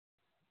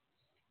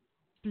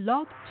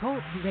Blog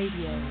Talk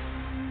Radio.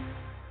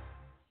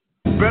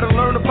 Better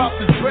learn about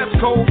the dress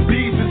code,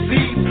 B's and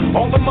C's.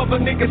 All them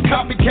other niggas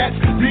copycats,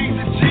 D's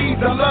and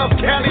G's. I love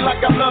Cali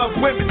like I love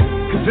women.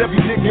 Cause every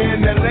nigga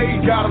in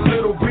LA got a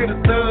little bit of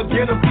thug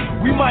in him.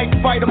 We might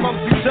fight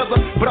amongst each other,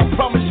 but I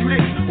promise you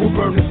this, we'll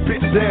burn this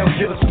bitch down,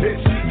 get us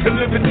bitch to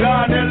live and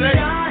die in LA.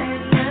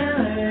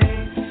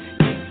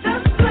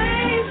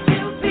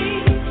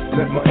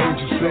 Let my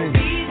angel sing.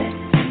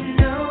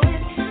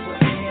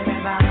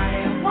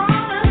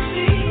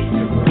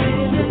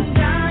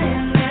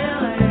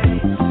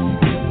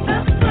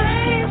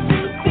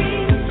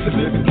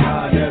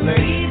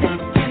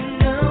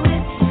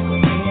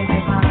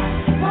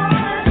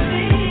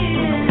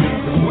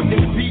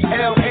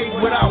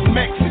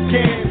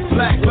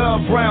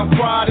 Brown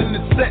pride in the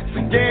sets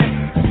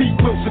again. Pete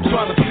Wilson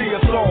trying to see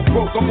us all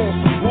broke. I'm on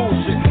some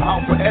bullshit.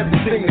 Out for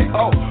everything they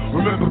owe.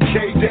 Remember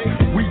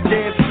KJ,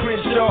 Weekends,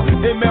 Crenshaw,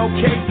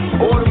 MLK,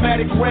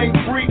 automatic rain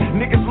free.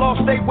 Niggas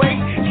lost their weight.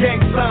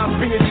 Gang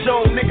signs being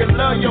shown. Nigga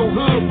love your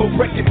hood, but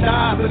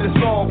recognize that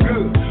it's all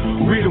good.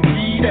 We don't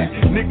need that.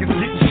 Niggas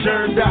getting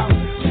churned out.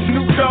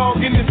 Snoop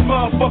Dogg in this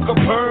motherfucker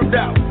burned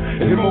out.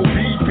 MOB,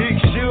 Big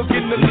Shug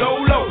in the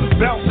low,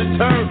 bounce and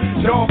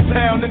turn.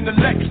 Dogtown in the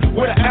Lex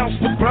with an ounce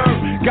to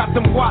burn. Got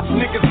them watch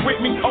niggas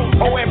with me on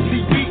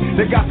OMTV.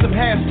 They got some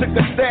hands, took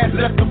the stash,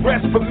 left the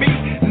rest for me.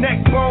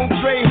 Neck bone,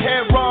 Dre,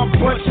 hair, Ron,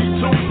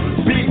 Bunchy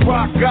too. Big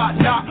Rock got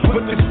knocked,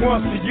 but this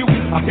one's to you.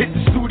 I hit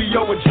the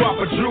studio and drop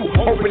a Drew,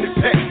 open the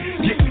pack.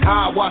 Get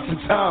high, watching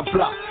time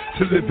fly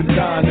to live and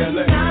die in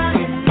LA.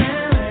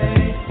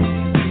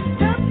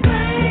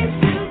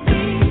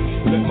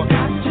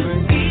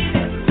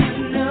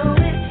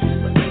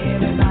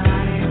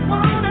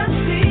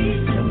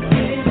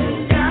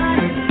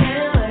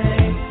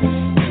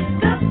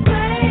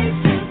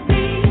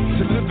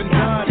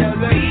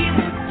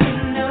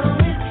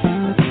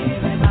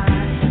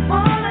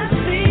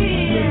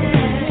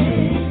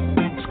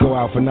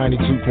 For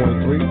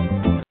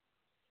 92.3.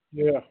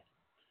 Yeah.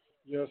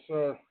 Yes,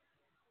 sir.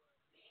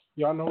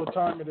 Y'all know what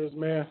time it is,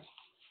 man.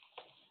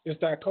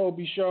 It's that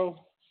Kobe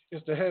show.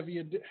 It's the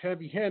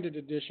heavy-handed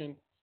edition.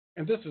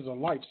 And this is a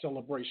life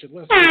celebration.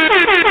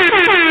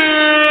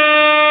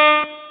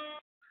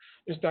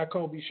 It's that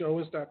Kobe show.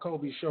 It's that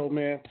Kobe show,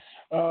 man.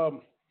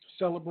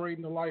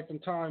 Celebrating the life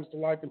and times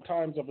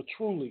of a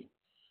truly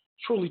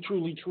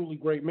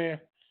great man.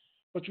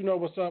 But you know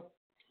what's up?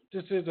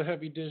 This is a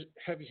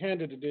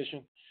heavy-handed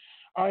edition.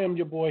 I am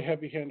your boy,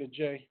 Heavy-Handed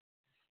J.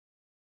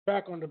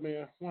 Back on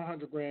demand,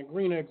 100 grand,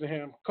 green eggs and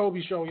ham.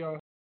 Kobe show, y'all.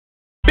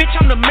 Bitch,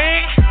 I'm the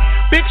man.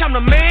 Bitch, I'm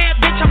the man.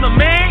 Bitch, I'm the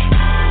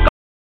man.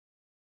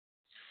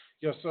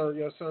 Yes, sir.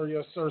 Yes, sir.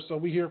 Yes, sir. So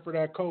we here for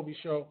that Kobe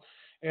show.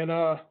 And,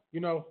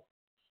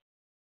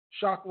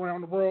 shock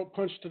around the world,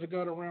 punch to the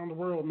gut around the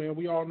world, man.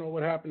 We all know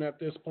what happened at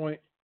this point.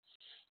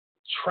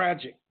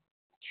 Tragic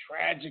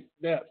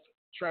death.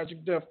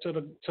 Tragic death to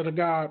the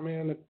guy,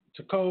 man,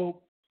 to Kobe.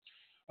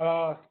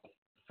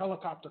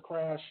 Helicopter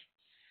crash,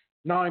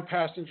 9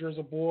 passengers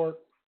aboard,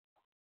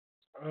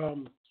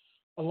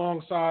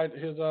 alongside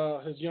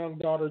his young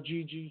daughter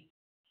Gigi.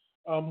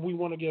 We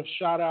want to give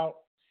shout out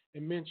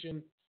and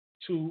mention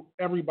to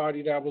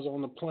everybody that was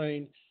on the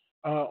plane,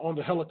 on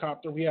the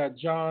helicopter. We had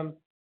John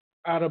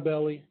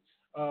Adabelli,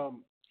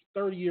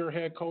 30-year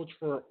head coach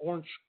for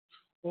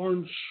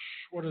Orange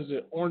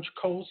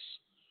Coast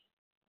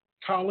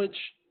College,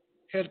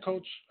 head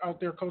coach out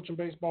there coaching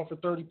baseball for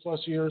 30 plus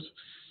years.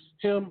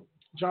 Him,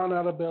 John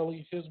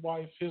Adabelli, his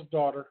wife, his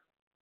daughter,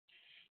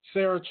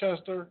 Sarah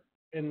Chester,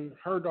 and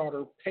her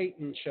daughter,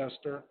 Peyton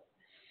Chester.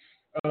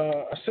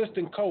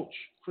 Assistant coach,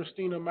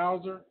 Christina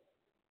Mauser.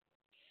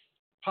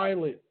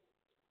 Pilot,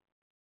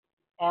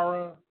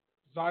 Ara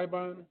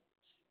Zyban,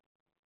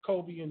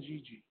 Kobe, and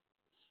Gigi.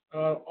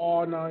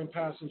 All 9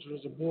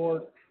 passengers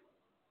aboard.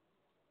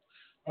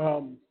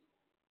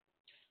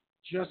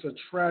 Just a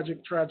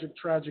tragic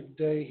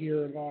day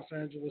here in Los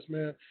Angeles,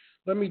 man.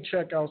 Let me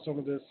check out some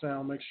of this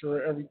sound, make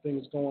sure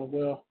everything's going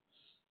well.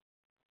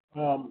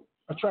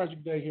 A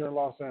tragic day here in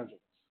Los Angeles,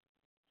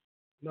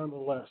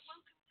 nonetheless.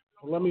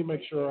 Let me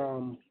make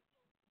sure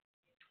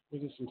we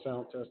do some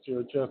sound tests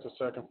here just a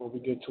second before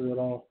we get to it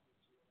all.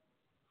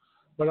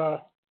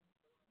 But,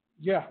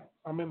 yeah,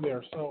 I'm in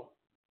there. So,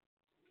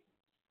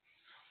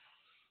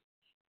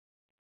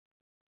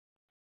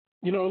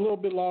 a little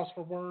bit lost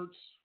for words.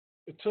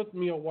 It took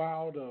me a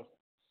while to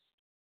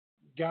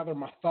gather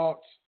my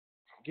thoughts,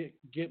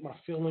 get my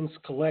feelings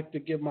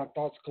collected, get my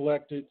thoughts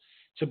collected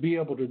to be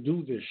able to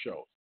do this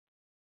show.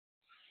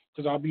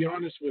 Because I'll be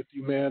honest with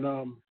you, man,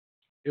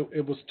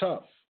 it was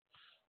tough.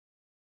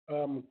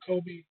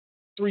 Kobe,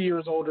 3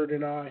 years older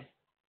than I,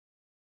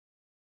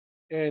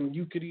 and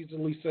you could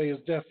easily say is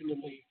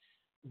definitely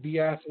the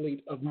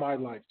athlete of my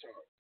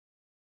lifetime.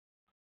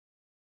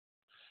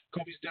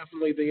 Kobe's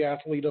definitely the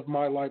athlete of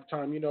my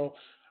lifetime.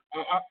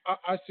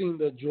 I seen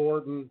the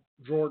Jordan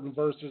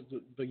versus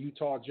the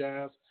Utah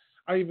Jazz.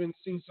 I even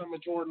seen some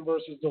of Jordan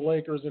versus the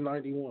Lakers in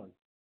 '91.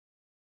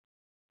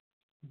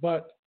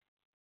 But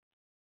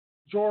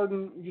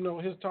Jordan,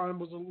 his time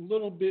was a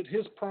little bit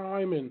his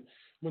prime, and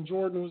when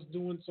Jordan was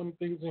doing some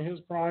things in his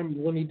prime,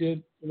 when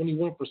he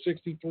went for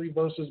 63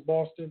 versus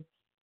Boston,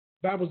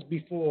 that was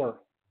before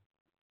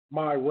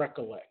my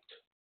recollect.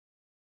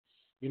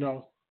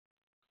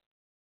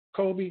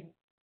 Kobe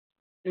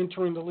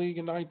entering the league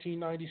in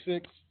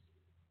 1996,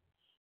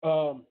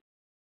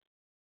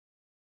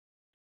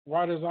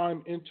 right as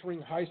I'm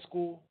entering high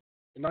school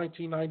in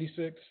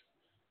 1996,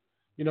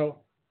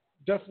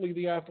 definitely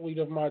the athlete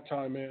of my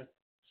time, man.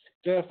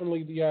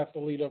 Definitely the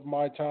athlete of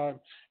my time,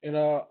 and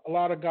a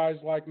lot of guys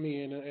like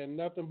me, and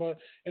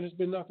it's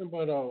been nothing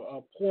but a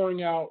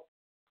pouring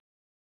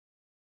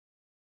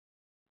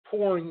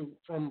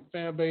from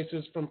fan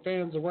bases, from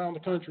fans around the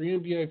country,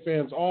 NBA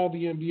fans, all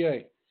the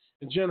NBA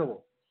in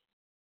general,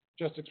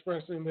 just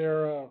expressing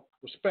their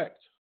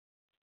respect.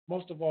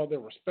 Most of all, their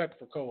respect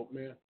for Kobe,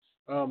 man.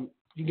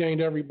 He gained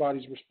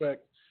everybody's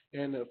respect,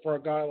 and for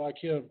a guy like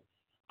him,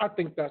 I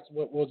think that's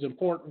what was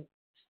important.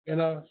 And,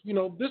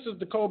 this is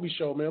the Kobe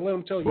Show, man. Let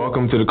him tell you.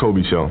 Welcome to the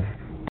Kobe Show.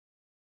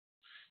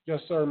 Yes,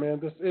 sir, man.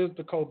 This is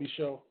the Kobe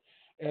Show.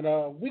 And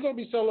we're going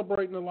to be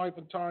celebrating the life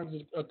and times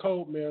of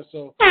Kobe, man.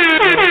 So,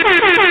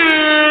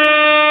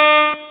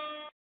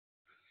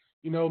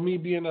 me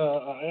being a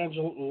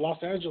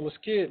Los Angeles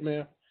kid,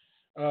 man,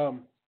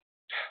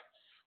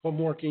 what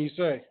more can you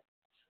say?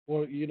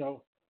 Well,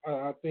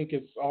 I think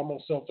it's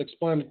almost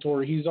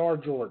self-explanatory. He's our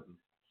Jordan.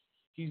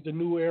 He's the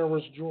new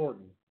era's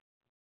Jordan.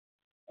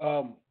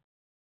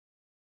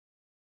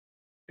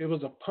 It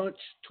was a punch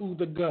to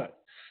the gut.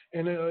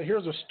 And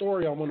here's a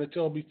story I want to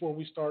tell before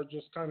we start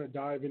just kind of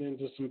diving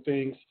into some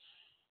things.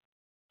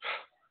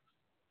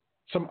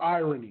 Some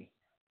irony.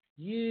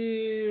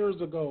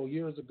 Years ago,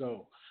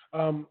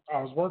 I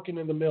was working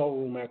in the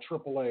mailroom at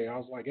AAA. I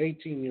was like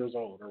 18 years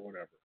old or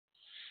whatever.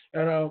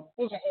 And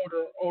was an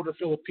older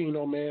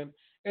Filipino man.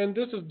 And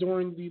this is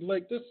during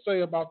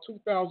say about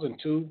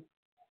 2002.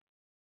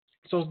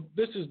 So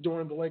this is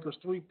during the Lakers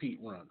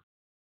three-peat run.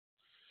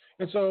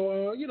 And so,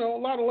 a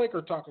lot of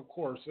Laker talk, of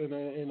course, in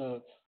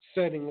a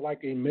setting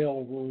like a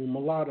mail room, a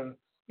lot of,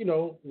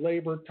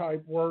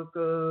 labor-type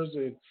workers,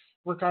 and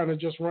we're kind of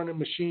just running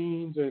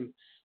machines and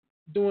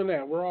doing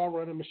that. We're all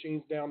running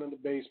machines down in the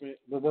basement.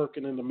 We're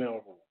working in the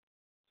mail room.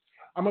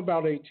 I'm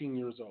about 18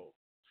 years old.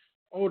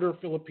 Older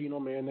Filipino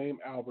man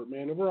named Albert,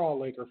 man, and we're all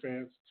Laker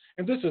fans.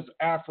 And this is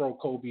Afro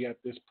Kobe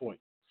at this point.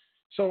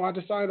 So I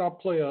decided I'll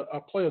play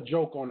a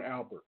joke on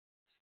Albert.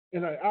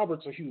 And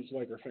Albert's a huge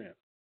Laker fan.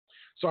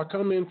 So I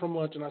come in from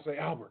lunch and I say,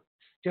 Albert,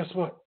 guess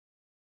what?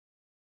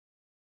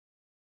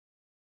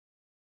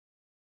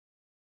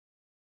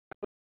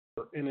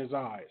 In his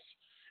eyes.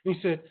 And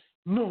he said,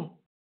 no.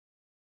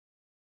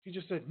 He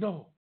just said,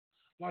 no.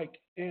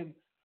 And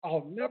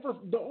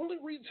the only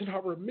reason I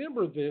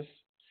remember this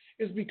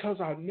is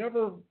because I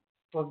never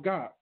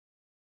forgot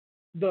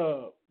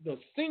the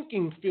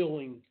sinking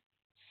feeling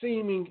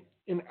seeming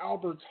in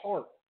Albert's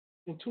heart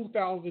in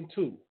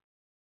 2002.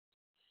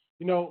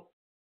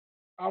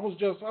 I was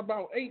just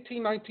about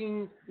 18,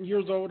 19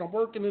 years old. I'm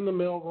working in the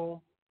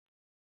mailroom.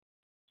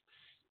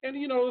 And,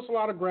 there's a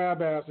lot of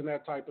grab ass in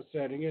that type of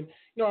setting. And,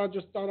 I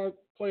just thought I'd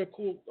play a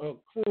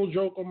cruel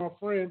joke on my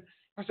friend.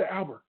 I said,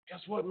 Albert, guess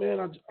what, man?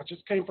 I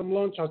just came from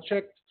lunch. I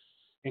checked,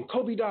 and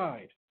Kobe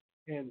died.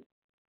 And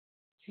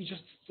he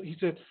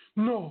said,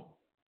 no.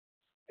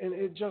 And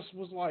it just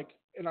was like,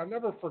 and I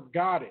never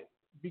forgot it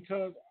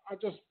because I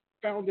just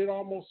found it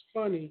almost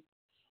funny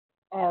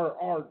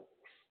or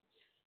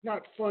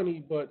not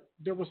funny, but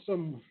there was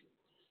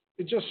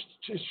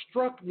it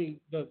struck me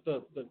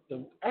the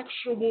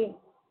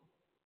actual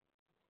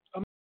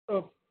amount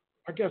of,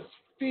 I guess,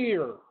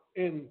 fear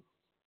and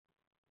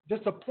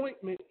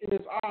disappointment in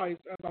his eyes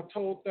as I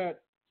told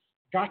that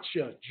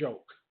gotcha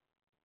joke.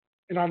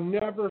 And I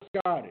never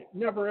forgot it,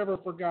 never ever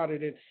forgot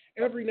it. And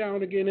every now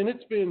and again, and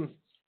it's been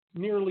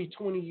nearly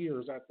 20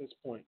 years at this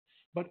point,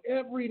 but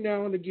every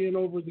now and again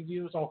over the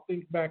years, I'll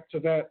think back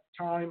to that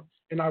time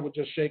and I would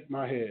just shake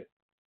my head.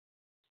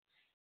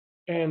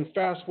 And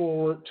fast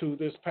forward to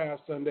this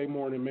past Sunday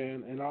morning,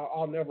 man, and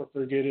I'll never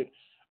forget it.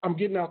 I'm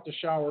getting out the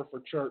shower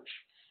for church,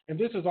 and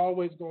this is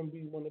always going to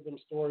be one of them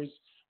stories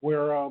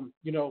where,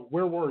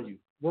 where were you?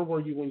 Where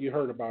were you when you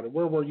heard about it?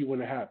 Where were you when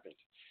it happened?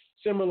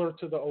 Similar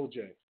to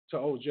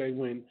OJ,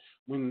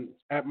 when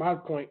at my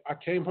point, I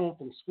came home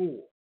from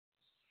school,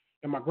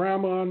 and my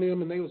grandma and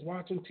them, and they was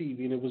watching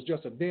TV, and it was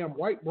just a damn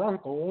white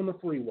Bronco on the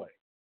freeway.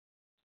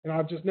 And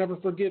I'll just never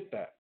forget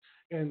that.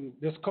 And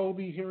this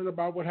Kobe, hearing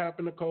about what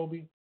happened to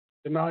Kobe,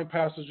 the 9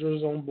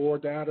 passengers on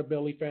board, the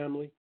Adebelly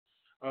family,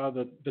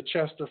 the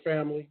Chester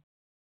family,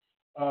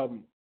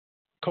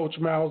 Coach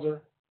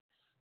Mauser,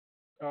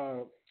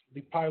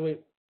 the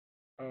pilot,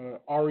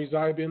 Ari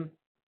Zybin,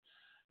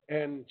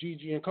 and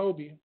Gigi and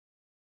Kobe.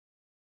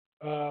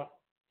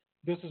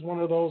 This is one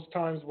of those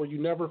times where you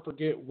never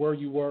forget where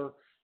you were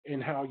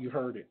and how you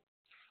heard it.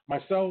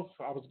 Myself,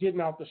 I was getting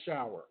out the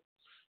shower,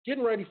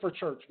 getting ready for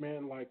church,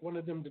 man, like one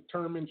of them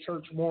determined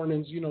church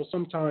mornings.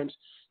 Sometimes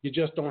you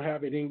just don't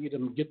have it in you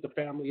to get the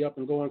family up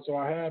and going. So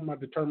I had my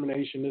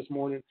determination this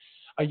morning.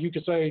 You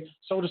could say,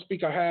 so to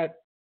speak, I had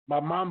my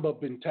Mamba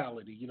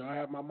mentality. You know, I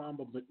had my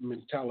Mamba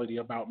mentality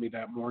about me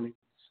that morning,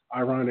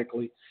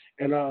 ironically.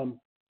 And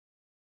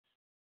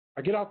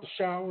I get out the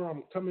shower.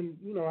 I'm coming,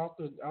 out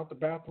the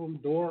bathroom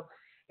door,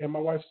 and my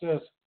wife says,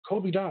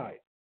 "Kobe died."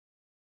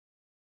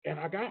 And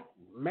I got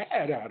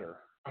mad at her.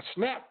 I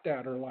snapped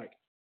at her like,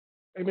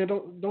 "Hey man,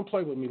 don't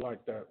play with me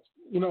like that."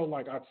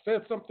 Like I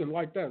said something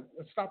like that.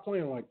 Stop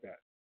playing like that.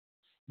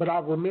 But I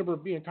remember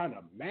being kind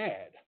of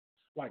mad,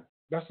 like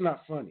that's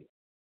not funny.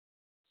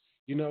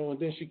 And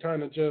then she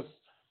kind of just,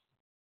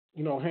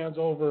 hands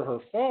over her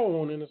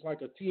phone, and it's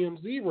like a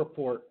TMZ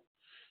report.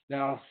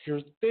 Now,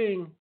 here's the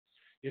thing: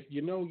 if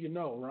you know, you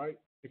know, right?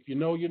 If you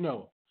know, you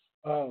know.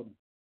 Um,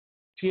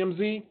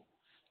 TMZ,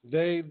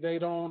 they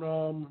don't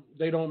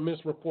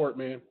misreport,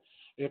 man.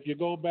 If you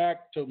go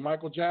back to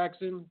Michael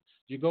Jackson,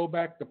 you go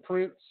back to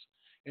Prince,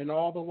 and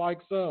all the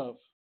likes of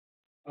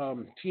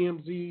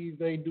TMZ,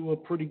 they do a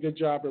pretty good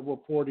job at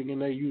reporting,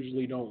 and they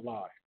usually don't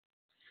lie.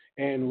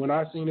 And when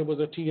I seen it was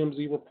a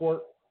TMZ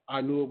report,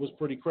 I knew it was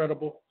pretty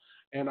credible,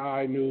 and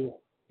I knew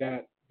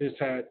that this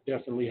had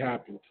definitely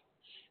happened.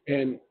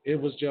 And it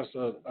was just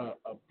a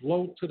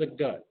blow to the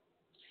gut.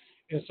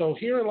 And so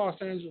here in Los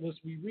Angeles,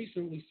 we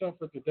recently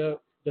suffered the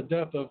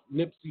death of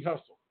Nipsey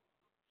Hussle.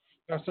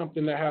 That's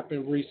something that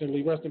happened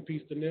recently. Rest in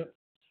peace to Nip.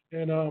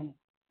 And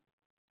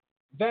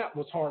that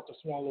was hard to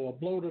swallow, a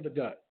blow to the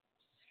gut.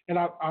 And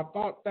I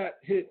thought that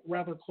hit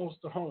rather close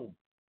to home.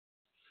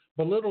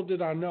 But little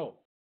did I know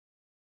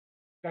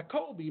that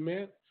Kobe,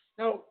 man.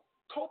 Now,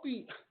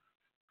 Kobe,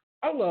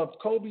 I loved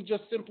Kobe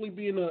just simply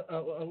being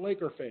a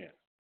Laker fan.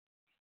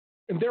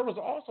 And there was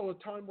also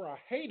a time where I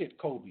hated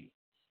Kobe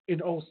in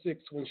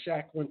 '06 when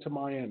Shaq went to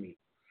Miami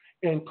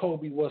and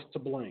Kobe was to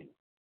blame.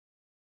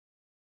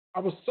 I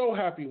was so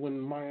happy when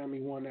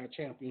Miami won that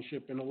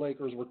championship and the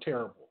Lakers were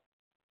terrible.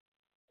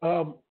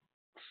 Um,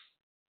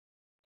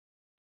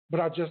 but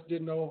I just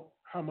didn't know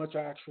how much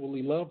I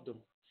actually loved him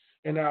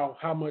and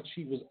how much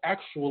he was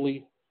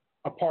actually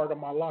a part of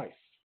my life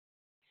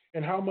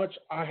and how much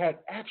I had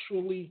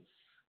actually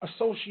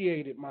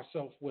associated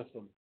myself with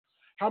him.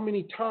 How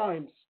many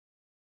times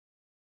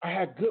I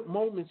had good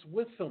moments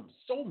with him.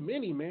 So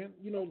many, man.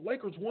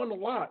 Lakers won a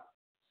lot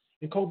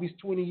in Kobe's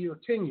 20-year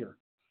tenure.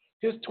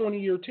 His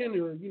 20-year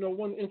tenure,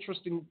 one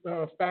interesting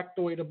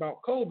factoid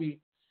about Kobe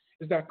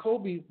is that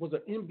Kobe was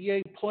an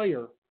NBA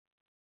player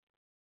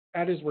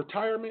at his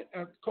retirement.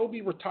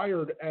 Kobe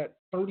retired at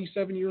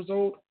 37 years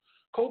old.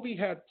 Kobe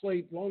had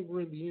played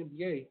longer in the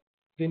NBA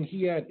than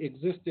he had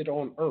existed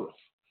on Earth.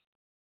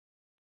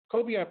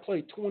 Kobe had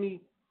played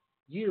 20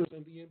 years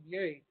in the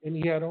NBA, and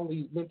he had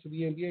only went to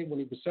the NBA when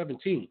he was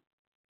 17.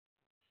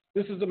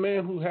 This is a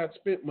man who had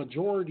spent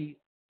majority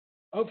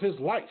of his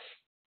life,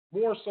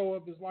 more so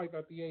of his life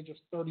at the age of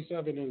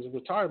 37 in his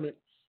retirement,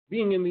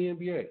 being in the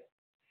NBA.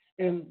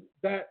 And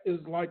that is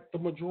like the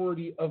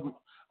majority of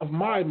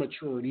my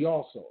maturity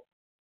also.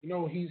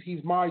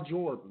 He's my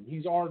Jordan.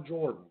 He's our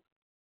Jordan.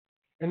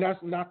 And that's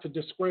not to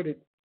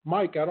discredit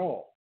Mike at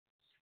all.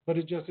 But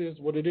it just is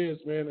what it is,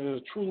 man. And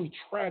a truly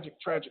tragic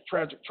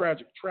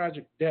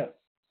death.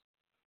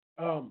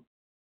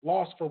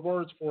 Lost for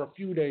words for a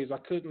few days. I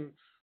couldn't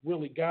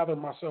really gather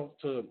myself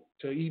to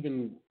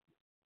even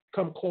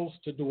come close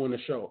to doing a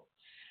show.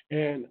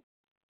 And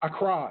I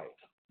cried.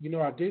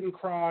 I didn't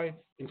cry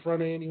in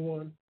front of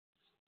anyone.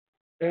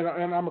 And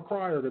I'm a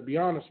crier, to be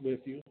honest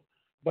with you.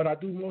 But I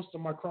do most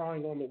of my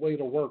crying on the way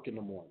to work in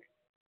the morning.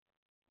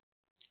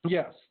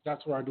 Yes,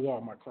 that's where I do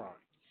all my crying.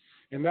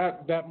 And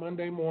that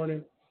Monday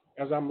morning,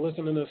 as I'm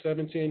listening to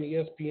 710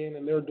 ESPN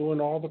and they're doing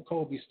all the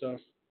Kobe stuff,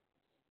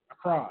 I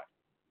cried.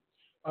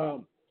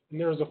 And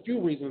there's a few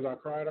reasons I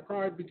cried. I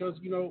cried because,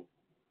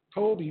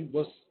 Kobe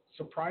was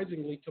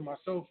surprisingly to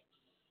myself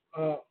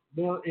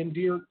more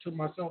endeared to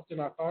myself than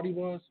I thought he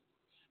was.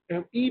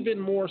 And even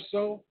more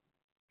so,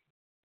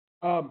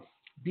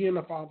 being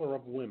a father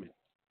of women,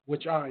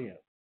 which I am.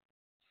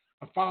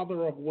 A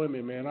father of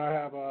women, man. I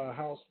have a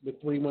house with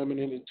 3 women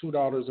in it, 2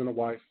 daughters and a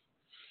wife.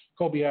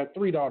 Kobe had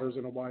 3 daughters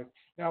and a wife.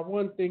 Now,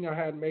 one thing I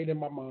had made in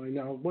my mind,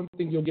 one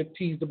thing you'll get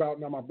teased about.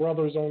 Now, my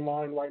brother's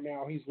online right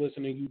now. He's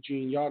listening,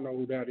 Eugene. Y'all know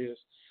who that is.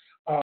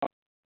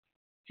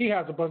 He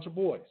has a bunch of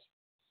boys.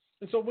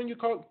 And so when you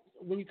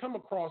come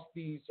across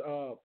these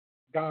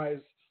guys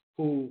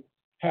who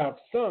have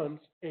sons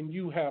and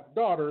you have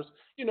daughters,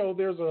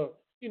 there's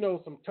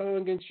some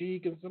tongue in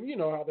cheek and some,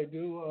 how they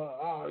do,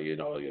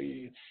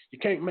 you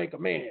can't make a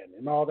man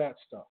and all that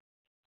stuff.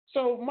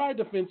 So my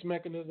defense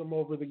mechanism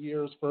over the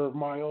years for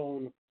my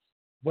own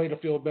way to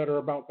feel better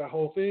about that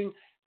whole thing,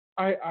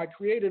 I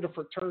created a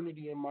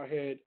fraternity in my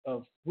head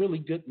of really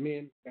good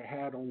men that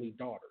had only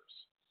daughters.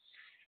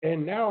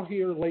 And now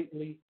here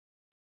lately,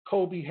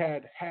 Kobe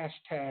had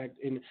hashtagged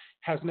and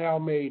has now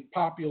made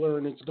popular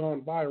and it's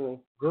gone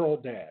viral, Girl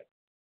Dad.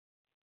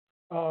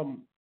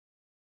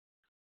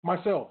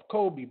 Myself,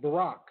 Kobe,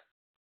 Barack,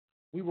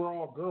 we were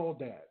all girl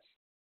dads,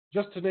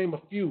 just to name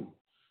a few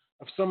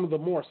of some of the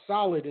more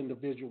solid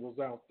individuals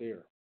out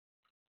there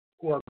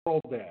who are girl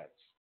dads.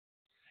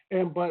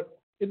 But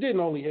it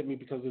didn't only hit me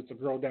because it's a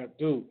girl dad.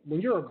 Dude,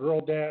 when you're a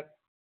girl dad,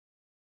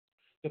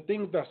 The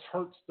thing that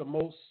hurts the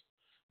most,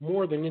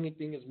 more than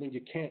anything, is when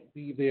you can't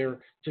be there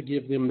to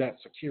give them that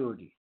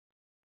security.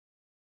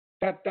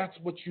 That's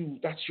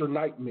your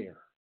nightmare.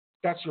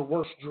 That's your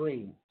worst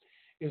dream,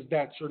 is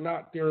that you're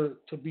not there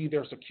to be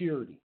their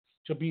security,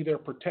 to be their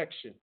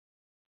protection.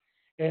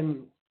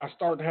 And I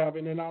started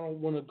having, and I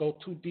don't want to go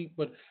too deep,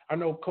 but I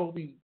know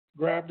Kobe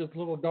grabbed his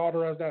little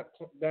daughter as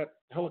that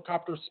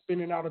helicopter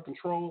spinning out of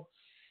control.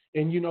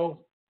 And,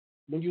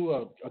 when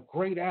you're a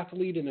great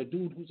athlete and a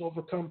dude who's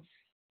overcome,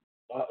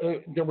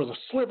 there was a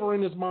sliver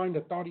in his mind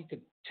that thought he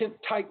could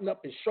tighten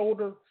up his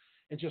shoulder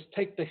and just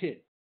take the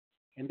hit,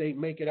 and they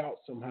make it out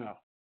somehow.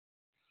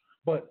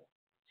 But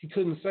he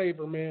couldn't save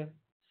her, man.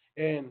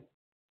 And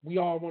we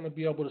all want to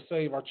be able to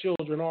save our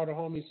children, all the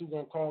homies who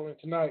going to call in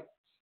tonight.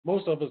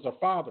 Most of us are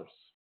fathers.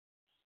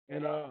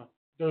 And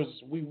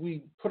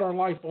we put our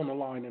life on the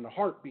line in a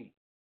heartbeat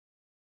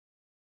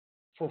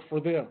for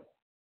them.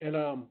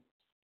 And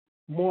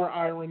more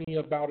irony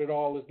about it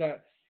all is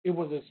that it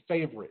was his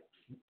favorite.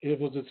 It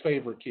was his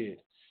favorite kid.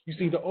 You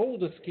see, the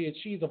oldest kid,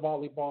 she's a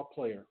volleyball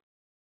player.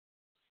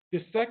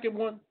 The second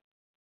one,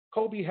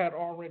 Kobe had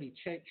already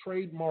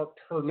trademarked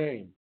her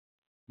name,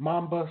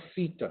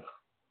 Mambacita.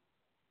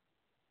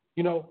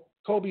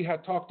 Kobe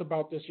had talked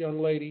about this young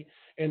lady,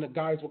 and the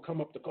guys would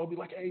come up to Kobe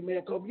like, "Hey,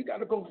 man, Kobe, you got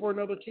to go for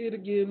another kid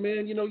again,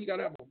 man. You got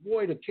to have a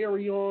boy to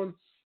carry on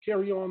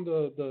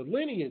the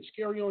lineage,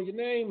 carry on your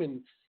name,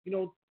 and,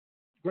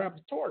 grab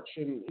the torch."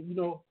 And,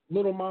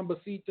 little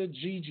Mambacita,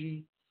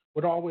 Gigi,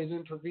 would always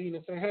intervene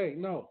and say, "Hey,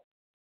 no,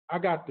 I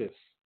got this.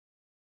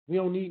 We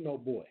don't need no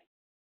boy.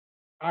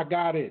 I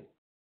got it."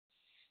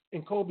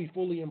 And Kobe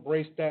fully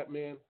embraced that,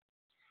 man.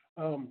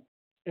 And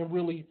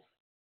really,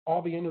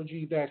 all the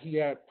energy that he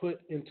had put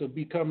into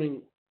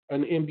becoming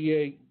an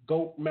NBA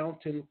GOAT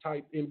Mountain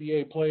type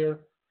NBA player,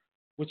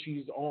 which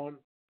he's on,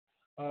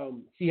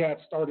 he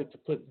had started to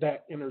put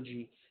that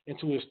energy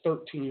into his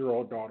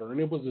 13-year-old daughter,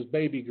 and it was his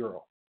baby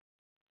girl.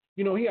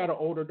 He had an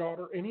older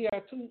daughter, and he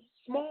had two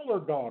smaller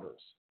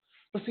daughters.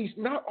 But see,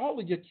 not all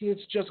of your kids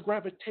just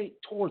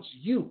gravitate towards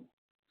you.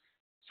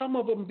 Some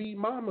of them be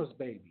mama's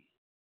baby.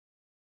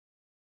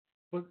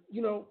 But,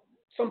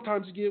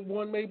 sometimes you get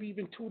one, maybe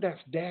even two,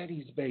 that's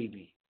daddy's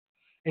baby.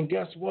 And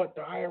guess what?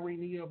 The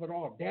irony of it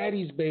all,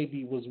 daddy's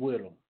baby was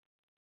with him.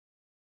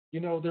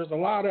 There's a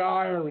lot of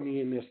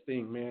irony in this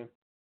thing, man.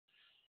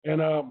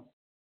 And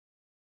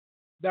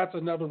that's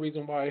another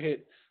reason why it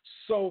hit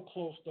so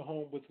close to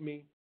home with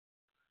me.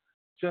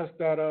 Just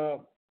that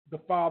the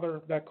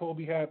father that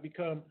Kobe had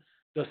become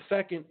the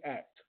second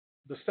act,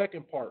 the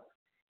second part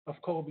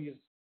of Kobe's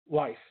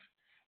life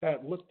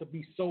that looked to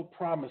be so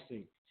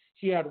promising.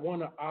 He had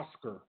won an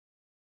Oscar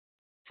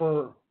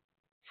for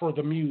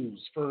the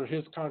Muse, for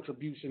his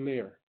contribution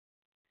there.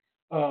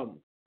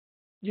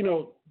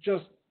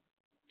 Just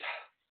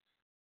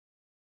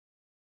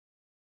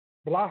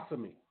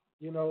blossoming,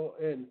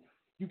 and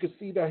you could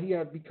see that he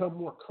had become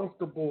more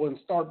comfortable and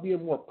start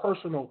being more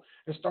personal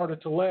and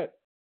started to let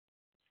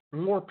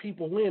more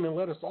people in and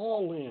let us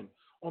all in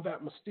on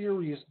that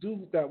mysterious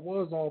dude that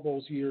was all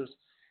those years.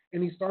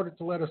 And he started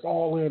to let us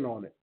all in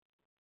on it.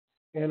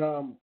 And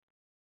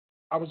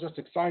I was just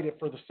excited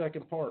for the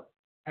second part,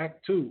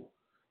 Act 2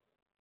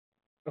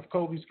 of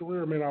Kobe's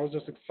career, man. I was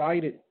just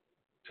excited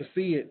to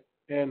see it,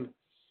 and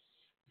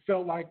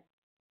felt like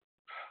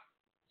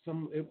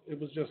it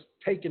was just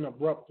taken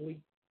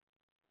abruptly.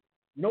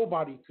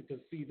 Nobody could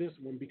see this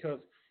one, because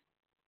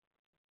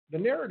the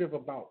narrative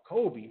about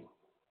Kobe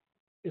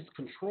is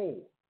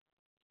control.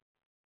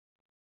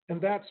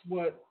 And that's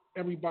what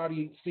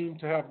everybody seemed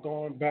to have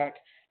gone back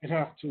and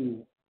have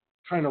to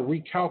kind of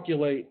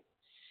recalculate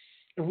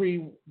and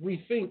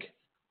rethink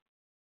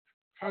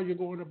how you're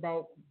going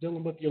about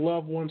dealing with your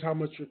loved ones, how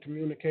much you're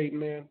communicating,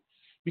 man.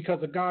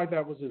 Because a guy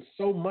that was in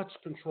so much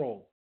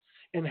control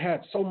and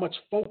had so much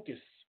focus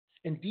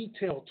and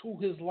detail to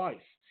his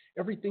life,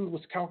 everything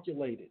was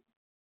calculated.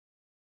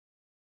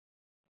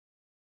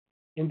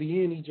 In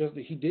the end,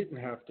 he didn't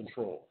have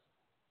control,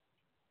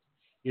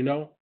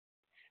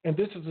 And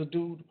this is a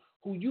dude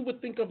who you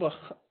would think of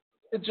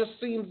it just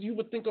seems you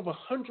would think of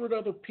 100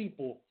 other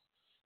people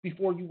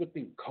before you would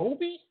think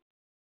Kobe.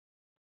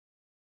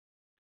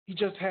 He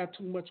just had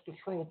too much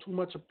control, too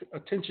much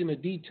attention to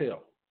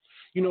detail.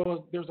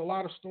 There's a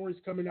lot of stories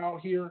coming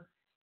out here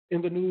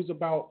in the news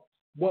about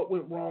what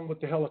went wrong with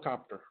the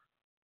helicopter.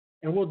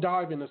 And we'll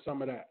dive into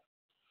some of that.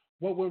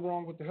 What went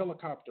wrong with the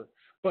helicopter?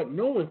 But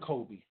knowing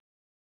Kobe,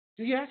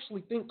 do you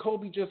actually think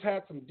Kobe just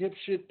had some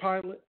dipshit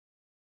pilot?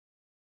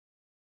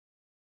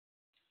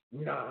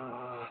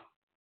 Nah.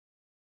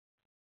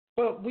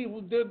 But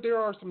there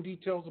are some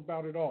details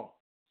about it all.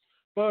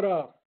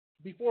 But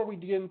before we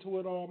get into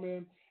it all,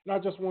 man, and I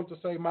just want to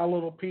say my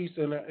little piece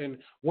and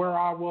where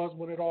I was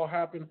when it all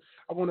happened.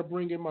 I want to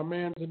bring in my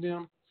mans and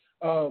them.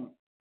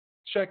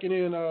 Checking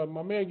in,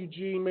 my man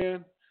Eugene,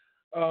 man.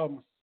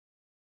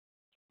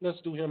 Let's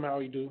do him how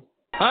he do.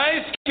 I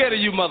ain't scared of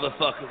you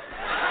motherfuckers.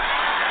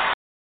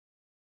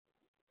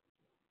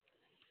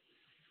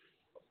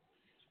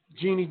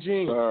 Genie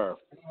Gene. Sir.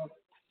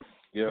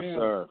 Yes, man,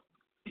 sir.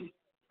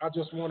 I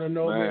just want to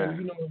know, man.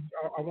 You know,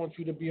 I want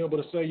you to be able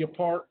to say your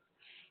part.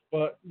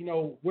 But you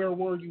know, where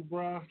were you,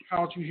 bro?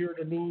 How'd you hear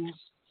the news?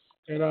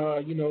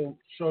 And you know,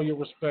 show your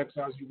respects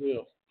as you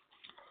will.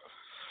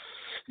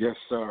 Yes,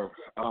 sir.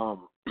 I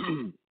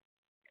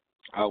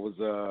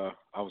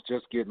was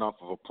just getting off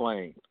of a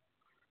plane.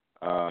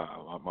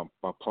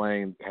 My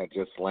plane had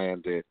just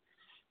landed,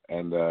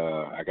 and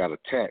I got a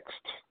text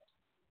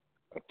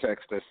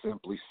that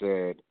simply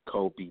said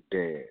Kobe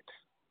dead.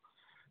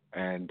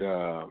 And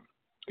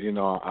you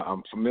know,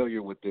 I'm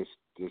familiar with this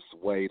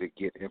way to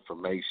get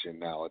information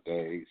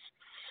nowadays.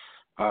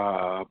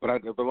 But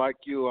like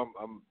you,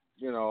 I'm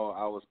you know,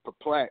 I was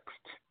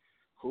perplexed.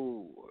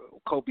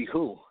 Kobe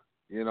who?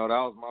 You know, that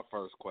was my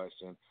first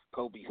question.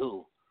 Kobe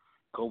who?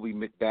 Kobe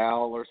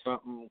McDowell or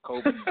something?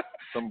 Kobe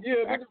some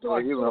yeah, actor,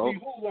 like you Kobe know.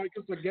 who, like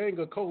it's a gang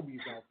of Kobe's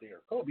out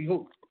there. Kobe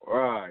who?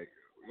 Right.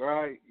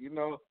 You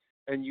know,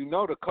 and you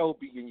know the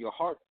Kobe in your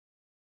heart,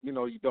 you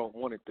know, you don't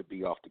want it to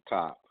be off the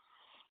top.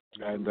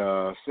 And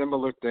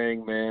similar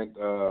thing, man,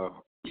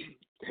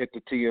 hit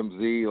the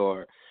TMZ,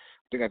 or I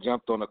think I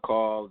jumped on a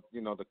call,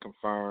 you know, to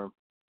confirm.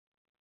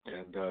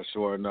 And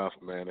sure enough,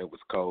 man, it was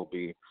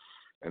Kobe.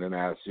 And then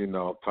as, you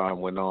know, time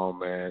went on,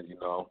 man, you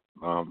know,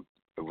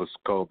 it was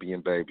Kobe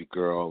and baby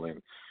girl. And,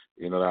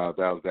 you know, that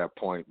was that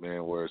point,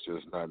 man, where it's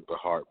just nothing but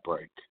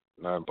heartbreak.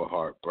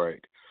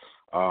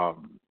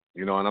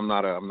 You know, and I'm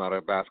not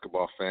a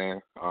basketball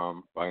fan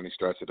by any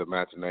stretch of the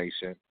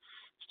imagination.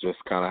 It's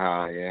just kind of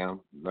how I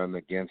am, nothing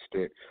against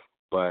it.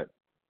 But,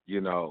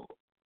 you know,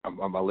 I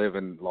live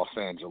in Los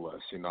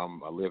Angeles, you know,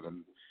 I live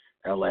in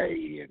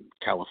L.A. and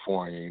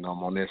California, you know,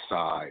 I'm on this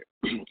side.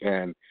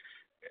 And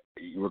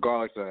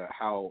regardless of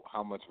how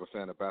much of a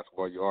fan of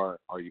basketball you are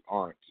or you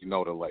aren't, you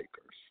know the Lakers.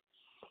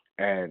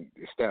 And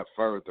a step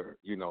further,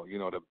 you know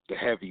the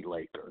heavy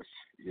Lakers,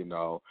 you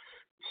know.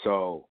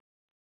 So,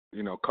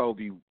 you know,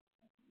 Kobe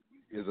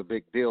is a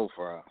big deal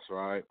for us,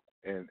 right?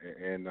 And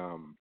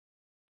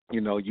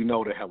you know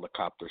the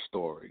helicopter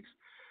stories.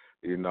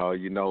 You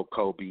know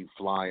Kobe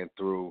flying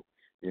through,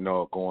 you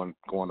know, going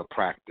to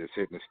practice,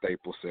 hitting the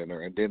Staples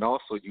Center, and then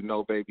also, you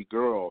know, baby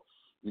girl,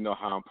 you know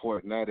how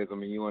important that is. I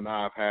mean, you and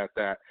I have had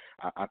that.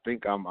 I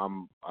think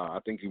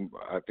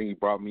you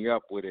brought me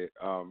up with it,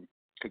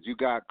 because you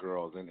got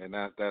girls, and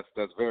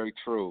that's very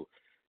true.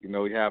 You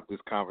know, we have this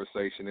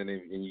conversation, and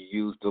you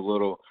use the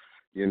little,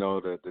 you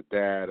know, the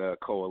dad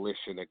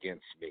coalition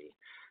against me,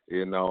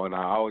 you know, and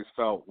I always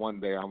felt one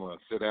day I'm gonna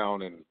sit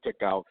down and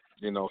pick out,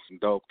 you know, some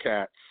dope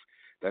cats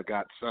that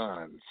got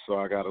sons. So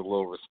I got a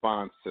little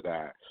response to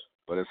that.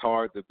 But it's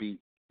hard to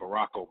beat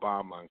Barack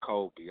Obama and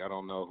Kobe. I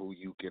don't know who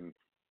you can,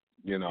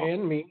 you know,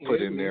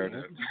 put in there.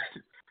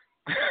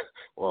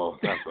 Well,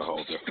 that's a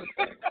whole different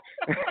thing.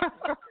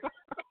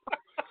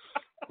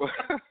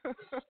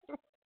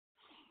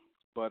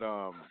 But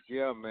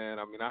yeah, man.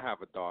 I mean, I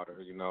have a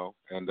daughter, you know,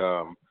 and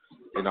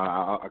you know,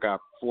 I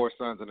got 4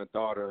 sons and a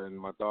daughter, and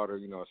my daughter,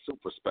 you know, is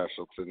super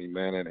special to me,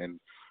 man, and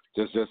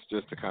just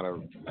to kind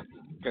of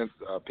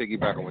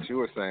piggyback on what you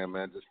were saying,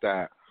 man, just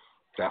that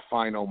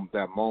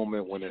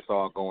moment when it's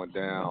all going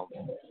down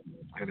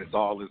and it's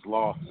all is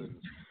lost and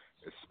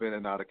it's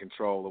spinning out of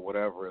control or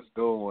whatever it's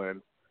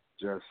doing.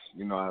 Just,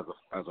 you know,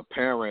 as a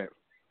parent,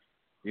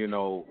 you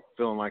know,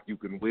 feeling like you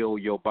can will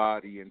your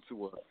body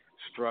into a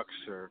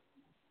structure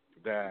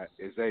that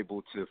is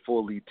able to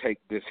fully take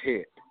this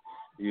hit.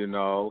 You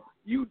know,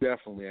 you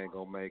definitely ain't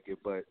gonna make it,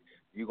 but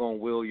you're gonna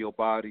will your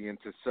body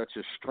into such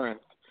a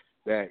strength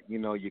that, you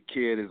know, your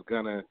kid is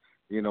gonna,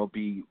 you know,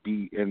 be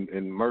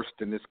immersed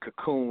in this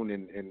cocoon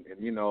and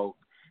you know,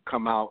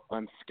 come out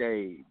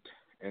unscathed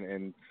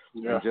and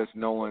just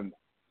knowing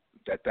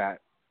that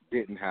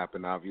didn't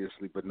happen,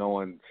 obviously, but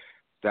knowing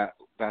that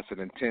that's an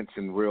intense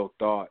and real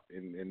thought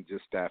and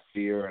just that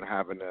fear and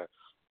having to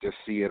just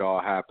see it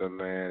all happen,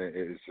 man,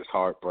 it's just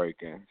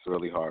heartbreaking. It's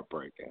really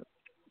heartbreaking.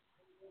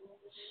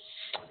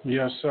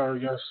 Yes, sir.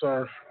 Yes,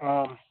 sir.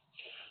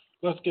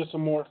 Let's get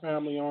some more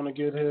family on and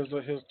get his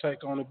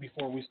take on it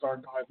before we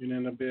start diving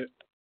in a bit.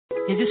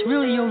 Is this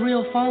really your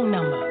real phone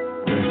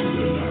number?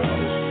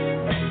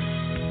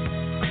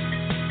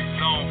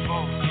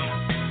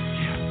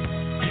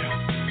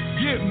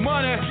 Get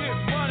money.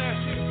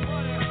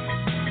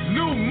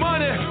 New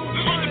money.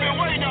 This what they've been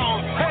waiting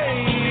on.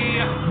 Hey.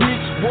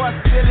 Rich boy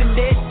selling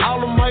it.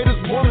 All them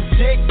haters wanna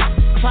check.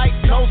 Tight,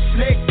 no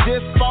slick.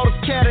 Just bought a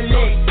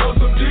Cadillac. Throw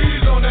some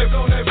D's on that.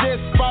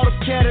 Just bought a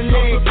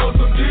Cadillac. Throw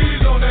some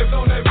D's on that.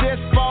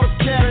 Just bought a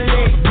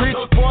Cadillac.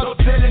 Rich boy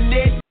selling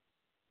it.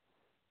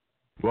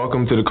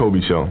 Welcome to the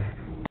Kobe Show.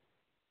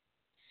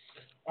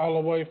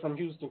 All the way from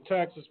Houston,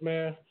 Texas,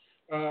 man.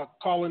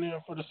 Calling in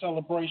for the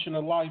celebration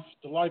of life,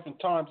 the life and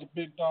times of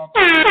Big Dog.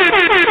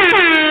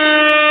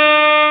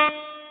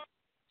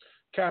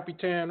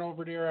 Capitan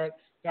over there at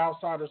the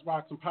Outsiders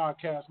Boxing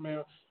Podcast,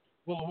 man.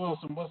 Willow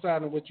Wilson, what's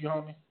happening with you,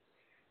 homie?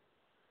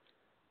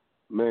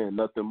 Man,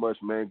 nothing much,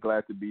 man.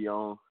 Glad to be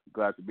on.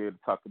 Glad to be able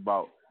to talk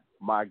about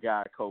my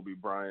guy, Kobe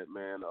Bryant,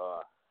 man.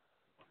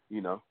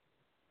 You know,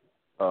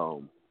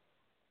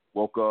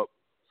 woke up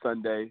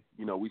Sunday,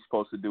 we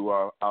supposed to do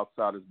our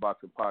Outsiders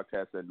Boxing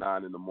podcast at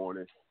 9 in the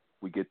morning.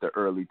 We get the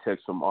early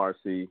text from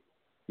RC.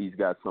 He's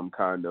got some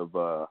kind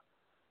of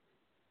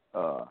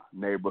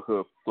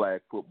neighborhood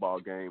flag football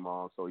game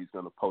on, so he's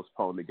going to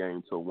postpone the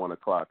game till 1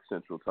 o'clock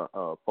Central Time.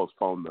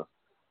 Postpone the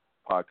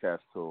podcast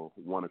till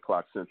 1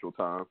 o'clock Central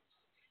Time.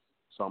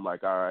 So I'm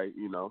like, all right,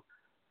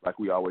 like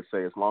we always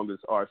say, as long as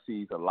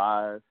RC's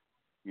alive,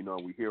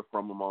 we hear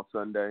from him on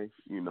Sunday,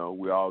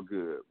 we're all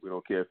good. We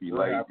don't care if he's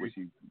late, which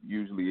he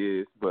usually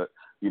is, but,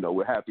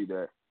 we're happy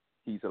that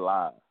he's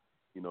alive,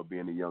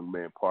 being a young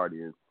man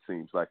partying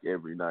seems like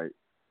every night.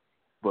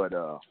 But,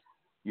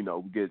 we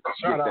get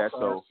that.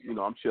 So,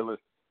 I'm chilling.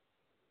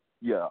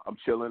 Yeah, I'm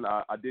chilling.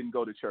 I didn't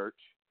go to church.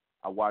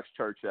 I watched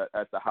church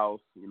at the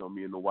house.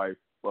 Me and the wife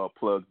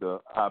plugged the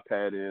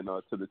iPad in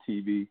to the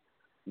TV,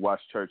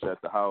 watched church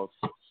at the house.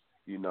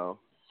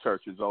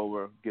 Church is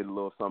over, get a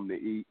little something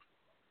to eat.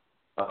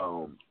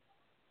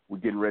 We're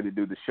getting ready to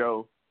do the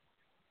show.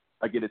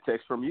 I get a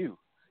text from you.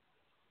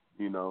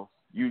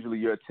 Usually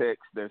your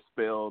texts, they're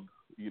spelled,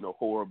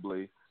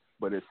 horribly,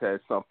 but it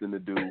has something to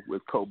do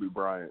with Kobe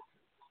Bryant.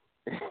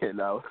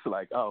 And I was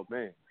like, oh,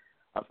 man.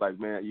 I was like,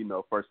 man,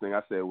 first thing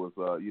I said was,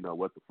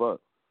 what the fuck?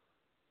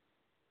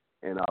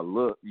 And I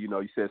looked, you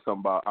said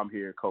something about, I'm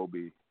hearing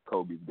Kobe's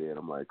dead.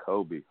 I'm like,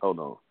 Kobe, hold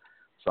on.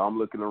 So I'm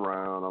looking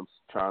around. I'm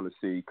trying to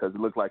see, because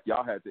it looked like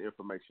y'all had the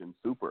information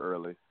super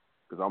early.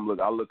 Because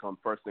I look on,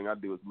 first thing I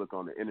do is look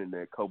on the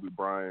internet, Kobe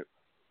Bryant.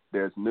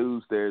 There's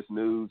news,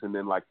 and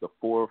then like the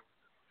fourth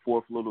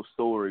little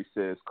story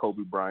says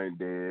Kobe Bryant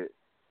dead,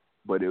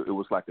 but it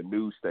was like a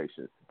news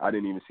station. I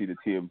didn't even see the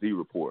TMZ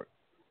report.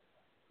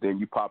 Then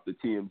you pop the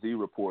TMZ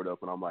report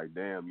up, and I'm like,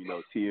 damn,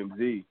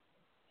 TMZ,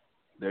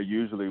 they're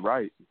usually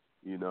right,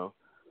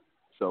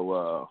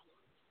 So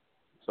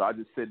I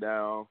just sit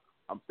down.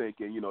 I'm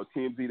thinking,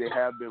 TMZ, they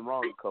have been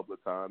wrong a couple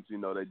of times.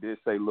 They did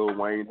say Lil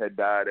Wayne had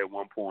died at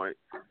one point.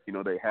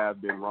 They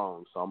have been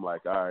wrong. So I'm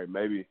like, all right,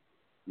 maybe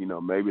they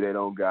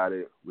don't got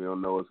it. We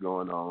don't know what's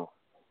going on.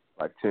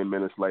 Like 10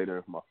 minutes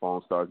later, my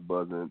phone starts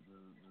buzzing.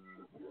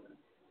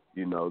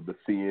 The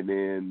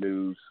CNN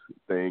news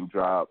thing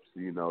drops.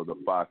 The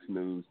Fox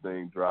News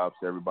thing drops.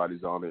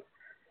 Everybody's on it.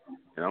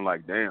 And I'm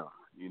like, damn,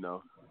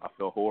 I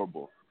feel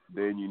horrible.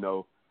 Then,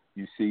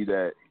 you see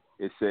that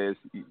it says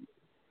 –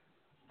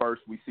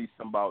 first, we see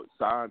something about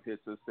Sign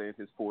hits us saying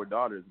his 4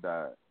 daughters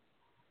died.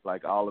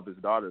 Like, all of his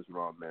daughters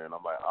were on there. And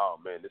I'm like, oh,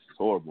 man, this is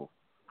horrible.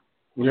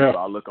 Yeah. So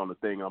I look on the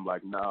thing. I'm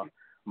like, nah.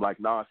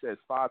 It says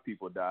 5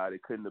 people died.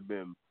 It couldn't have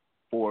been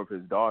 4 of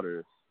his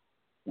daughters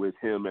with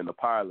him and the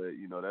pilot.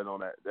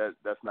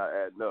 That's not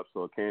adding up,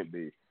 so it can't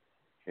be.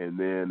 And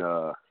then,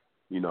 2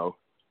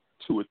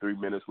 or 3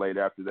 minutes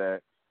later after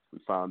that, we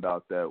found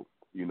out that,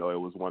 it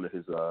was one of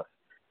his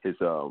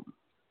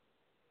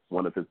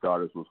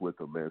daughters was with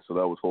him, man. So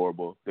that was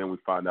horrible. Then we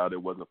find out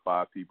it wasn't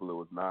 5 people, it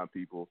was 9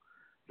 people.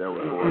 That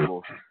was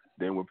horrible.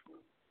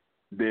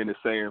 Then it's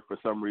saying for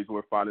some reason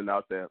we're finding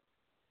out that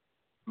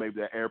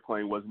maybe that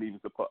airplane wasn't even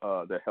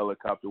the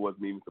helicopter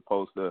wasn't even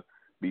supposed to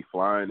be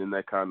flying in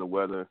that kind of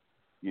weather.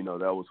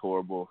 That was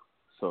horrible.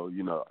 So,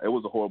 it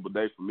was a horrible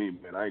day for me,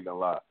 man. I ain't gonna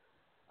lie.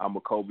 I'm a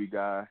Kobe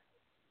guy.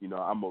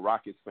 I'm a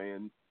Rockets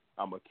fan.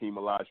 I'm a Hakeem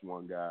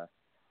Olajuwon guy.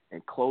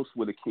 And close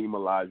with Hakeem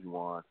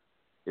Olajuwon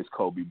is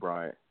Kobe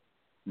Bryant.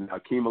 Now,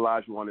 Hakeem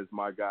Olajuwon is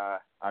my guy.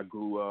 I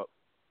grew up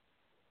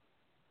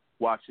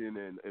watching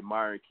and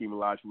admiring Hakeem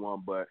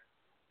Olajuwon, but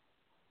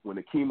when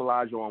Hakeem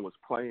Olajuwon was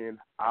playing,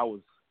 I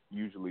was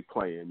usually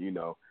playing.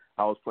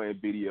 I was playing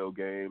video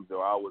games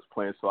or I was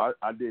playing, so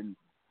I didn't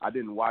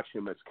watch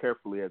him as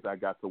carefully as I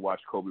got to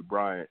watch Kobe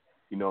Bryant,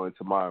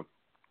 into my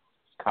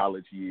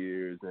college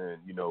years and,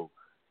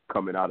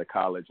 coming out of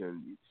college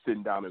and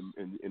sitting down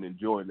and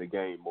enjoying the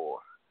game more.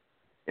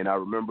 And I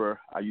remember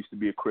I used to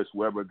be a Chris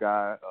Webber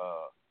guy,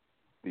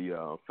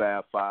 the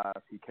Fab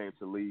Five. He came to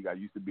the league. I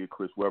used to be a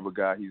Chris Webber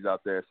guy. He's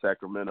out there in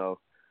Sacramento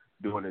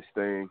doing his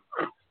thing.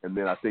 And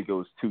then I think it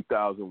was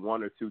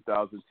 2001 or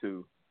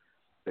 2002.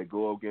 They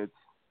go against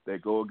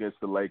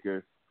the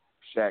Lakers.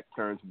 Shaq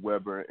turns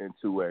Webber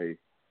into a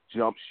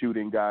jump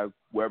shooting guy.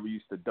 Webber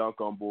used to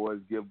dunk on boys,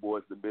 give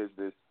boys the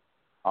business.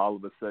 All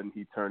of a sudden,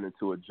 he turned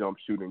into a jump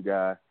shooting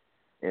guy.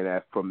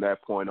 And from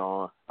that point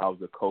on, I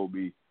was a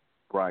Kobe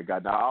Bryant guy.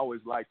 Now, I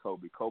always liked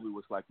Kobe. Kobe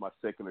was like my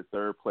second or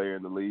third player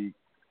in the league.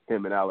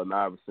 Him and Allen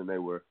Iverson, they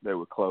were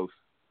close.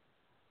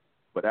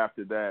 But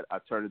after that, I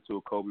turned into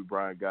a Kobe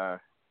Bryant guy,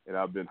 and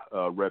I've been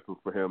repping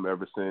for him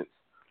ever since.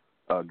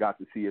 Got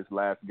to see his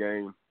last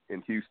game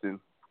in Houston.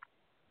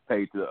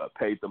 Paid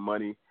the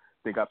money.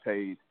 I think I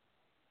paid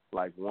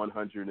like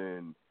 $100,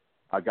 and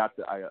I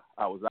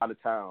was out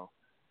of town.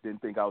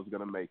 Didn't think I was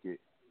gonna make it.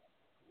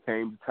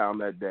 Came to town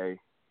that day.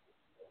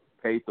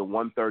 Paid the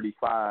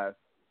 $135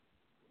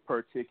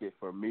 per ticket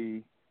for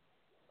me,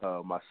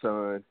 my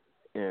son,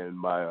 and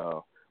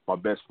my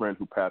best friend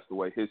who passed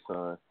away, his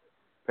son.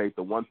 Paid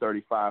the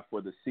 $135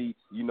 for the seats.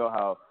 You know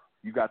how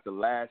you got the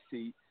last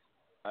seats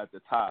at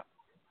the top.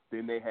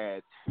 Then they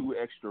had 3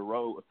 extra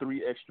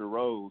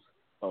rows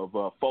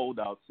of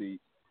fold-out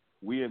seats.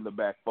 We in the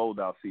back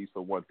fold-out seats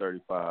for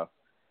 $135.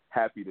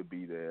 happy to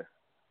be there.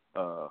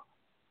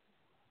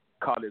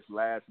 Caught his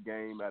last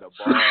game at a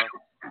bar.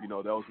 You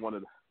know, that was one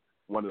of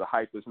the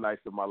hypest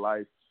nights of my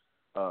life.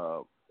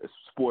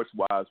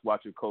 Sports-wise,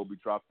 watching Kobe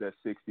drop that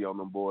 60 on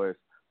them boys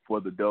for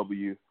the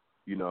W,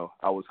 you know,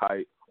 I was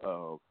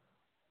hyped.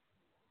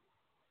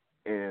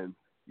 And,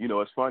 you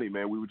know, it's funny,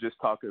 man. We were just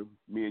talking,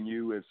 me and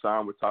you and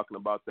Sam were talking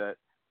about that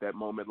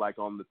moment, like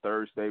on the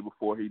Thursday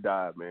before he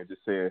died, man.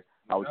 Just saying,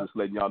 I was just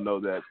letting y'all know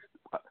that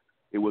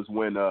it was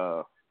when,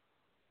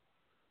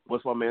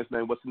 what's my man's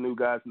name? What's the new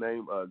guy's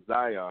name?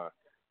 Zion.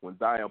 When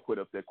Zion put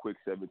up that quick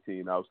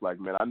 17, I was like,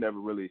 man, I never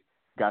really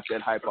got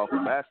that hype off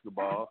of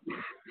basketball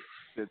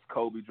since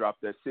Kobe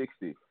dropped that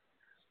 60.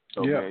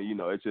 So, man, you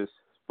know, it's just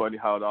funny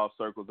how it all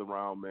circles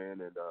around,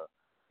 man. And,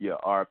 yeah,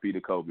 RIP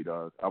to Kobe,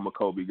 dog. I'm a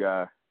Kobe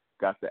guy.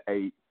 Got the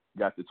 8,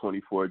 got the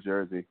 24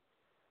 jersey.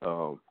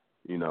 You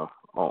know,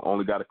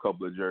 only got a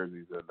couple of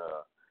jerseys, and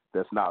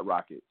that's not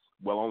Rockets.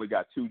 Well, only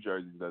got 2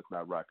 jerseys that's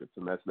not Rockets,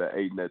 and that's that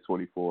 8 and that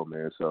 24,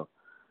 man. So,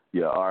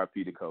 yeah,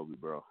 RIP to Kobe,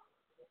 bro.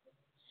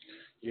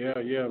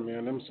 Yeah,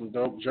 man. Them some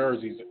dope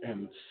jerseys,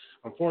 and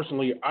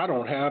unfortunately, I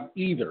don't have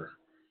either.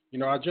 You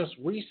know, I just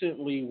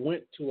recently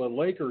went to a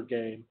Laker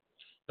game.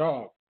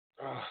 Dog,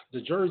 the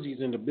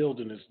jerseys in the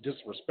building is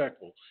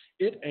disrespectful.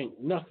 It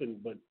ain't nothing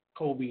but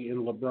Kobe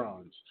and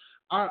LeBron's.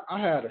 I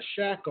had a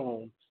Shaq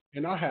on,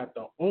 and I had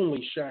the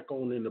only Shaq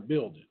on in the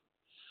building.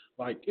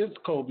 Like, it's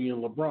Kobe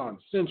and LeBron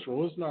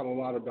central. It's not a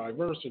lot of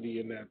diversity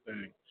in that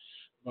thing.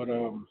 But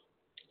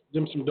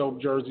them some dope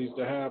jerseys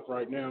to have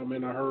right now,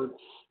 man. I heard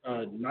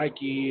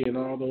Nike and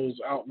all those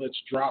outlets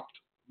dropped.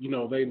 You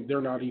know,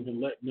 they're not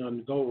even letting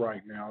none go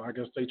right now. I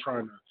guess they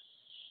trying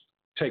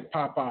to take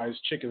Popeye's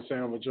chicken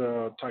sandwich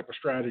type of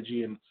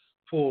strategy and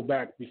pull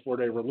back before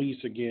they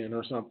release again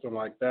or something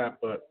like that.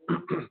 But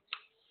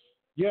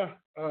yeah,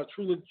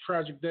 truly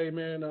tragic day,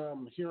 man.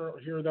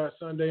 Here that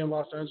Sunday in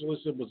Los Angeles,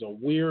 it was a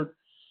weird,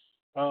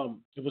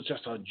 it was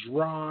just a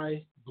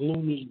dry,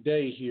 gloomy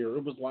day here.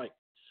 It was like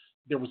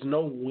there was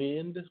no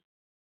wind.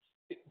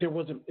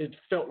 It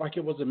felt like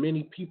it wasn't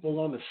many people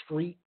on the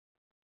street,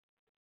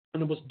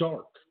 and it was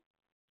dark.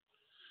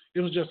 It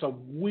was just a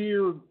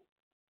weird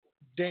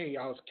day.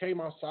 I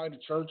came outside the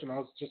church, and I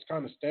was just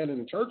kind of standing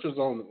in churches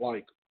on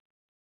like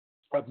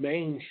a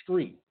main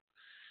street,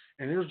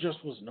 and there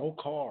just was no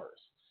cars,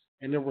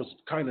 and there was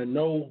kind of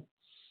no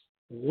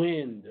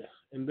wind,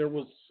 and it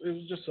was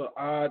just an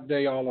odd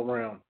day all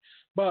around.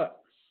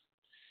 But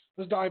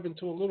let's dive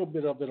into a little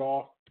bit of it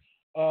all.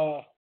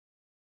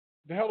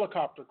 The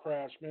helicopter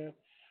crash, man.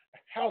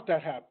 How'd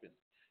that happen?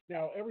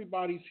 Now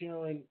everybody's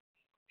hearing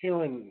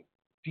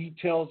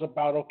details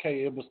about,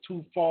 okay, it was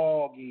too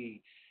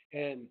foggy,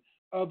 and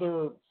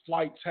other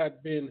flights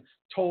had been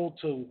told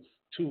to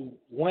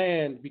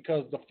land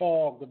because the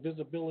fog, the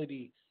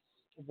visibility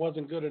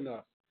wasn't good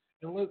enough.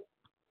 And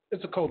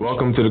it's a Kobe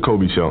Welcome show. to the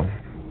Kobe Show.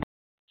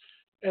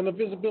 And the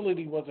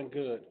visibility wasn't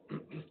good.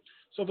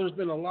 So there's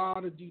been a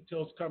lot of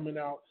details coming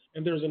out,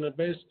 and there's an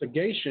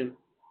investigation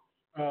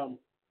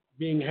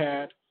being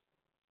had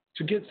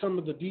to get some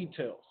of the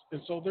details.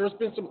 And so there's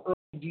been some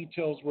early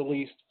details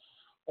released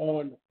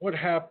on what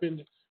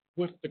happened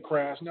with the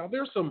crash. Now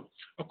there's some,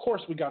 of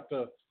course, we got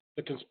the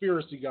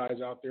conspiracy guys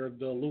out there,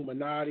 the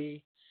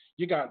Illuminati.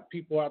 You got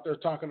people out there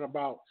talking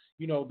about,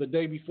 you know, the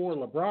day before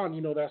LeBron,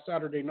 you know, that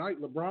Saturday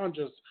night, LeBron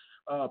just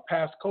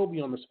passed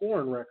Kobe on the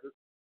scoring record.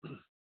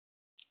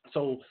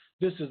 So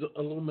this is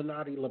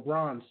Illuminati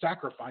LeBron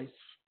sacrifice.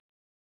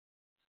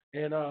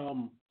 And,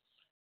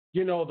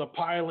 you know, the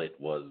pilot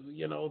was,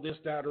 you know, this,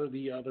 that, or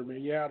the other,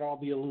 man. You had all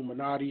the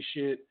Illuminati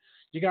shit.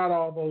 You got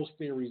all those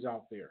theories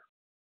out there.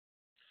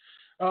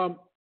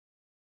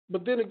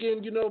 But then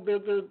again, you know,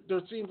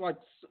 there seems like,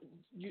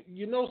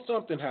 you know,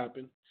 something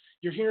happened.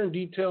 You're hearing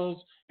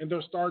details, and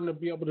they're starting to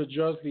be able to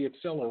judge the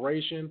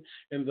acceleration,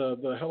 and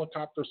the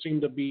helicopter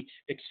seemed to be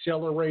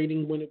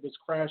accelerating when it was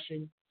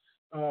crashing.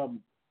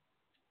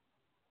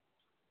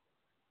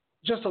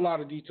 Just a lot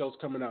of details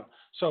coming out.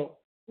 So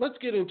let's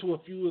get into a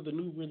few of the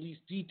new release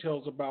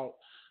details about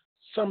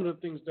some of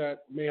the things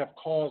that may have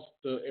caused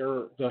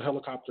the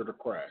helicopter to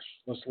crash.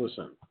 Let's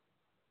listen.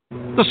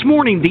 This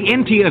morning, the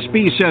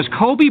NTSB says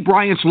Kobe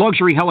Bryant's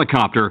luxury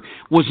helicopter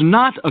was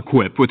not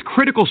equipped with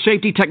critical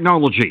safety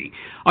technology,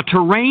 a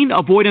terrain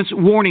avoidance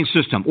warning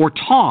system, or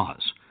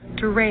TAWS.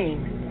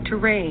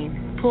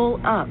 Terrain, pull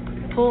up.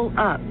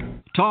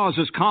 TAWS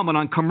is common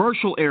on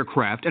commercial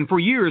aircraft, and for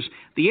years,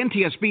 the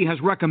NTSB has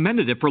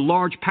recommended it for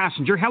large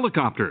passenger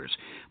helicopters.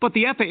 But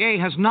the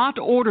FAA has not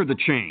ordered the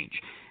change.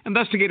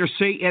 Investigators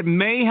say it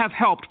may have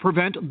helped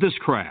prevent this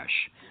crash.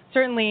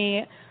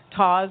 Certainly,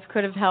 TAWS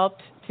could have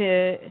helped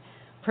to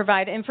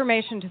provide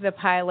information to the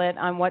pilot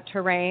on what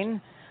terrain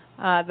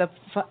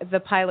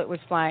the pilot was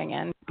flying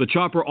in. The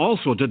chopper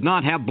also did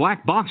not have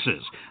black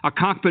boxes, a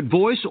cockpit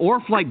voice,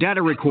 or flight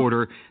data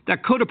recorder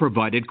that could have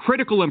provided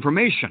critical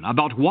information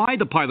about why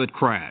the pilot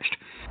crashed.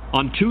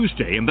 On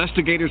Tuesday,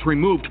 investigators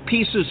removed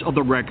pieces of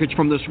the wreckage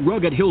from this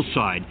rugged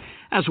hillside,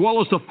 as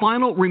well as the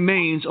final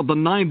remains of the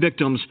 9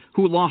 victims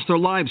who lost their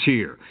lives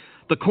here.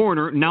 The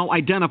coroner now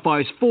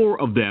identifies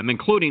 4 of them,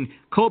 including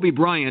Kobe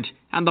Bryant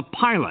and the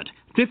pilot,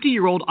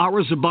 50-year-old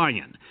Ara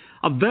Zubayan,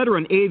 a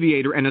veteran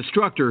aviator and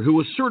instructor who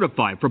was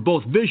certified for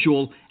both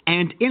visual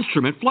and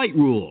instrument flight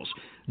rules.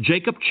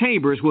 Jacob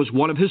Chambers was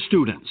one of his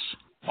students.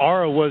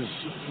 Ara was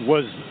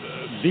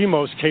the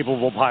most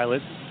capable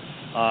pilot.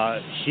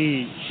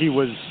 He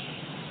was.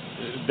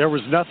 There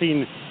was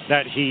nothing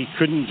that he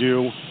couldn't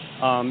do.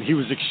 He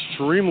was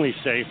extremely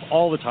safe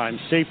all the time,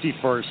 safety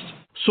first.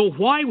 So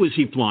why was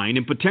he flying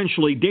in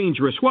potentially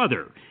dangerous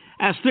weather?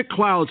 As thick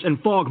clouds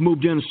and fog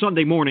moved in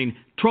Sunday morning,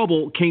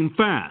 trouble came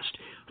fast.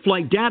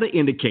 Flight data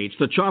indicates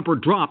the chopper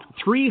dropped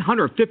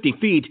 350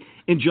 feet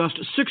in just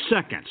 6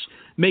 seconds,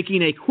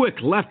 making a quick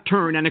left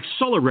turn and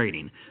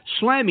accelerating,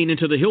 slamming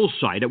into the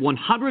hillside at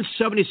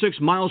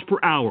 176 miles per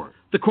hour.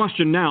 The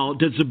question now,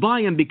 did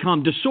Zubayan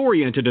become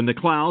disoriented in the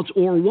clouds,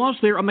 or was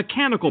there a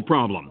mechanical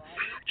problem?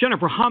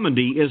 Jennifer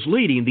Homendy is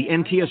leading the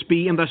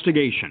NTSB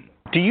investigation.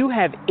 Do you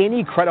have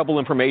any credible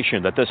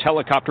information that this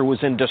helicopter was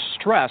in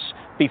distress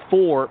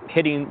before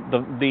hitting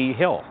the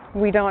hill?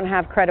 We don't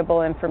have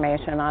credible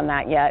information on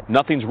that yet.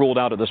 Nothing's ruled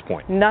out at this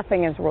point?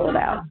 Nothing is ruled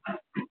out.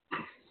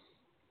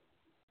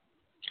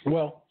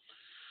 Well,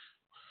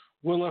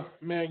 Willa,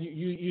 man,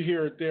 you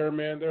hear it there,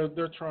 man.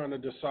 They're trying to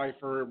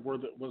decipher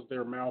was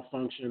there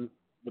malfunction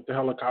with the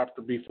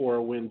helicopter before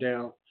it went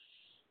down.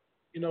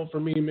 You know, for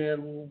me,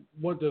 man,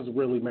 what does it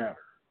really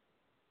matter?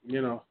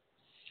 You know,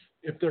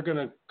 if they're going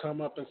to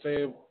come up and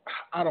say,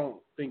 I don't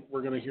think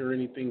we're going to hear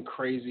anything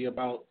crazy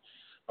about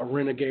a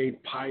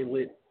renegade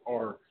pilot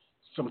or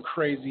some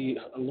crazy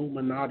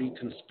Illuminati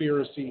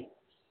conspiracy.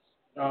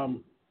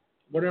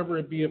 Whatever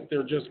it be, if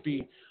there just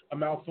be a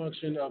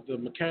malfunction of the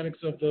mechanics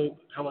of the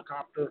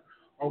helicopter,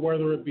 or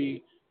whether it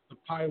be the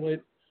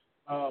pilot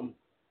on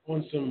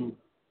some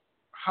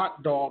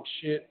hot dog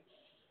shit.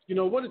 You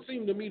know, what it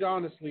seemed to me,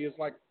 honestly, is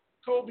like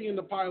Kobe and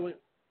the pilot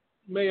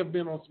may have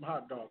been on some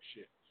hot dog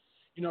shit.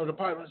 You know, the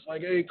pilot's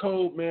like, hey,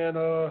 Kobe, man, it's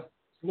a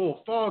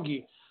little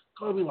foggy.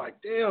 Kobe like,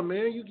 damn,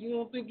 man, you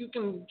don't think you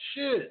can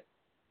shit?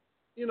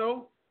 You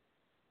know?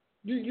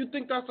 You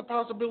think that's a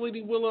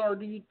possibility, Willa, or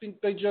do you think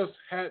they just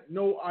had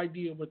no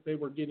idea what they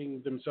were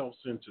getting themselves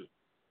into?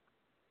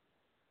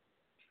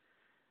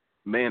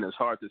 Man, it's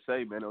hard to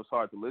say, man. It was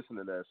hard to listen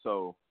to that.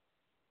 So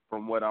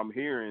from what I'm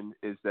hearing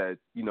is that,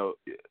 you know,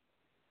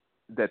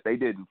 that they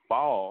didn't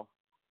fall.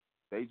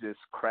 They just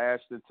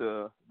crashed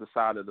into the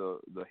side of the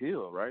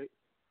hill, right?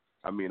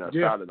 I mean,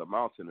 side of the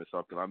mountain or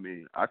something. I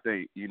mean, I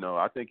think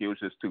it was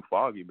just too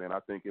foggy, man. I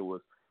think it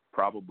was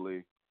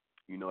probably,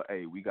 you know,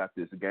 hey, we got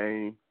this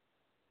game.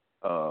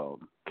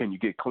 Can you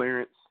get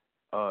clearance?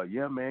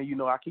 Yeah, man, you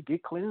know, I could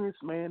get clearance,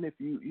 man. If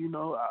you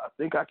know, I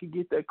think I could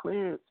get that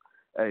clearance.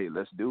 Hey,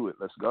 let's do it.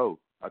 Let's go.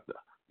 I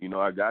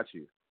got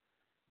you.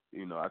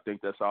 You know, I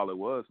think that's all it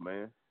was,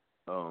 man.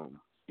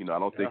 You know, I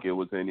don't think it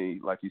was any,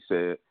 like you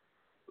said,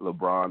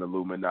 LeBron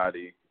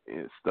Illuminati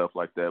and stuff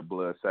like that,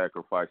 blood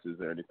sacrifices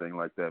or anything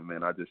like that,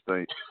 man. I just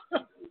think,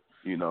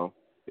 you know,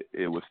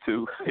 it was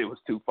too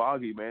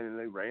foggy, man, and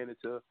they ran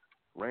into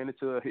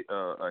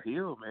a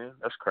hill, man.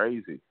 That's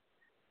crazy.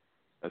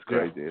 That's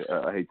crazy. Yeah.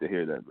 I hate to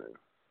hear that, man.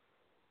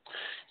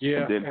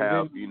 Yeah.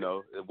 You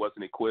know, it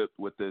wasn't equipped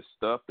with this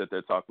stuff that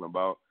they're talking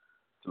about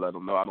to let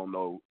them know. I don't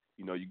know,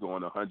 you know, you're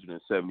going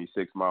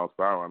 176 miles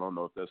per hour. I don't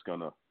know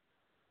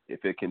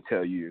if it can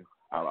tell you.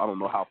 I don't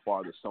know how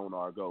far the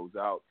sonar goes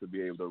out to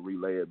be able to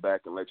relay it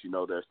back and let you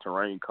know there's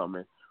terrain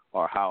coming,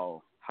 or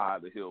how high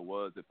the hill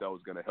was, if that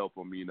was going to help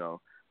them, you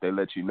know. They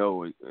let you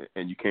know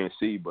and you can't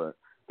see, but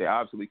they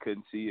obviously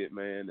couldn't see it,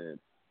 man, and,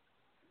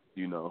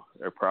 you know,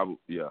 they're probably,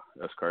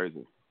 that's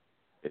crazy.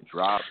 It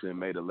dropped and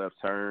made a left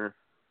turn.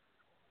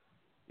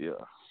 Yeah,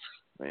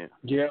 man.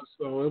 Yeah,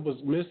 so it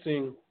was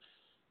missing.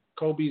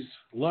 Kobe's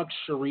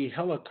luxury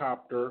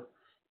helicopter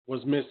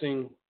was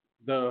missing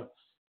the,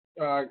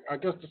 I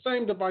guess the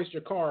same device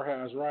your car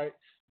has, right?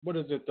 What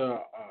is it, the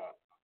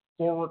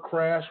forward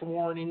crash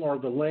warning, or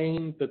the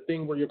lane, the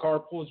thing where your car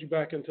pulls you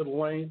back into the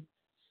lane?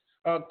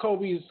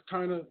 Kobe's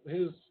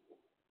his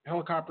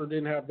helicopter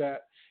didn't have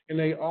that, and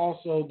they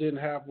also didn't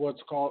have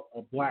what's called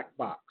a black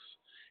box,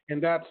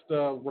 and that's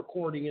the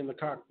recording in the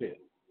cockpit.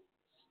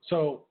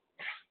 So,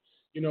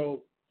 you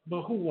know,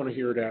 but who want to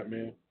hear that,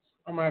 man?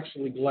 I'm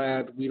actually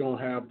glad we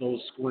don't have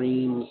those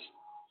screams.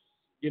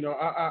 You know,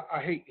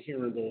 I hate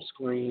hearing those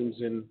screams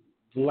and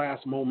the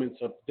last moments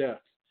of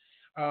death.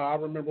 I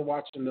remember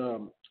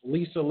watching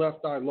Lisa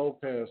Left Eye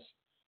Lopez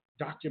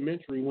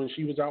documentary when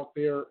she was out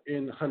there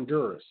in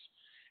Honduras.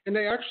 And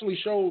they actually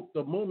showed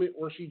the moment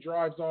where she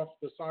drives off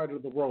the side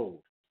of the road.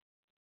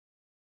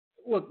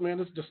 Look, man,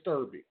 it's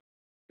disturbing.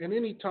 And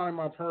any time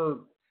I've heard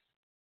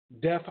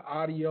death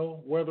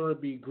audio, whether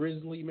it be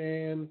Grizzly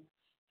Man,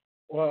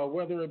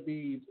 whether it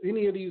be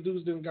any of these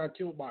dudes that got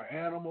killed by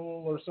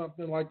animal or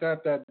something like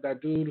that,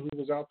 that dude who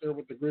was out there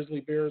with the grizzly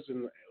bears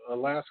in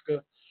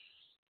Alaska,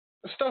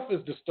 stuff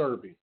is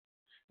disturbing.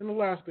 And the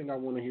last thing I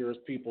want to hear is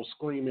people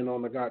screaming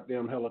on the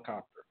goddamn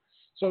helicopter.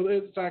 So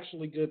it's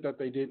actually good that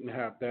they didn't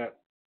have that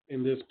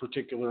in this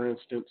particular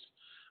instance.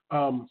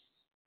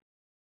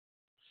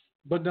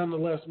 But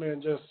nonetheless,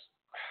 man, just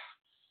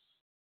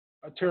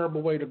a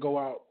terrible way to go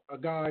out. A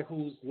guy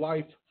whose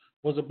life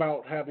was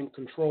about having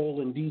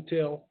control and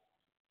detail,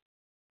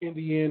 in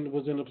the end,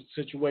 was in a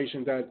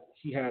situation that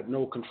he had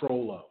no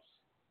control of.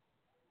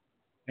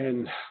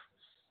 And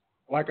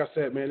like I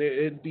said, man,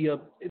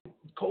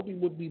 Kobe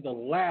would be the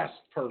last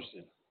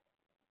person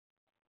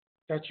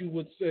that you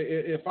would say,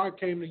 if I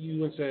came to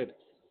you and said,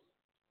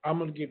 I'm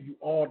going to give you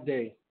all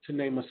day to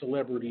name a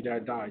celebrity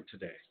that died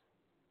today.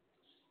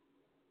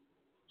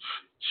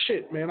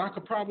 Shit, man, I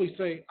could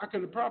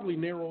probably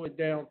narrow it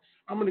down.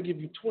 I'm going to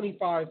give you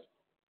 25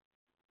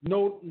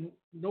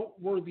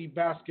 noteworthy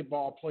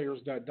basketball players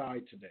that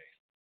died today.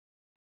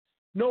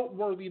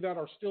 Noteworthy that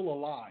are still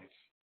alive.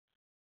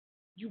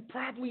 You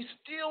probably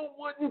still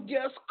wouldn't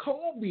guess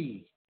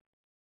Kobe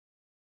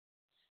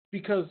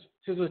because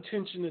his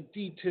attention to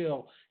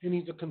detail, and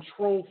he's a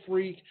control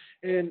freak,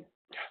 and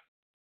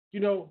he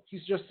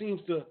just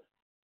seems to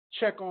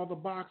check all the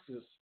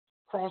boxes,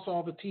 cross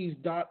all the T's,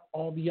 dot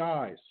all the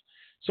I's.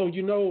 So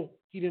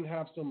he didn't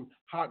have some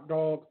hot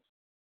dog,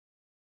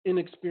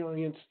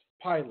 inexperienced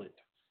pilot.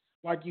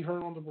 Like you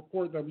heard on the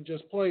report that we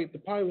just played, the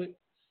pilot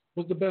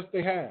was the best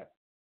they had.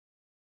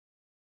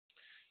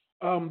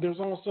 There's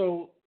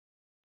also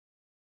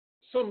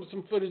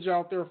some footage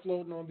out there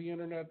floating on the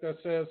internet that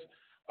says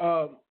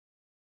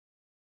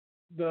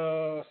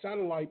the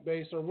satellite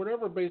base or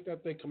whatever base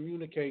that they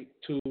communicate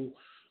to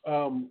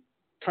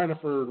kind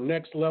of for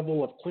next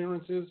level of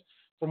clearances.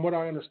 From what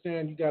I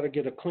understand, you got to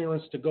get a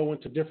clearance to go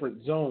into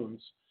different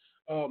zones.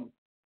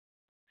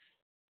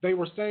 They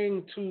were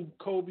saying to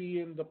Kobe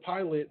and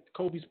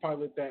Kobe's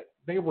pilot, that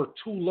they were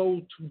too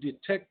low to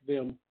detect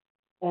them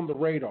on the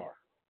radar.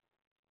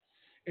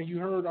 And you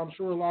heard, I'm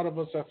sure a lot of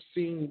us have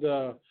seen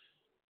the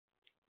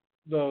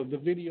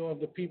video of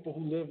the people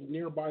who live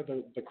nearby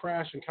the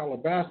crash in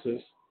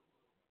Calabasas.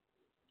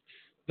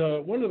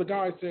 One of the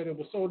guys said it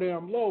was so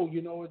damn low,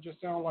 it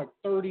just sounded like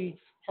 30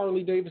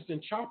 Harley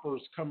Davidson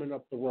choppers coming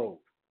up the road.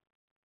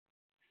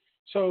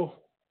 So,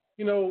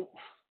 you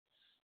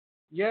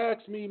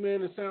ask me,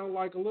 man, it sounded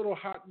like a little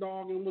hot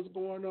dog and what's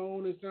going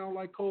on. It sounded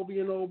like Kobe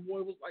and old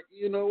boy was like,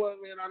 you know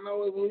what, man, I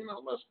know it.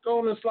 Let's go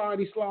on and slide.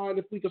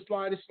 If we could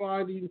slide.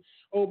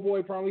 Old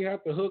boy probably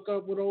have to hook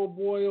up with old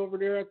boy over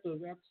there at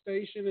the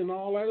station and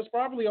all that. It's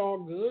probably all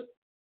good.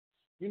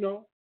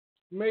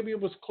 Maybe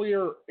it was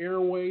clear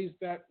airways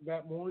that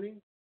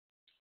morning.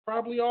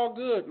 Probably all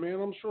good,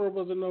 man. I'm sure it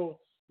wasn't no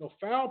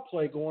foul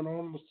play going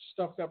on with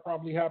stuff that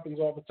probably happens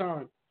all the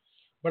time.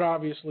 But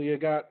obviously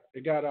it got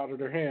out of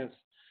their hands.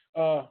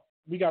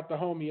 We got the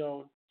homie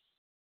on,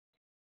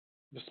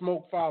 the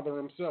Smoke Father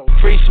himself.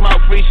 Free smoke,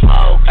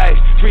 hey.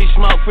 Free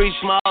smoke,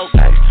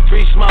 hey.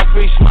 Free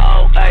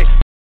smoke, hey.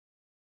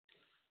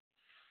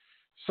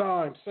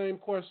 Syme, same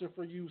question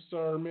for you,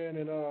 sir, man,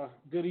 and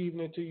good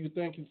evening to you.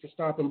 Thank you for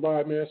stopping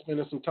by, man,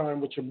 spending some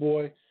time with your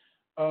boy.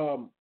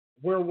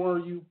 Where were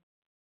you?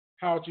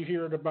 How'd you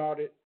hear about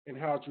it, and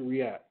how'd you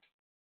react?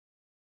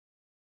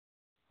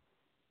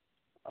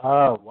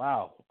 Oh,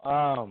 wow.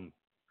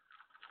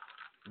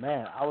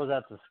 Man, I was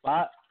at the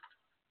spot.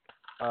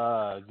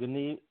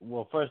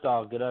 First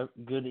off,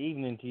 good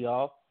evening to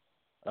y'all.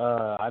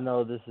 I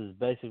know this is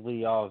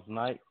basically y'all's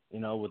night,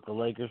 with the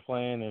Lakers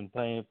playing and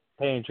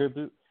paying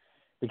tribute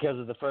because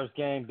of the first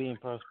game being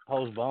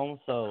postponed.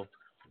 So,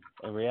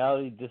 in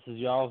reality, this is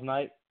y'all's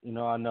night.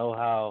 I know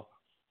how,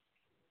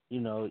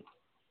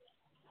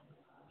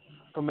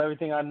 from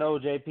everything I know,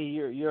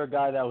 JP, you're a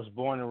guy that was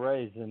born and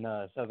raised in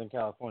Southern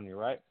California,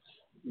 right?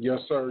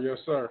 Yes, sir. Yes,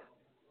 sir.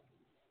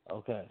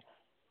 Okay.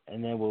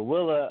 And then with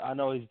Willa, I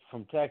know he's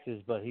from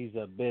Texas, but he's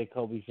a big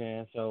Kobe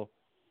fan. So,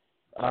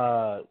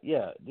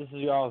 this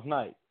is y'all's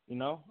night,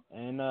 and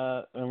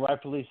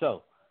rightfully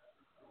so.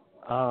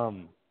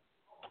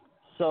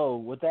 So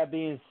with that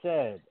being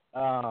said,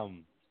 where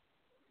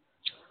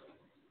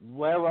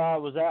I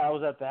was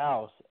at the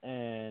house,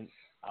 and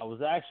I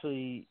was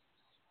actually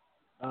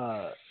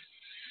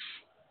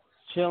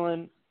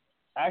chilling,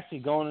 actually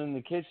going in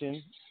the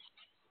kitchen,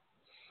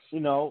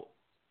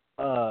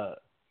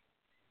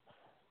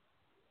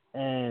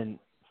 and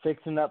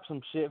fixing up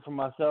some shit for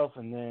myself,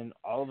 and then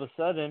all of a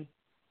sudden,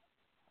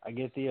 I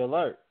get the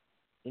alert,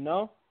 and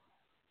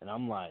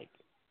I'm like,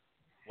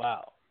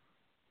 wow,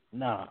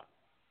 nah,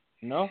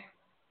 and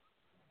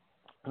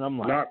I'm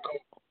like, not cool.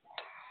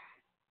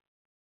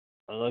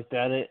 I looked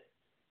at it,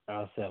 and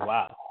I said,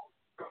 wow,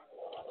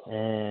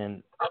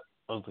 and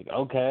I was like,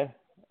 okay,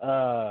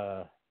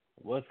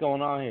 what's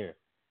going on here?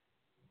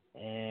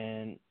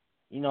 And,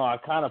 I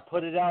kind of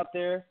put it out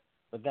there,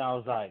 but then I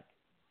was like,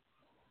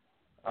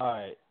 all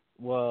right,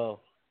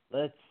 well,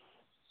 let's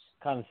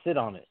kind of sit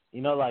on it.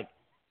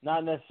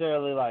 Not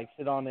necessarily like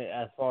sit on it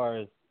as far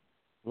as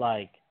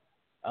like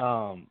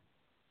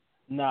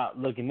not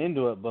looking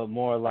into it, but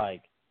more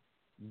like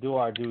do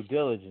our due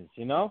diligence,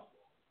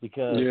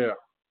 because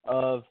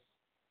of,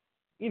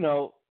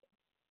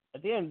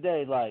 at the end of the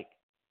day, like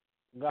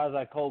guys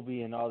like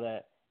Kobe and all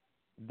that,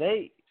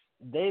 they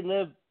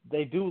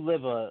do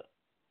live a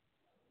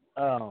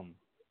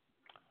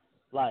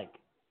like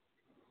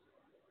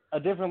a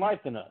different life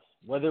than us,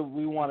 whether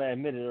we want to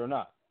admit it or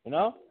not. You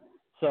know.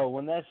 So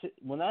when that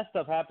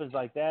stuff happens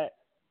like that,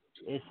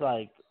 it's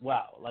like,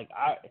 wow. Like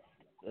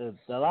the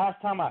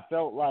last time I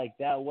felt like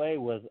that way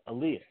was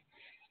Aaliyah.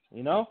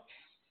 You know,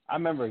 I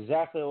remember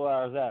exactly where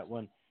I was at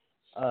when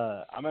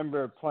I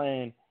remember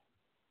playing.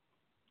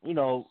 You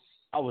know,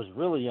 I was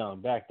really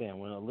young back then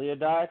when Aaliyah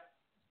died.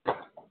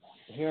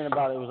 Hearing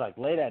about it was like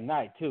late at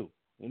night too.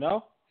 You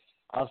know,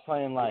 I was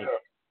playing like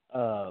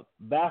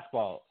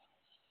basketball.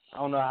 I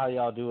don't know how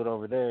y'all do it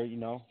over there. You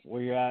know,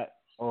 where you're at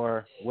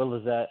or Will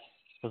is at.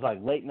 It was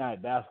like late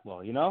night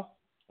basketball. You know,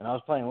 and I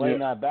was playing late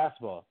night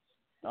basketball.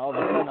 And all of a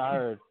sudden I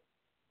heard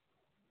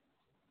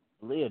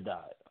Aaliyah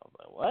died. I was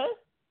like, what?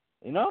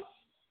 You know?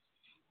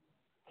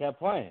 Kept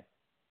playing.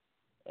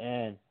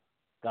 And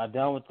got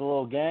done with the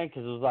little gang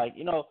because it was like,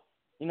 you know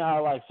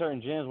how like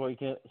certain gyms where you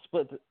can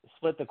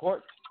split the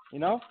court, you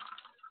know?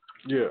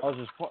 Yeah. I was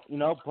just,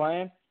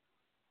 playing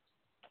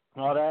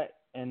and all that.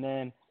 And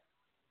then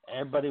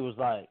everybody was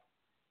like,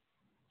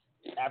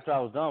 after I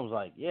was done, was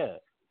like, yeah,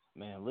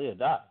 man, Leah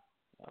died.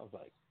 I was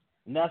like,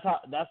 and that's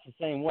the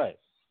same way,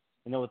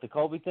 you know, with the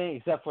Kobe thing,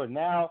 except for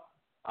now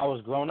I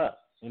was grown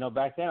up. You know,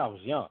 back then I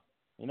was young,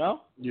 you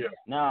know? Yeah.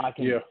 Now I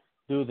can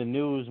do the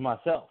news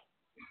myself,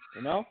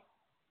 you know?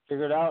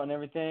 Figure it out and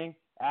everything,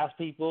 ask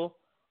people,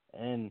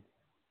 and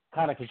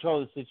kind of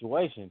control the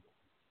situation.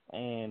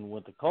 And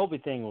with the Kobe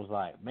thing, it was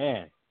like,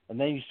 man. And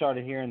then you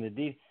started hearing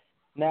the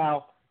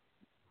Now,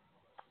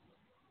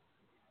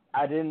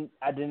 I didn't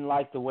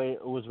like the way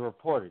it was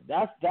reported.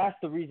 That's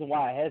the reason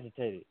why I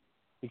hesitated,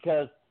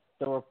 because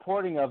the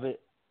reporting of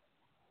it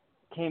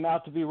came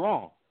out to be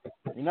wrong,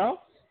 you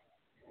know?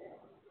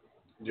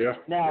 Yeah.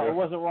 Now, it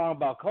wasn't wrong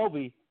about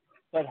Kobe,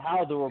 but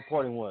how the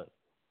reporting was.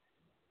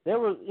 There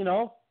was,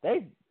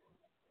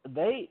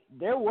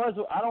 there was,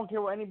 I don't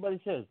care what anybody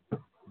says.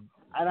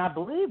 And I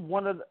believe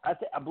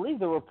I believe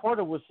the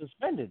reporter was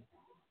suspended.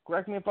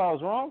 Correct me if I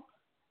was wrong.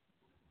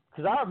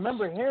 Because I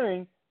remember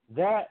hearing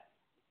that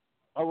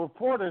a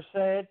reporter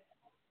said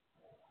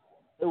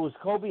it was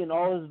Kobe and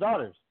all his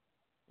daughters.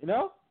 You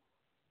know?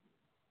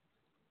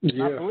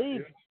 Yeah. I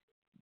believe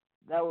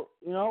that,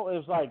 it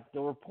was like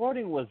the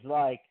reporting was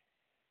like,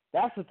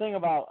 that's the thing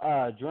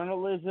about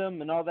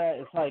journalism and all that.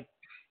 It's like,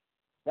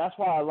 that's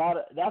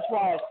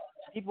why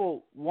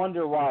people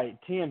wonder why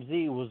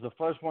TMZ was the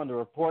first one to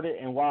report it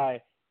and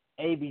why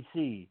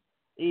ABC,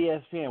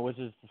 ESPN, which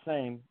is the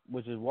same,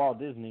 which is Walt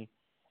Disney,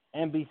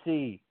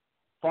 NBC,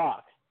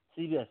 Fox,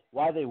 CBS,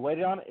 why they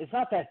waited on it. It's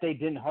not that they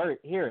didn't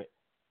hear it.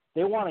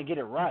 They want to get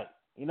it right,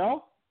 you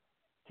know?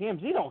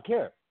 TMZ don't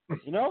care,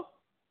 you know?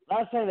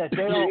 Not saying that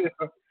they don't,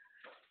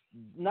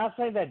 not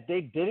saying that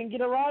they didn't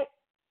get it right,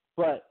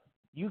 but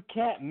you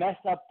can't mess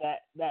up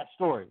that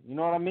story. You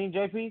know what I mean,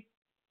 JP?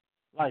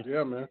 Like,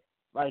 yeah, man.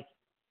 Like,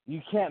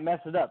 you can't mess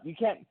it up. You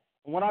can't.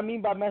 What I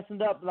mean by messing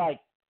it up, like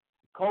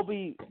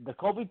the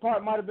Kobe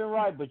part might have been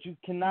right, but you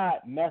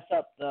cannot mess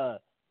up the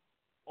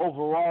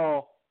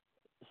overall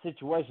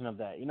situation of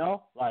that. You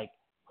know, like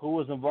who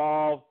was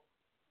involved,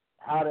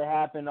 how it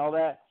happened, all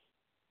that.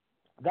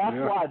 That's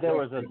why there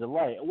was a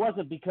delay. It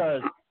wasn't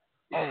because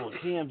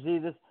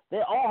TMZ this.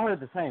 They all heard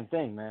the same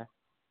thing, man.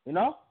 You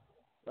know,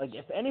 like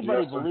if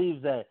anybody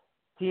believes that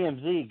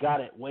TMZ got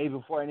it way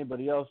before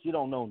anybody else, you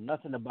don't know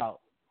nothing about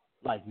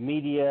like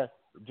media,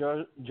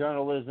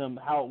 journalism,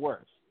 how it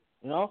works.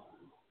 You know,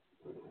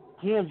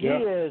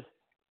 TMZ is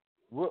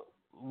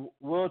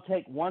we'll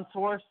take one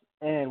source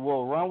and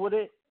we'll run with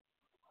it.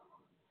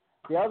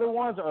 The other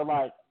ones are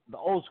like the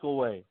old school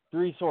way,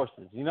 3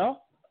 sources. You know,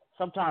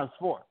 sometimes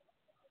 4,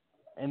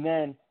 and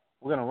then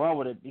we're gonna run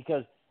with it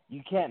because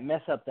you can't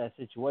mess up that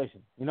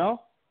situation. You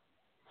know,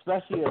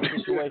 especially a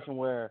situation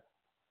where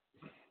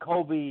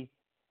Kobe is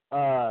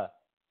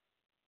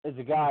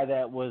a guy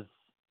that was,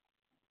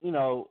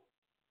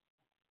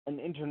 an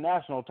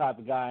international type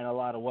of guy in a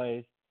lot of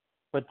ways,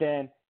 but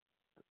then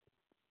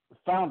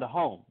found a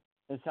home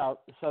in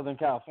Southern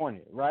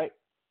California, right?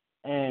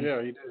 And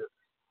yeah, he did.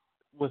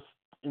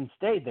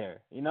 Stayed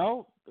there,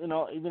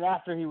 even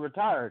after he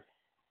retired,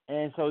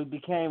 and so he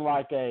became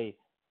like a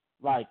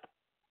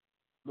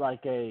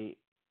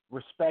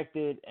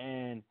respected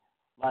and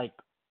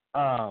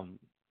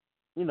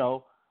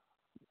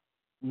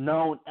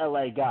known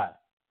LA guy.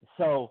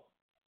 So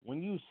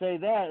when you say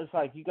that, it's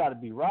like you got to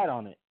be right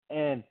on it.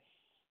 And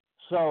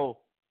so,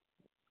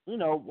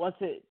 once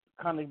it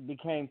kind of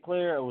became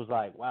clear, it was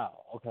like,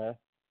 wow, okay,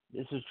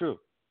 this is true.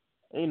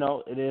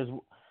 It is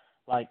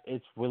like,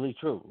 it's really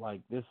true.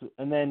 Like this,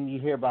 and then you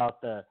hear about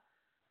the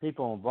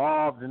people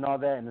involved and all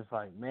that, and it's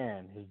like,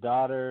 man, his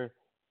daughter,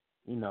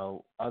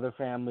 other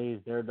families,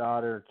 their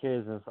daughter,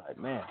 kids, and it's like,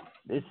 man,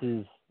 this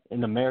is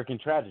an American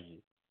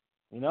tragedy,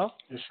 It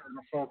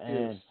sure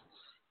is.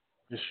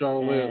 It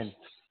sure is.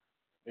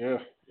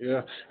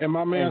 Yeah. And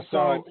my man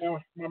signed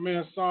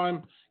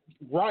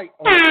right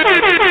on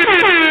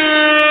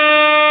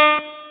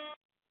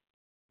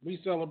we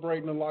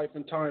celebrating the life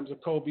and times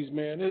of Kobe's,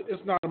 man.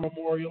 It's not a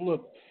memorial.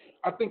 Look,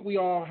 I think we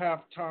all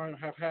have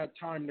had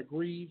time to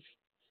grieve.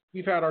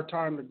 We've had our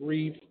time to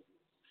grieve.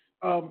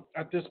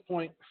 At this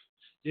point,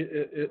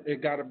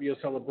 it got to be a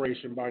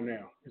celebration by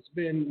now. It's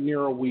been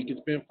near a week.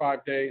 It's been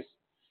 5 days.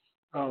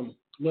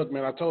 Look,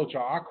 man, I told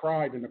y'all I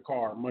cried in the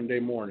car Monday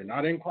morning.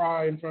 I didn't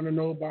cry in front of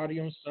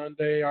nobody on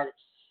Sunday.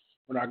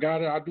 When I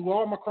got it, I do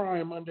all my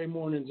crying Monday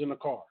mornings in the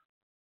car.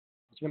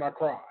 That's when I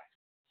cry.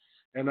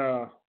 And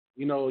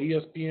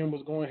ESPN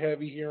was going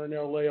heavy here in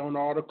LA on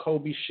all the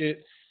Kobe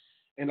shit.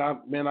 And I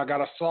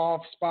got a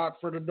soft spot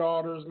for the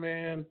daughters,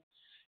 man.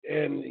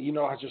 And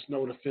I just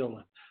know the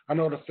feeling. I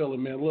know the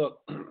feeling, man. Look,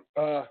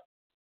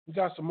 we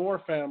got some more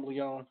family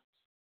on.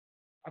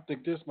 I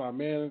think this my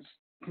man's.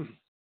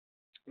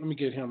 Let me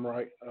get him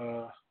right.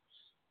 Let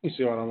me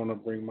see what I want to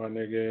bring my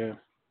nigga in.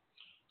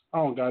 I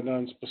don't got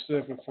nothing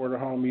specific for the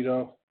homie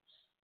though.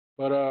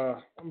 But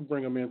I'm gonna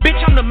bring him in.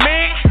 Bitch, I'm the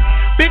man.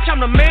 Bitch, I'm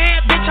the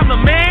man. Bitch, I'm the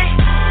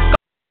man.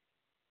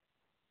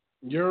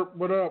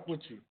 What up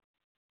with you?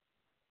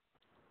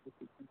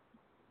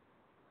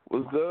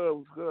 What's good?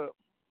 What's good?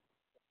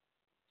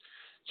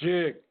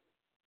 Jig,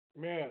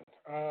 man.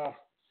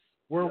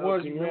 Where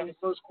was you, man?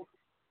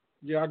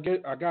 Yeah,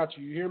 I got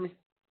you. You hear me?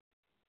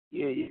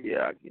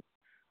 Yeah.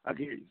 I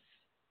can hear you.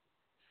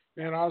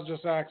 Man, I was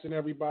just asking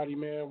everybody,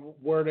 man,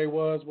 where they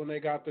was when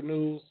they got the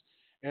news,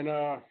 and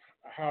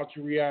how'd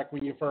you react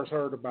when you first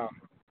heard about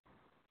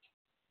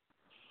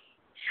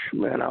it?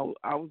 Man,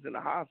 I was in the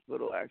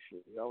hospital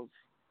actually.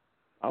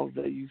 I was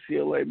at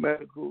UCLA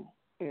Medical,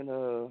 and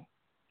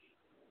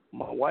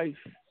my wife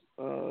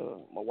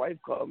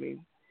called me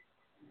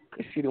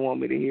because she didn't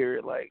want me to hear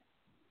it like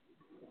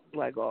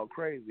all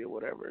crazy or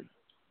whatever.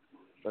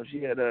 So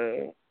she had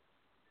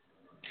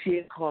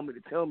called me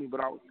to tell me, but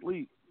I was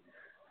asleep.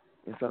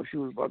 And so she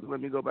was about to let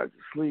me go back to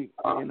sleep.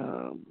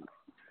 And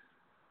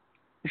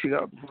she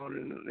got off the phone,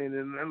 and then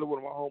another one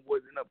of my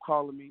homeboys ended up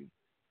calling me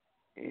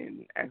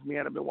and asked me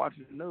had I been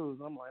watching the news.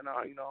 I'm like, no,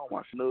 I don't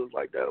watch the news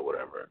like that or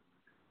whatever.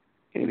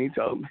 And he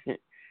told me,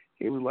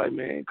 he was like,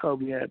 man,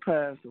 Kobe had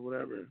passed or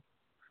whatever.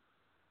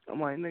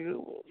 I'm like,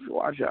 nigga,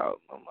 watch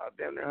out. I'm like,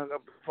 damn near hung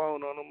up the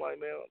phone on him. Like,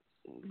 man,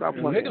 stop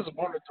playing. Niggas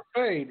wanted to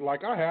fade.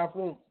 Like, I half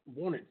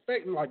wanted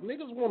fade. Like,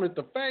 niggas wanted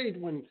to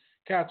fade when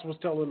Cats was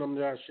telling them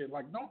that shit.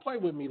 Like, don't play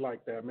with me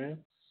like that, man.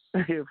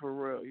 Yeah, for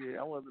real. Yeah,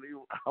 I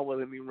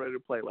wasn't even ready to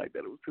play like that.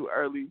 It was too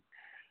early.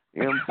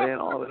 You know what I'm saying?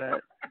 All of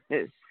that.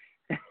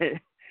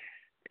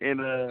 And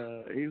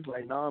he was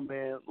like, nah,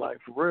 man,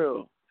 like, for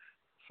real.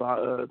 So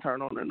I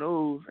turned on the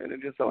news, and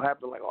it just so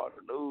happened, like, all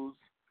the news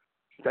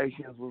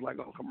stations was, like,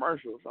 on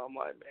commercials. So I'm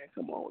like, man,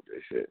 come on with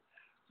this shit.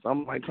 So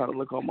I'm, like, trying to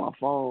look on my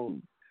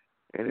phone.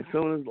 And as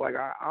soon as, like,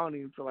 I don't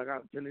even feel like I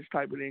finished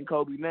typing in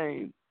Kobe's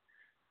name.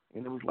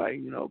 And it was like,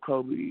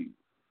 Kobe,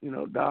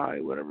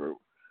 died, whatever,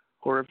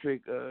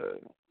 horrific,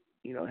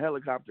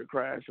 helicopter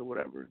crash or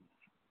whatever.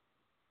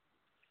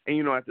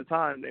 And, at the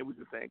time, they were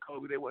just saying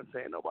Kobe. They wasn't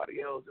saying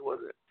nobody else.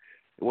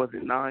 It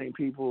wasn't 9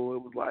 people.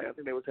 It was like, I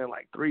think they were saying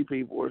like 3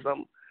 people or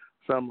something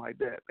like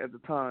that at the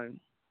time.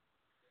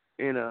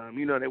 And,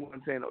 they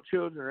wasn't saying no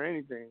children or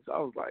anything.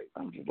 So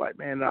I'm just like,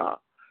 man, nah.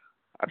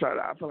 I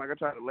feel like I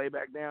tried to lay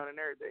back down and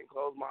everything,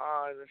 close my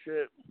eyes and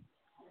shit.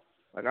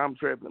 Like, I'm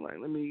tripping. Like,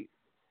 let me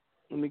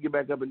get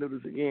back up and do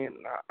this again.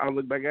 And I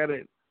look back at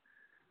it,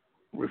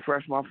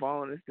 refresh my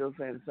phone, it's still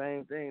saying the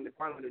same thing. Then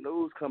finally the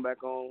news come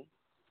back on.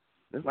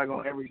 It's like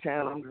on every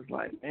channel. I'm just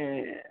like,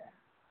 man.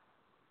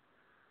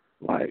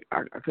 Like,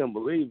 I couldn't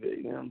believe it.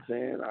 You know what I'm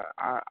saying?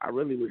 I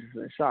really was just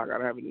in shock. I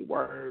didn't have any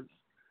words.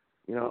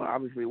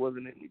 Obviously it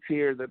wasn't any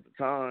tears at the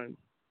time.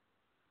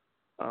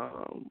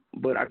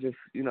 But I just,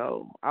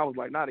 I was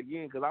like, not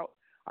again, because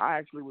I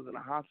actually was in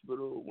a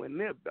hospital when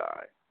Nip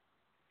died.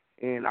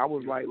 And I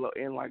was like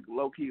in like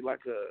low key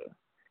like a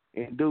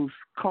induced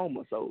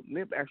coma. So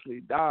Nip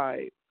actually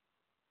died,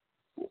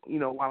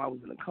 while I was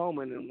in a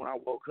coma. And then when I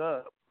woke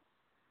up,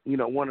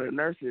 one of the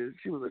nurses,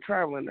 she was a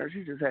traveling nurse.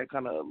 She just had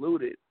kind of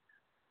alluded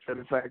to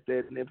the fact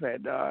that Nip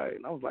had died.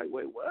 And I was like,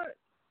 wait, what?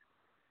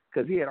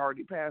 Because he had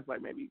already passed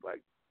like maybe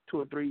like 2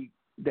 or 3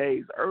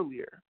 days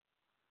earlier,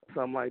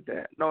 something like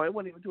that. No, it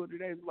wasn't even 2 or 3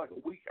 days. It was like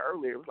a week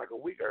earlier. It was like a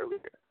week earlier.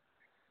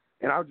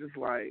 And I was just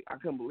like, I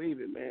couldn't believe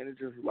it, man. It's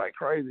just like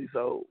crazy.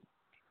 So,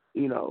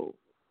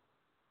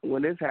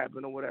 when this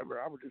happened or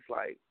whatever, I was just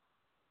like,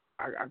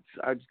 I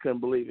just couldn't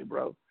believe it,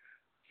 bro.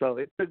 So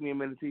it took me a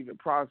minute to even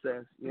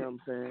process, you know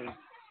what I'm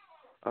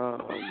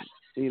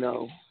saying?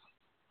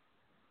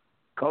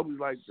 Kobe's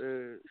like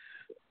the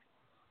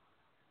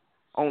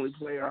only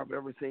player I've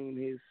ever seen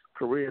his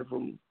career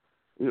from,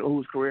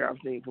 whose career I've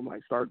seen from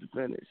like start to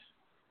finish.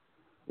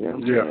 You know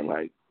what I'm saying?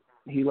 Like,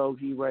 he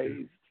low-key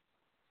raised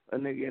a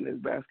nigga in his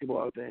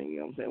basketball thing, you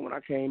know what I'm saying? When I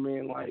came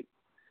in, like,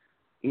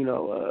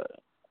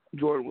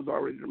 Jordan was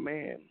already the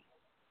man.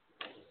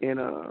 And,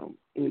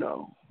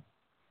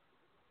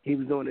 he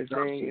was doing his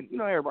thing.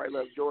 And, everybody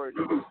loves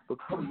Jordan, but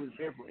Kobe was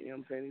different, you know what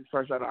I'm saying? He was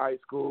fresh out of high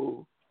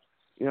school,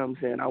 you know what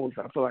I'm saying? I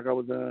feel like I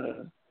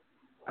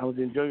was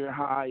in junior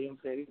high, you know what I'm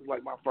saying? He was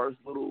like my first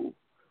little,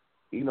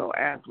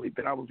 athlete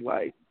that I was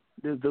like,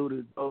 this dude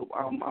is dope.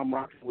 I'm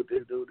rocking with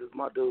this dude. This is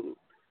my dude.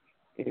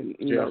 And,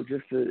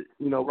 just to,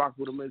 rock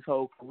with him his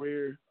whole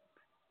career,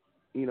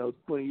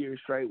 20 years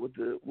straight with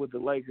the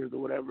Lakers or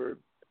whatever,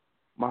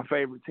 my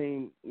favorite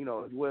team,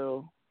 as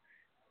well.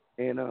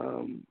 And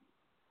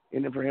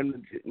then for him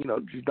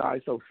to just die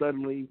so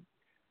suddenly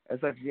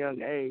at such a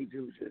young age,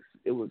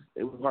 it was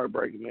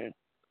heartbreaking, man.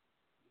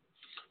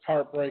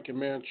 Heartbreaking,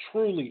 man.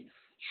 Truly,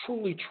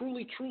 truly,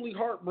 truly, truly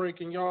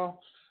heartbreaking, y'all.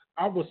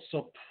 I was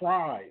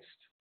surprised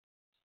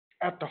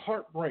at the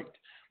heartbreak,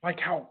 like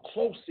how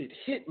close it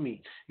hit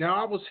me. Now,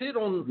 I was hit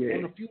on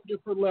a few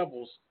different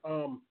levels.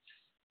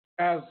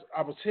 As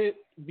I was hit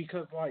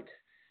because, like,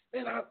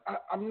 man,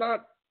 I'm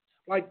not,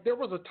 like, there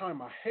was a time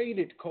I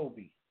hated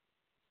Kobe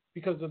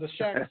because of the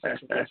Shaq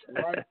situation,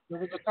 right? There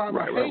was a time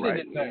I hated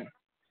it then.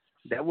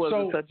 That was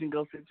a touch and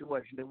go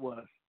situation. It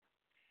was.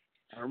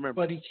 I remember.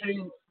 But he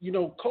came,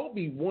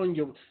 Kobe won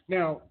your.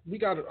 Now, we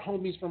got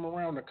homies from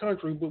around the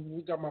country, but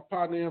we got my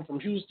partner in from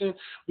Houston.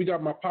 We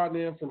got my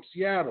partner in from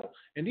Seattle.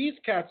 And these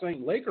cats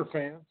ain't Laker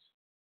fans.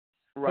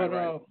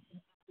 Right.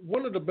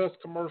 One of the best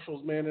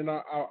commercials, man, and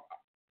I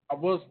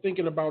was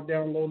thinking about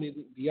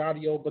downloading the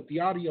audio, but the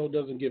audio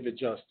doesn't give it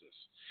justice.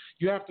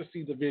 You have to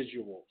see the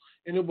visual.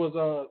 And it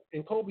was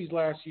in Kobe's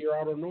last year.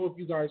 I don't know if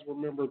you guys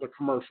remember the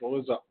commercial.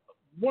 It was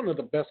one of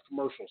the best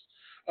commercials.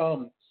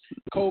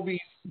 Kobe's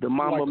the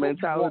Mamba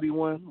Mentality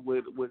one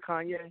with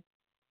Kanye?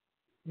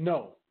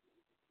 No.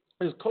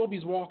 It's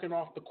Kobe's walking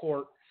off the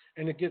court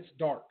and it gets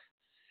dark.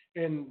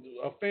 And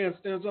a fan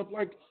stands up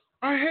like,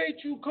 I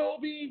hate you,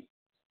 Kobe.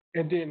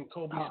 And then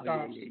Kobe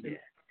stops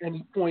and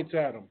he points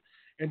at him.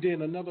 And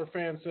then another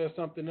fan says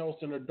something else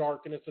in the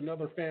dark, and it's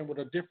another fan with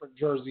a different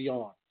jersey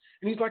on.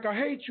 And he's like, I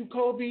hate you,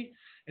 Kobe.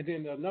 And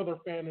then another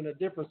fan in a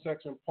different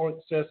section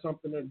says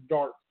something in the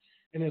dark.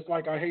 And it's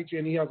like, I hate you,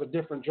 and he has a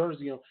different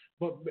jersey on.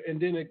 And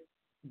then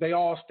they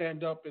all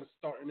stand up and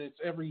start, and it's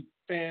every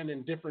fan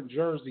in different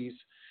jerseys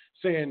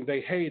saying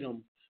they hate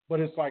him, but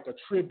it's like a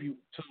tribute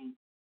to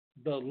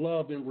the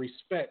love and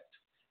respect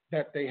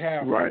that they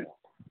have. Right.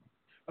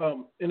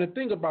 And the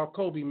thing about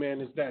Kobe, man,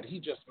 is that he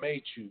just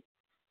made you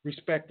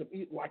respect him.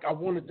 Like, I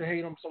wanted to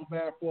hate him so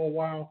bad for a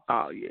while.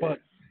 Oh, yeah. But,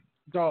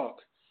 dog,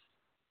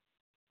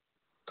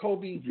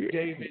 Kobe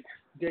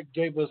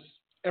gave us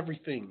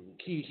everything.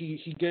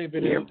 He gave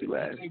it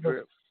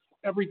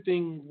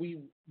everything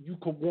you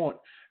could want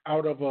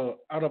out of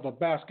a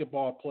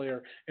basketball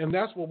player, and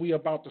that's what we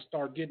about to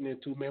start getting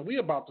into, man. We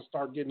about to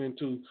start getting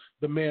into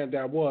the man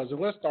that was, and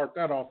let's start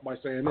that off by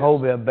saying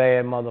Kobe a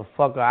bad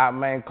motherfucker.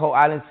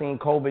 I done seen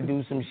Kobe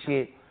do some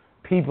shit.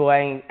 People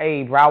ain't,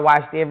 bro. I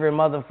watched every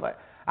motherfucker.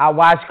 I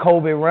watched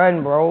Kobe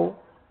run, bro.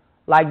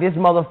 Like, this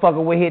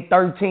motherfucker would hit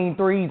 13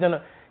 threes,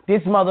 and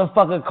this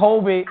motherfucker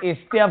Kobe is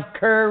Steph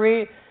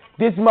Curry.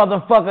 This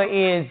motherfucker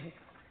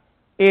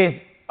is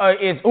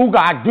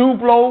Uga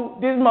Duplo.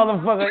 This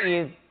motherfucker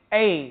is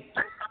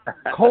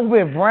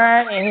Kobe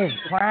Bryant in his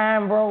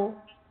prime, bro.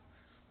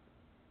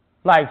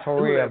 Like,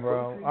 for real,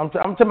 bro. I'm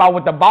talking about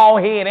with the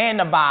bald head and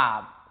the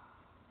bob.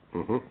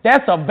 Mm-hmm.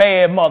 That's a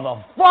bad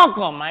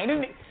motherfucker,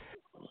 man.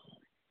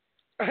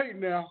 Hey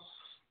now,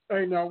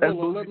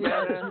 Willow, let me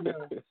ask you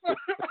now.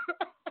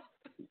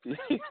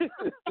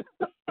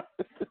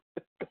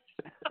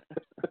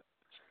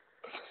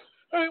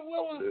 Hey,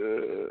 Willow.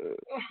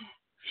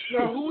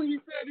 Now, who he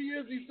said he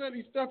is? He said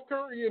he's Steph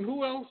Curry, and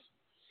who else?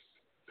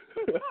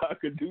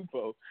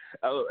 Akadupo.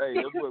 Hey,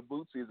 that boy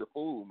Bootsy is a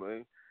fool,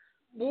 man.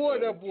 Boy,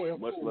 that boy a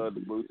much fool. love to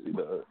Bootsy,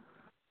 dog.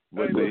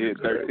 But they hit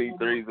 13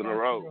 threes in a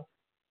row.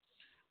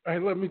 Hey,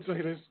 let me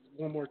say this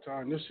one more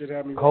time. This shit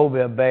had me.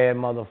 Kobe a bad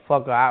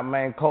motherfucker. I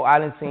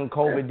done seen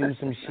Kobe do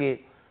some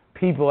shit.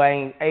 People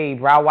ain't,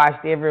 bro. I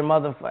watched every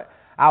motherfucker.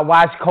 I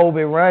watched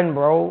Kobe run,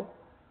 bro.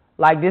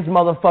 Like, this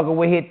motherfucker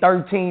would hit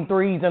 13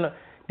 threes, and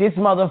this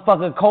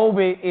motherfucker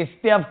Kobe is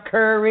Steph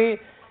Curry.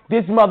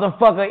 This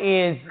motherfucker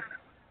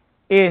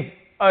is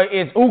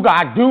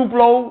Uga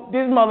Duplo.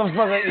 This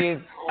motherfucker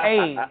is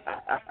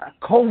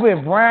Kobe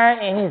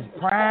Bryant in his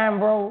prime,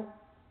 bro.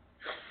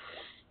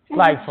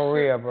 Like, for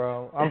real,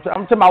 bro. I'm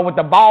talking about with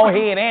the bald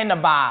head and the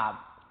bob.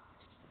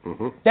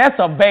 Mm-hmm. That's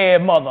a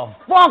bad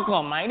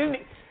motherfucker, man.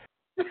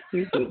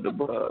 He took the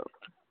bob.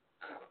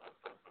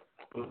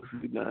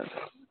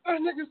 That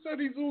nigga said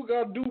he's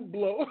Uga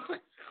Duplo.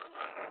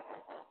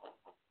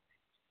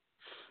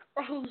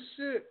 Oh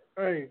shit!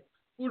 Hey,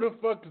 who the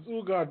fuck is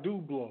Uga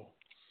Duplo?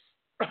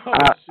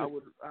 I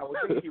would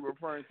think he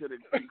referring to the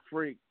Greek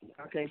freak.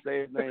 I can't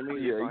say his name either.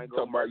 Yeah, he's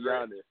talking about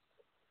Giannis.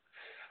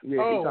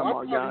 Yeah, he's talking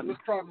about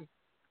Giannis.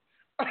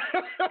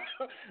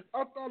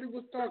 I thought he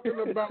was talking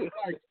about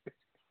like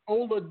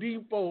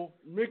Oladipo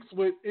mixed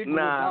with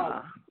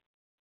Iguodala.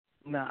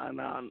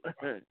 Nah.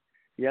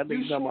 Yeah, I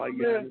think he's talking about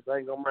Giannis. I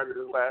ain't gonna murder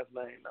his last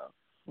name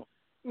though.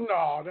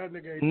 No, that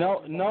nigga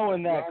ain't.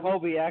 Knowing that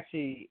Kobe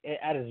actually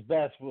at his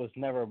best was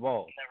never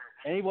bald.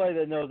 Anybody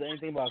that knows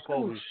anything about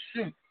Kobe,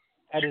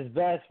 at his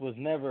best was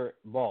never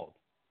bald.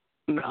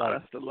 No,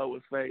 that's the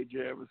lowest fade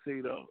you ever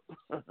see though.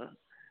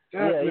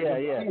 Yeah.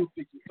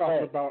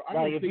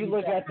 Like, if you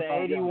look at the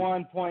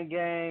 81-point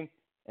game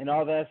and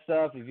all that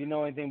stuff, if you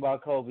know anything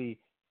about Kobe,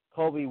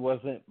 Kobe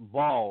wasn't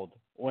bald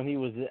when he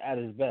was at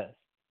his best.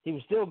 He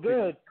was still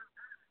good.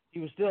 He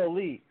was still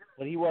elite,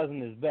 but he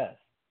wasn't his best,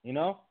 you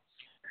know?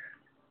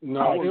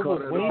 No,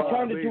 when he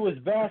turned it to his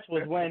best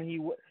was when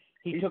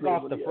he took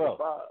off the fro.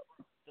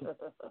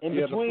 In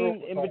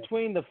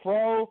between the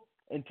fro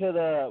and to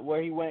the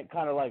where he went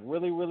kind of like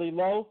really, really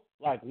low,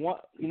 like one,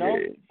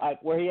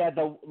 like where he had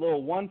the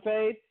little one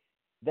fade,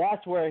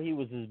 that's where he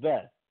was his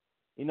best.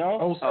 You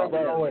know?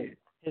 07-08.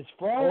 His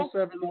fro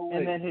 07-08.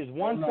 and then his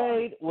one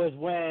fade was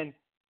when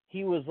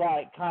he was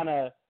like kind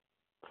of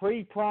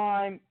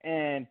pre-prime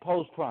and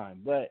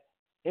post-prime. But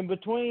in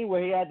between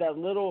where he had that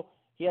little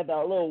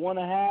one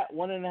and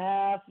a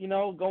half,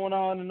 going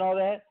on and all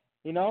that,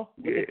 with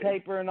the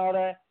taper and all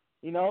that,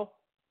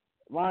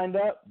 lined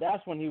up,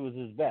 that's when he was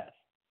his best.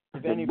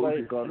 If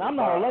anybody, and I'm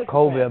not a Lakers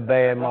Kobe fan, a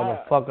bad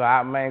motherfucker.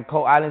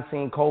 I done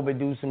seen Kobe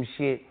do some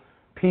shit.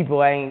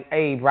 People ain't,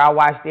 bro, I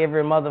watched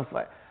every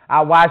motherfucker.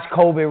 I watched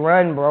Kobe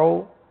run,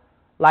 bro.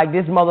 Like,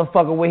 this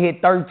motherfucker would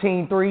hit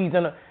 13 threes.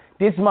 And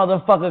this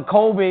motherfucker,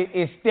 Kobe,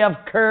 is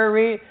Steph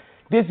Curry.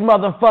 This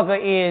motherfucker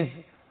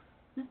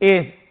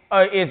is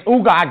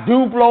Uga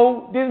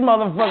Duplo. This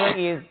motherfucker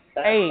is,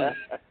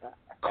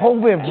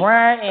 Kobe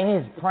Bryant in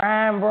his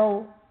prime,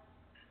 bro.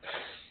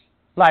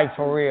 Like,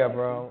 for real,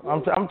 bro.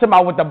 I'm talking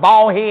about with the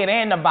bald head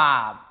and the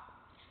bob.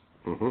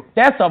 Mm-hmm.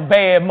 That's a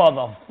bad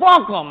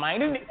motherfucker,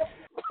 man.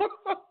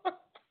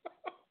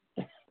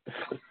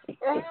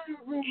 That's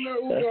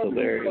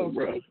hilarious,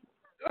 bro.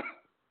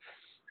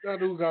 He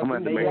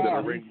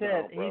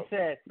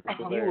said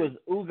he was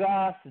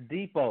Ugas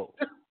Depot.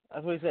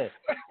 That's what he said.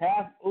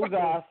 Half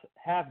Ugas,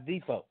 half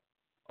Depot.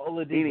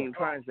 He didn't even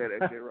try and say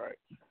that shit right.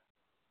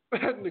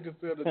 That nigga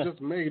said it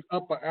just made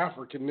Upper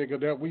African nigga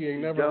that we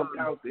ain't never jump heard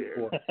out of there.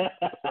 before.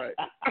 Right.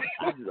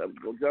 He's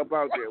just gonna jump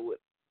out there with.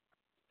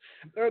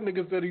 That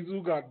nigga said he's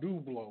Uga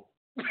Dublo.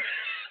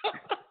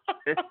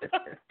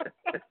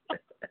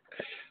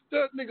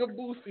 That nigga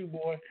Boosie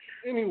boy.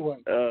 Anyway.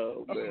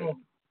 Oh man.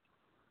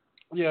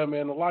 Yeah,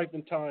 man, the life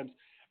and times.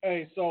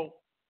 Hey, so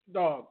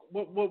dog,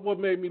 what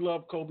made me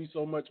love Kobe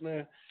so much,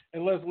 man?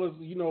 And let's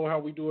you know how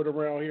we do it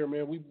around here,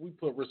 man. We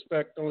put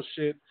respect on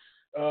shit.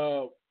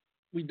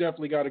 We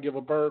definitely got to give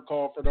a bird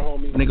call for the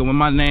homie. Nigga, when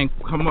my name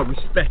come up,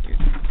 respect it.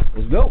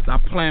 Let's go. Stop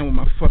playing with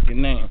my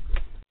fucking name.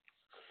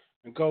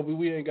 And Kobe,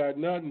 we ain't got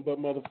nothing but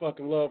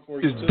motherfucking love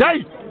for you.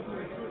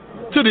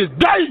 To this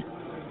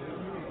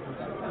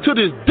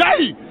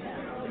day.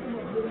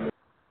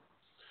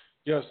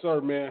 Yes, sir,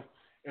 man.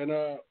 And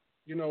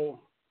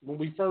when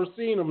we first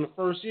seen him the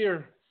first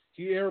year,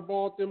 he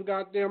airballed them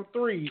goddamn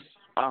threes.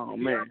 Oh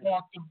man. He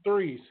airballed them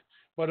threes.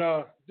 But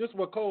this is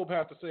what Kobe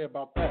had to say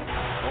about that.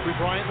 Kobe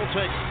Bryant will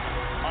take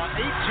an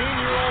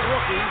 18-year-old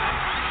rookie.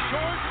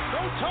 Short,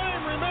 no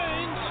time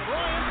remains.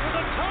 Bryant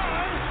with a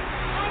tie.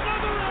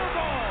 Another air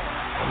ball.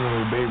 You know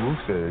what Babe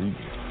Ruth said.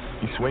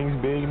 He swings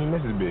big and he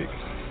misses big.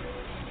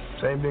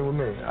 Same thing with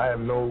me. I have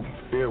no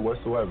fear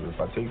whatsoever. If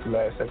I take the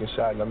last second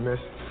shot and I miss,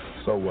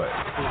 so what?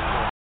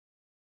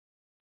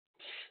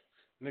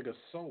 Nigga,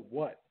 so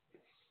what?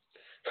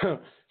 Now,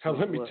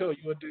 let me tell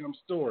you a damn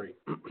story.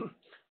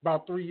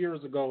 About 3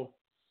 years ago,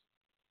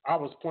 I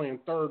was playing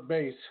third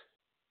base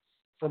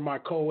for my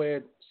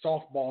co-ed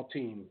softball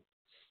team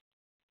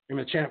in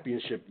a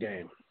championship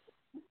game.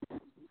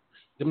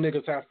 Them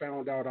niggas had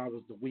found out I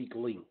was the weak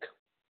link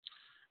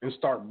and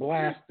start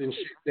blasting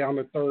shit down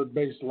the third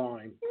base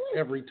line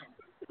every time.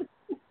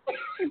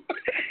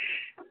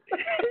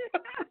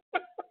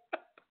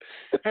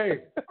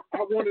 Hey, I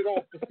want it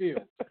off the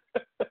field.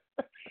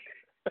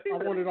 I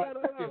went to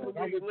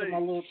my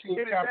little team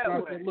captain.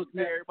 I said, "Look,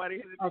 man, everybody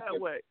hit it that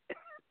way."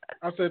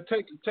 I said,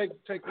 "Take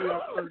me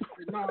out first." I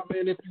said, "Nah,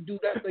 man, if you do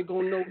that, they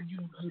gonna know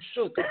you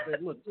shook." I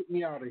said, "Look, get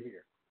me out of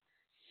here."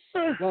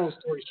 Long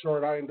story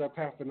short, I ended up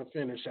having to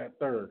finish at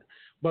third.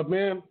 But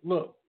man,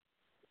 look,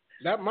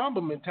 that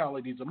Mamba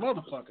mentality is a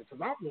motherfucker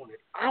because I wanted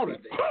out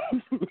of there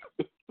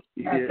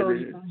at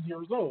 33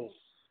 years old.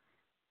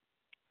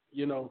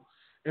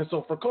 And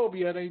so for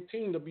Kobe at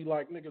 18 to be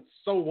like, nigga,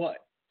 so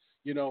what?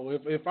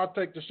 If I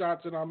take the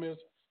shots and I miss,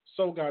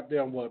 so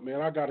goddamn what,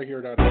 man? I got to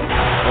hear that.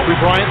 Kobe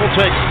Bryant will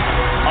take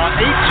an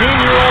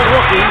 18-year-old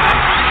rookie.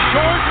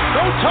 Short,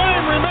 no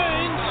time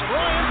remains.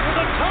 Bryant with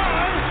a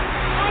tie.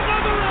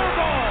 Another air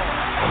ball.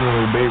 You know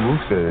what Babe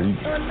Ruth said.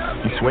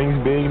 He swings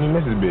big and he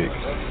misses big.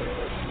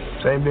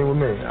 Same thing with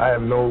me. I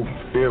have no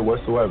fear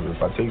whatsoever.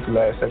 If I take the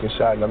last second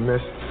shot and I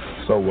miss,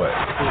 so what?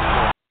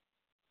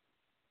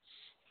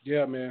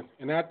 Yeah, man.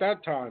 And at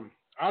that time,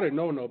 I didn't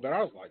know no better.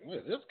 I was like,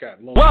 man, this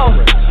cat low. Whoa,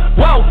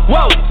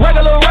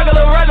 regular.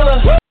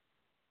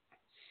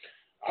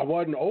 I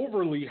wasn't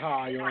overly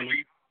high on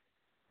him.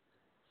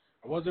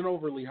 I wasn't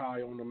overly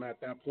high on him at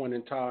that point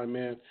in time,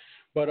 man.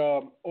 But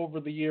over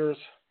the years,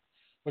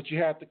 what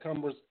you had to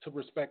come to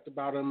respect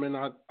about him, and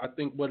I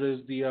think what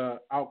is the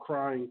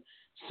outcrying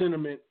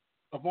sentiment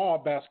of all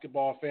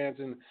basketball fans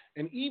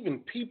and even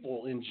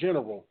people in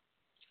general,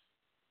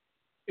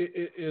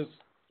 it is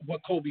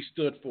what Kobe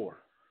stood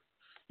for.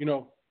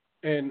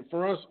 And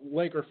for us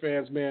Laker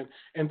fans, man,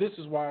 and this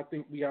is why I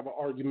think we have an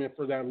argument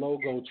for that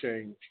logo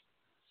change,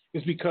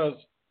 is because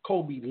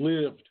Kobe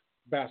lived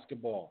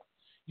basketball.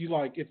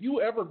 If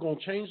you ever gonna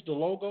change the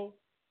logo,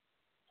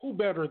 who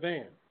better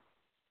than?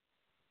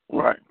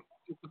 Right.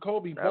 The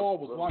Kobe ball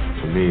was like.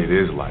 For me, it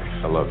is life.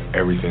 I love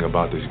everything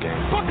about this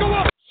game. Buckle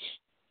up!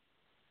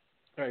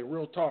 Hey,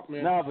 real talk,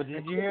 man. No, but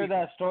did you hear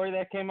that story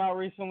that came out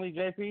recently,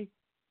 JP,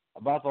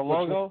 about the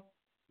logo,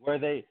 where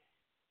they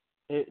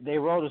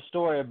wrote a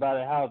story about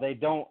it, how they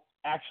don't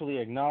actually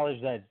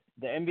acknowledge that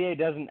the NBA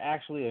doesn't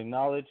actually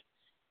acknowledge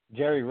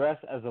Jerry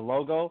West as a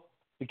logo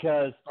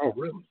because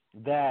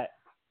that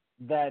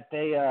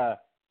they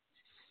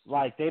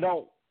they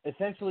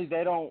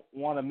don't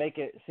want to make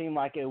it seem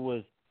like it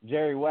was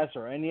Jerry West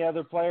or any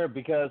other player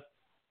because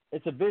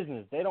it's a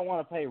business. They don't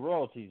want to pay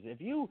royalties. If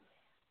you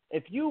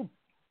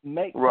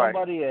make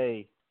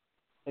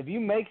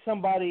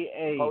somebody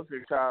a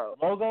poster child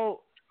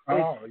logo,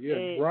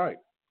 right.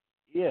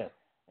 Yeah.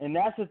 And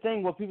that's the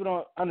thing what people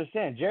don't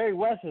understand. Jerry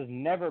West has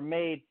never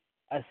made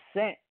a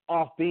cent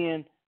off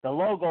being the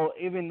logo,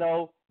 even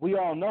though we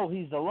all know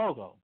he's the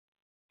logo.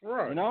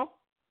 Right. You know?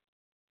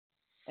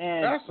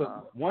 And I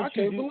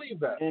can't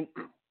believe that.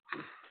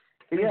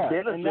 He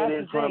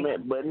benefited from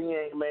it, but he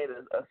ain't made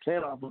a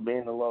cent off of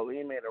being the logo.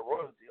 He made a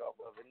royalty off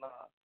of it,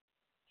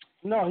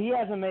 No, he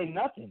hasn't made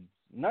nothing.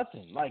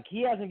 Nothing. Like,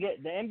 the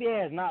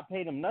NBA has not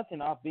paid him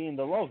nothing off being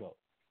the logo.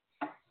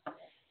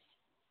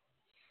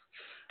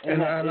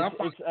 And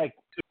it's like,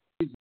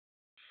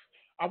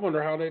 I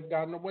wonder how they've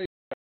gotten away with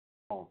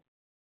that.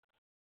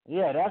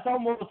 Yeah, that's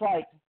almost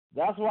like,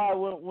 that's why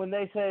when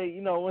they say,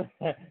 you know,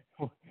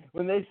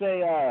 when they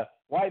say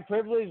white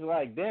privilege,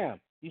 like,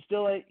 damn, you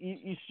still ain't,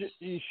 you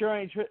sure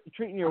ain't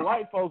treating your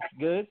white folks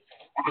good,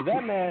 because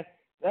that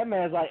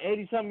man's like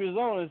 80-something years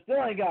old and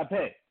still ain't got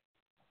paid.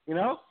 You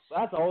know,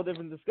 that's a whole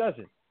different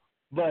discussion.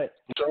 But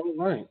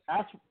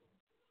that's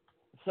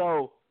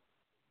so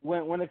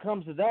when it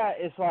comes to that,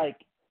 it's like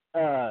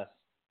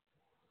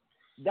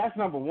that's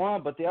number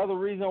one. But the other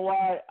reason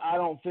why I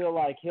don't feel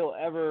like he'll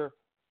ever,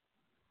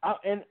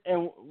 and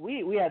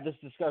we had this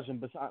discussion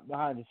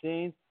behind the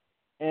scenes,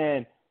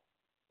 and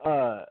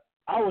I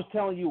was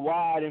telling you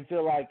why I didn't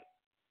feel like,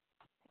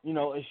 you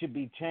know, it should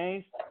be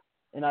changed,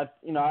 and I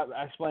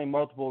explained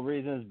multiple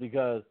reasons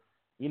because,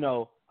 you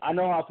know, I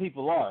know how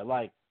people are.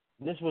 Like,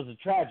 this was a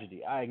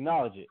tragedy. I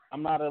acknowledge it.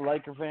 I'm not a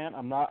Laker fan.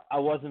 I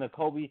wasn't a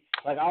Kobe.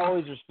 Like, I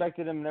always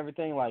respected him and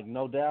everything, like,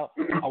 no doubt.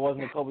 I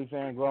wasn't a Kobe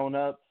fan growing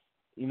up,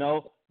 you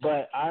know,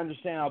 but I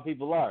understand how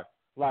people are.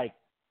 Like,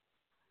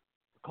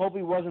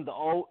 Kobe wasn't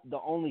the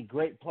only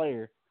great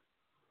player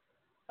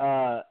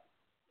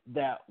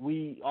that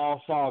we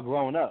all saw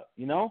growing up,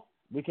 you know?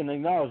 We can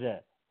acknowledge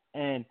that.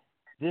 And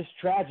this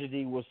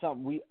tragedy was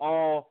something we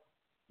all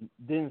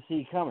didn't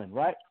see coming,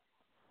 right?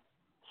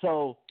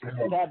 So,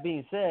 that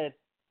being said,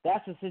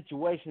 that's a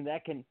situation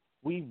that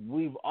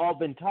we've all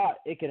been taught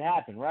it could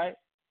happen, right?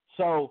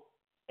 So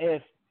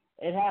if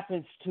it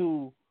happens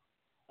to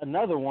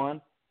another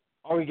one,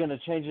 are we going to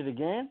change it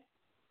again?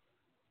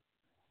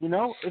 You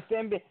know, if the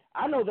NBA,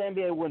 I know the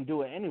NBA wouldn't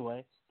do it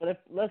anyway,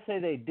 but let's say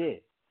they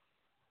did,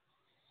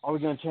 are we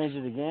going to change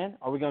it again?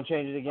 Are we going to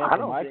change it again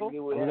for Michael? Are we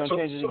going to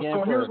change it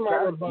again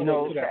for, you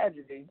know,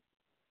 tragedy?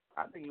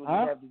 I think it would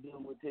have to do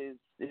with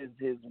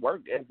his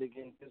work ethic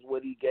and just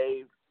what he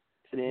gave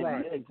to the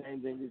NBA.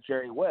 Same thing with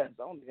Jerry West.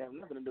 I don't think it has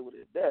nothing to do with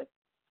his death.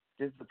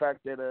 Just the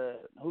fact that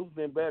who's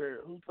been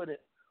better,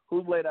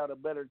 who's laid out a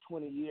better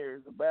 20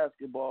 years of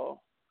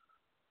basketball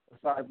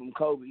aside from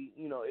Kobe,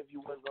 you know, if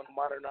you wasn't going to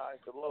modernize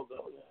the logo,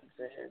 you know what I'm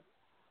saying?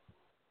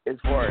 As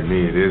far as for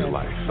me, it is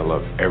life. I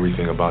love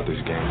everything about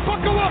this game.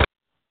 Buckle up!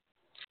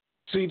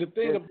 See, the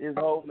thing about his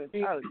whole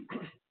mentality.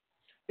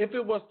 If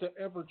it was to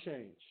ever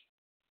change,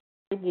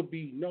 it would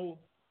be no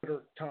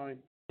better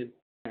time than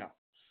now.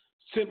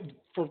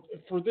 For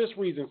this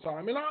reason,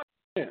 Simon, I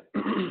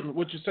understand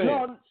what you're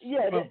saying.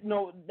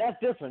 No, that's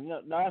different.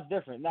 No, that's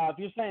different. Now, if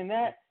you're saying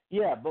that,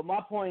 yeah, but my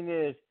point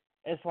is,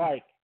 it's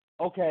like,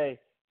 okay,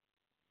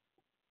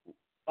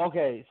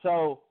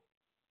 so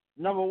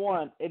number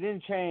one, it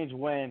didn't change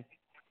when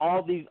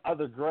all these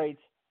other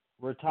greats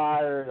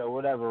retired or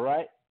whatever,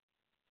 right?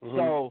 Mm-hmm.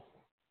 So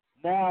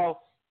now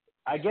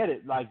I get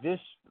it. Like this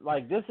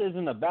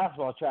isn't a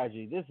basketball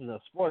tragedy. This is a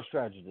sports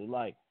tragedy.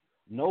 Like,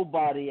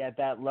 nobody at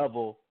that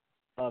level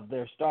of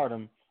their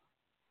stardom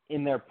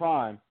in their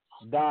prime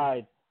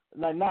died,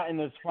 like not in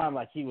their prime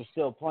like he was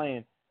still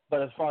playing,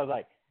 but as far as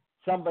like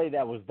somebody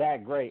that was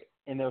that great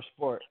in their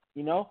sport,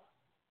 you know,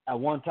 at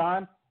one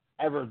time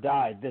ever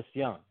died this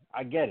young.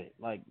 I get it.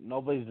 Like,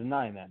 nobody's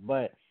denying that.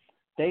 But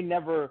it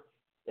never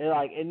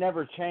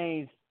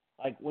changed.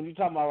 Like, when you're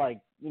talking about, like,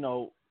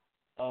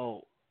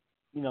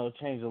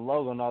 change the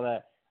logo and all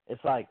that,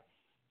 it's like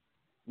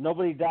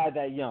nobody died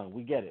that young.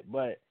 We get it.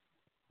 But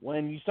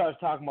when you start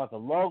talking about the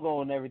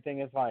logo and everything,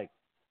 it's like,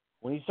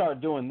 when you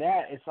start doing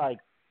that, it's like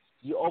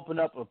you open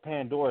up a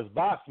Pandora's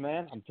box,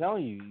 man. I'm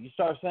telling you. You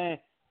start saying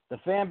the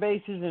fan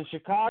bases in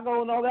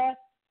Chicago and all that,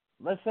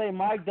 let's say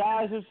Mike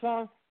dies or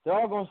something, they're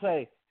all going to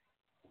say,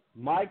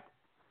 Mike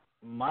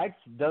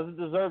doesn't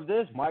deserve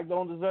this. Mike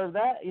don't deserve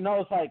that. You know,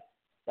 it's like,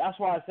 that's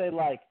why I say,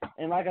 like,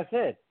 and like I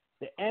said,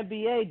 the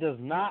NBA does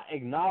not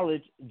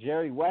acknowledge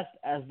Jerry West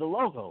as the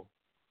logo.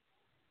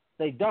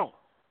 They don't.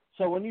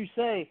 So when you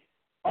say,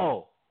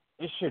 oh,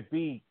 it should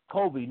be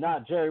Kobe,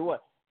 not Jerry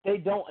West. They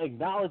don't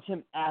acknowledge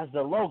him as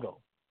the logo.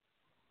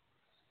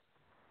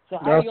 So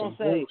how are you going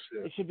to say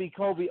it should be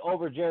Kobe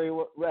over Jerry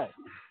West?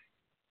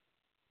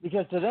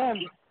 Because to them,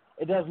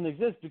 it doesn't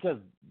exist because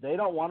they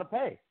don't want to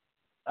pay.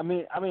 I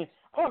mean, I'm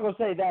not going to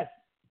say that's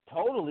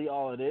totally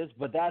all it is,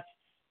 but that's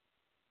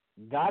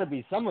got to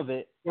be some of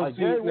it. Well, like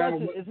Jerry West,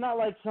 it's not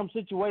like some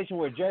situation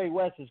where Jerry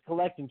West is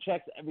collecting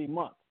checks every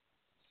month.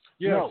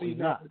 Yeah, no, see, he's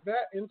now, not. with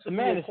that into The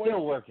man is equation,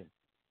 still working.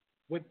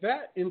 With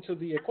that into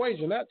the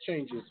equation, that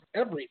changes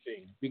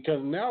everything because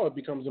now it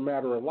becomes a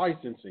matter of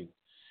licensing.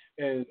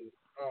 And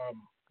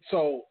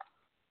so,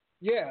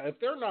 yeah, if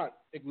they're not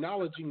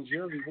acknowledging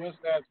Jerry West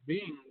as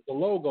being the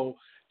logo,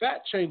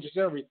 that changes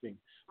everything.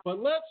 But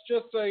let's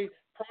just say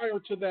prior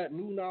to that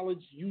new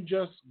knowledge you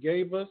just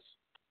gave us,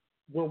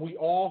 where we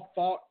all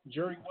thought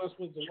Jerry West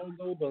was the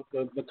logo,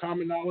 the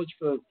common knowledge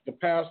for the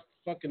past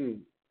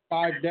fucking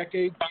 5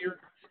 decades here,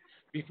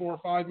 before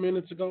 5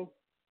 minutes ago,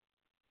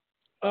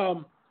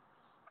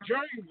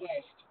 Jerry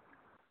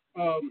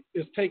West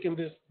is taking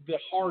this the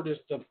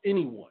hardest of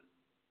anyone.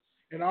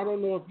 And I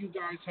don't know if you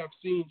guys have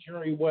seen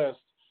Jerry West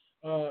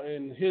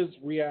and his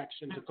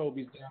reaction to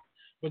Kobe's death,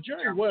 but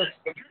Jerry West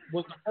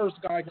was the first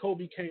guy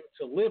Kobe came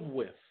to live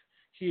with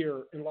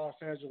here in Los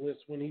Angeles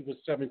when he was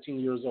 17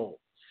 years old.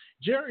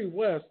 Jerry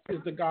West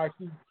is the guy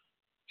who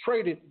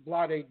traded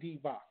Vlade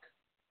Divac,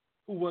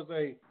 who was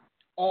a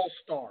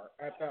all-star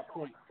at that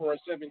point for a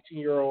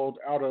 17-year-old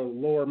out of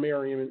Lower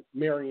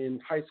Marion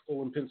High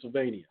School in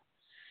Pennsylvania.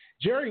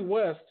 Jerry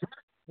West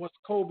was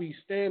Kobe's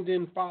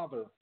stand-in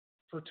father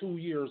for 2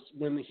 years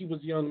when he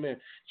was a young man.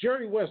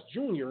 Jerry West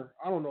Jr.,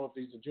 I don't know if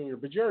he's a junior,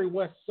 but Jerry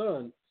West's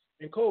son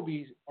and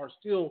Kobe are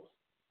still,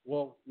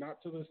 well,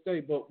 not to this day,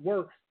 but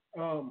were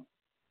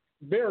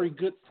very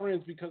good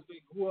friends because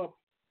they grew up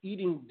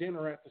eating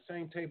dinner at the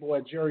same table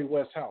at Jerry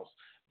West's house.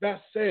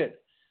 That said,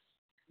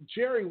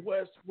 Jerry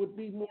West would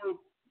be more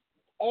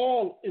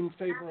all in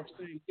favor of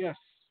saying, yes,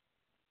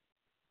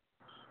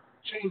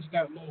 change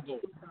that logo.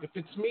 If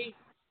it's me,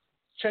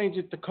 change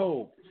it to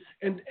Kobe.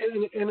 And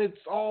it's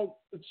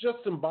just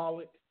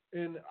symbolic,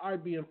 and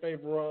I'd be in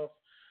favor of.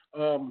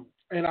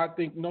 And I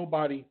think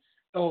nobody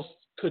else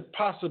could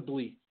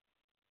possibly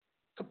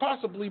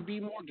be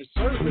more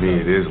deserving. For me,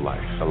 it is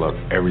life. I love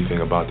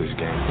everything about this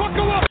game.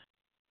 Buckle up!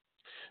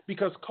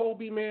 Because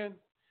Kobe, man,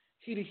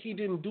 he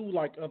didn't do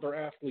like other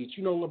athletes.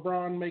 You know,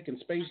 LeBron making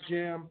Space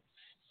Jam.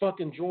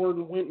 Fucking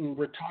Jordan went and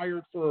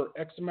retired for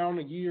X amount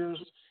of years.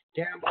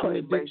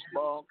 Played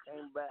baseball,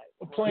 came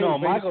back. No,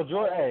 Michael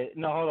Jordan. Hey,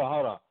 no,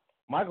 hold on.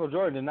 Michael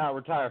Jordan did not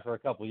retire for a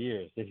couple of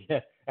years.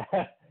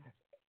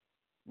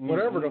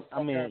 Whatever the fuck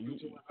happened to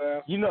his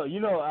ass. You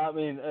know. I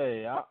mean,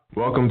 hey.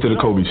 Welcome to the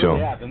Kobe Show.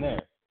 What happened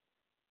there?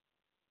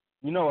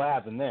 You know what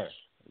happened there?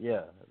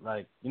 Yeah,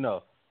 like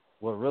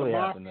what really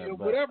happened there.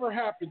 But whatever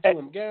happened to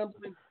him,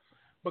 gambling.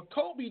 But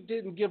Kobe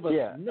didn't give us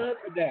none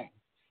of that.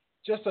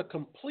 Just a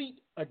complete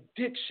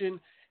addiction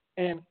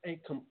and a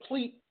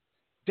complete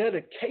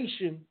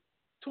dedication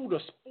to the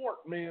sport,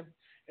 man.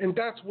 And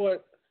that's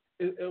what,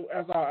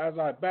 as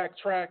I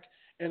backtrack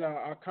and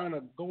I kind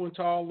of go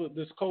into all of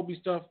this Kobe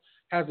stuff,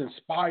 has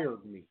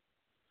inspired me.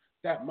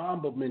 That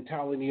Mamba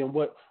mentality and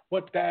what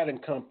that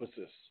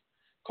encompasses.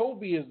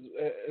 Kobe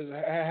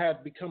has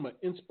become an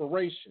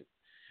inspiration.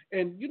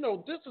 And,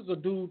 this is a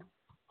dude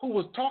who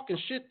was talking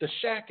shit to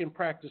Shaq in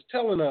practice,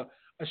 telling a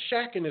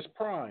Shaq in his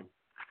prime,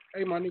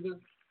 hey, my nigga,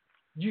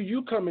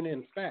 you coming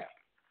in fat.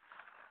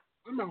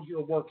 I'm out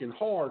here working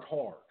hard.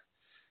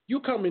 You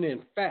coming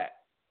in fat.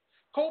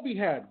 Kobe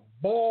had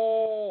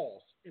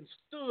balls and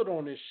stood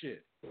on this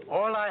shit.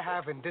 All I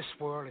have in this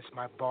world is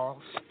my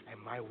balls and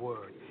my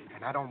word,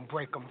 and I don't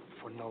break them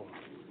for no one.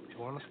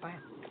 You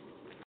understand?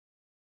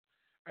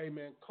 Hey,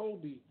 man,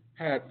 Kobe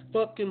had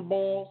fucking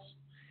balls,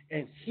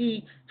 and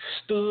he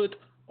stood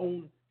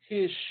on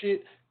his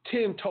shit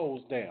 10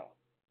 toes down.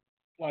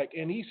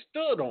 And he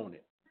stood on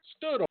it,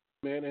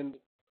 man, and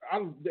I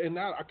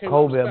can't.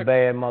 Kobe a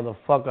bad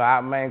motherfucker.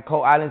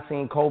 I done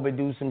seen Kobe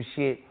do some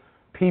shit.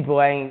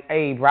 People ain't.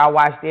 Hey, bro, I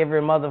watched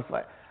every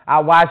motherfucker. I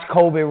watched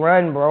Kobe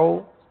run,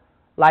 bro.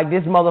 Like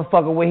this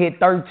motherfucker would hit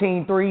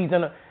 13 threes,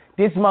 and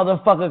this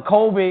motherfucker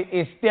Kobe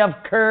is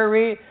Steph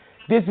Curry.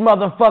 This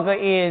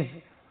motherfucker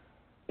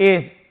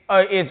is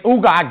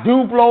Uga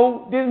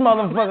Duplo. This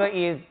motherfucker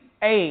is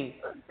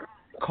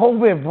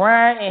Kobe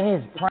Bryant in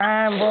his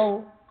prime,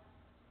 bro.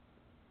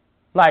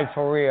 Like,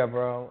 for real,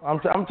 bro. I'm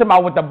talking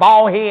about with the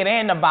bald head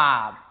and the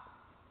bob.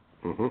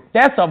 Mm-hmm.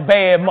 That's a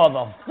bad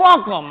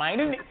motherfucker,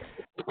 man.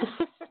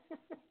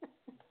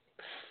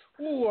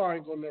 Ooh, I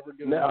ain't gonna never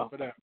get enough of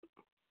that.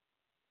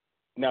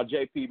 Now,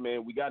 JP,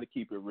 man, we got to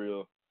keep it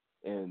real,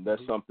 and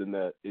that's something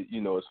that,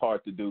 it's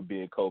hard to do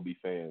being Kobe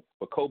fans.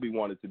 But Kobe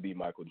wanted to be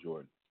Michael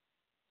Jordan.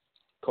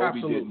 Kobe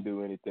Absolutely. didn't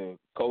do anything.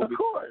 Kobe, of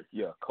course.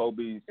 Yeah,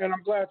 Kobe's and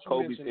I'm glad you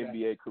Kobe's mentioned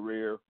NBA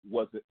career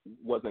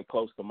wasn't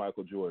close to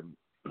Michael Jordan.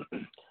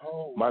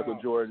 Oh, Michael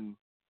wow.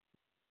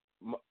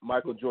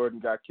 Michael Jordan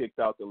got kicked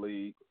out the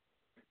league.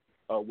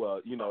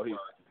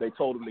 They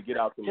told him to get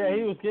out the league. Yeah,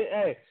 he was.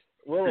 Hey,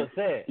 Willis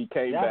said he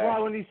came that's back. why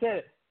when he said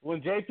it,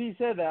 when JP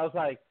said that, I was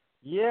like,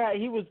 yeah,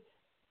 he was.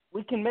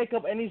 We can make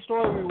up any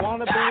story we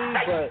want to believe,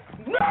 but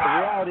the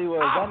reality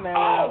was that man went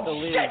out the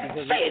league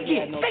because he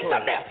had no choice. Say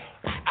something else.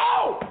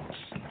 Oh!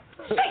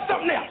 Say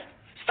something else.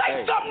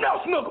 Say something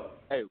else, nigga.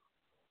 Hey,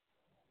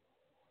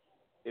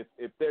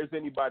 if there's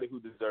anybody who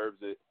deserves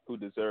it, who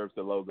deserves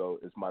the logo,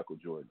 it's Michael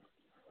Jordan.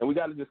 And we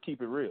got to just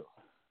keep it real.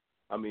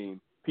 I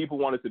mean, people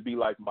wanted to be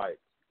like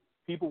Mike.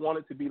 People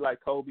wanted to be like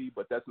Kobe,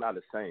 but that's not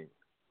the same.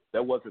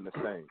 That wasn't the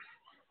same.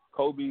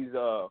 Kobe's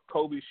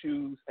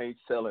shoes ain't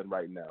selling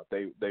right now.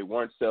 They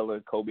weren't selling.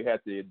 Kobe had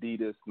the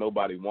Adidas.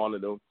 Nobody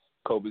wanted them.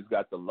 Kobe's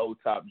got the low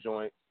top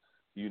joint.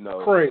 You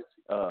know, Crazy.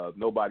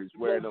 Nobody's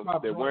wearing them.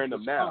 They're wearing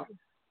them now.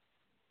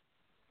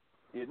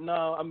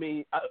 No, I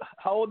mean,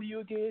 how old are you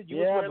again? You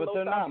was wearing but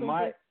they're not,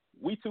 Mike.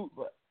 We too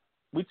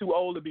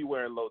old to be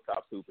wearing low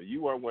top super.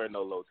 You weren't wearing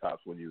no low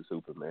tops when you was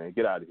super, man.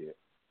 Get out of here.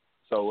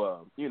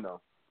 So, you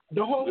know,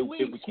 the whole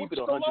league if we keep it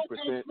 100%.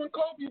 When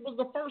Kobe was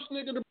the first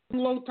nigga to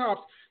bring low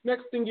tops.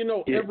 Next thing you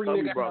know, every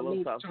nigga had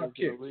low top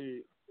kicks.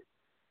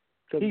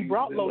 He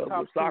brought low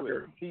tops to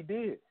it. He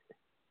did,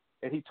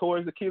 and he tore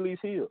his Achilles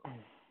heel.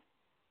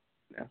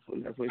 That's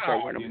when he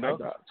started wearing them high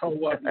tops.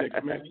 Toe up,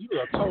 nigga, man. You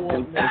a toe up,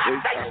 nigga. That's when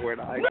he started wearing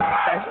the high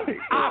tops.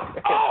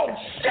 Oh,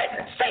 shit.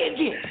 Say it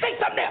again. Say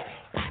something else.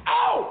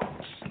 Oh!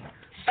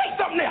 Say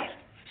something else.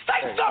 Say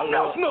something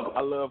else,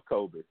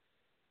 nigga.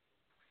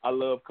 I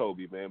love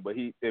Kobe, man. But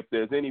if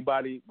there's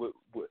anybody,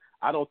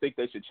 I don't think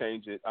they should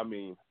change it. I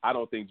mean, I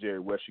don't think Jerry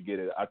West should get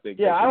it. I think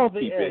they should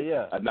keep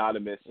it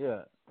anonymous.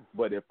 Yeah.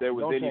 But if there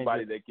was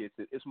anybody that gets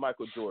it, it's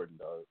Michael Jordan,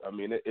 though. I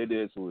mean, it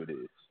is who it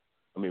is.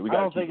 I mean, I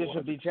don't think it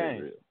should be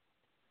changed.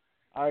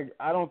 I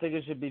don't think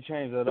it should be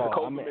changed at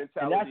all. I mean,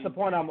 and that's the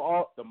point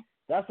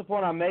that's the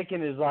point I'm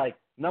making is like,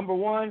 number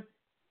one,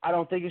 I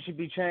don't think it should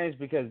be changed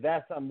because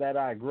that's something that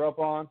I grew up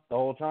on the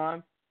whole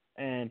time.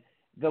 And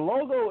the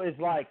logo is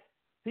like,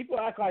 people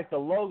act like the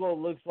logo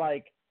looks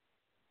like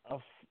I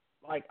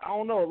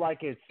don't know,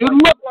 like it's. It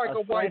looked like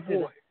a white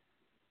boy.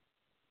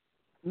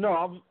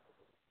 No,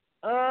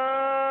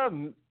 I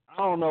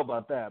don't know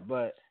about that,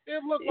 but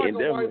it looked like a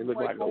white boy.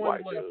 Like a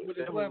white dude. With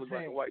his left hand.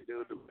 Like a white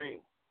dude to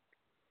me.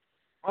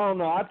 I don't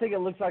know. I think it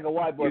looks like a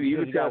white boy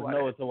because you guys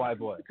know it's a white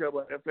boy. You tell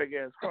about that fake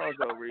ass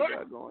crossover he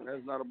got going.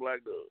 That's not a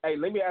black dude. Hey,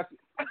 let me ask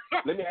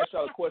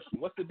y'all a question.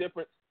 What's the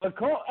difference?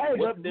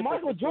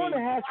 Michael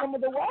Jordan has some of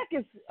the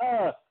wackest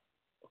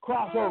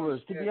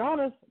crossovers. To be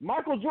honest,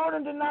 Michael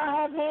Jordan did not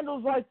have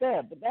handles like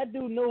that, but that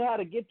dude knew how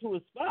to get to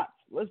his spots.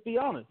 Let's be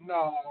honest.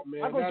 No,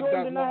 man. Michael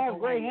Jordan did not have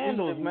great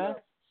handles, man.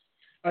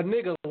 A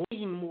nigga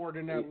lean more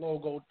than that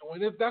logo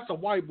doing. That's a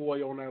white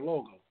boy on that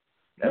logo.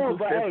 No,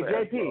 but hey,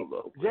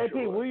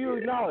 JP, will you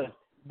acknowledge?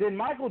 Did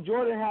Michael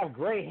Jordan have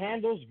great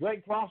handles,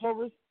 great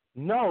crossovers?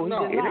 No, he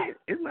did not.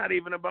 It's not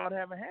even about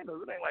having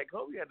handles. It ain't like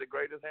Kobe had the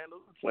greatest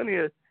handles. Plenty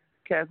of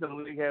cats in the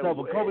league had. No,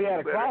 but Kobe had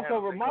a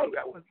crossover.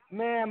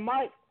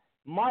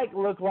 Mike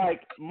looked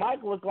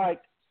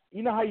like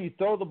you know how you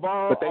throw the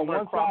ball on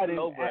one side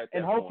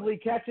and hopefully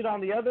catch it on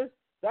the other.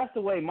 That's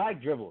the way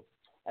Mike dribbled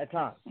at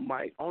times.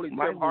 Mike was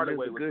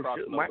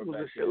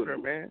a shooter,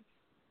 man.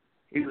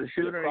 He was a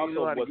shooter and he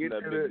knew how to get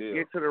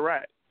to the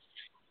rack.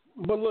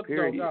 But look,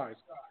 though, guys,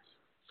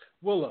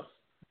 Willa,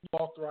 you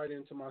walked right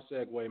into my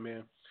segue,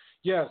 man.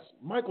 Yes,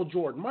 Michael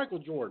Jordan,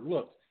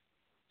 look,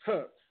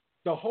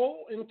 the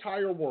whole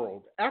entire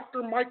world,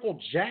 after Michael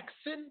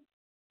Jackson,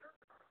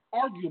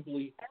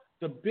 arguably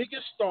the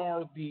biggest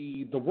star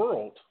the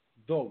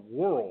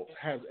world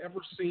has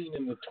ever seen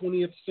in the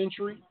 20th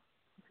century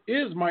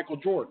is Michael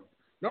Jordan.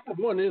 Number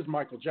one is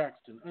Michael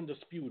Jackson,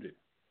 undisputed.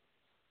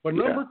 But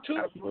number two,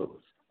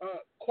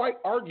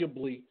 quite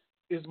arguably,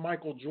 is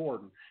Michael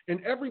Jordan.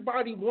 And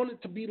everybody wanted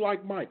to be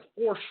like Mike,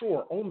 for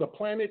sure, on the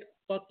planet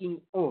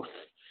fucking Earth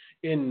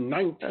in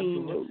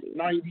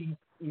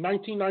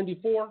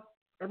 1994.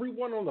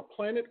 Everyone on the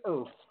planet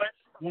Earth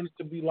wanted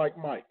to be like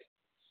Mike.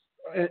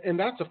 And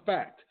that's a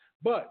fact.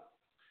 But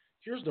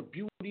here's the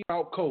beauty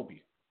about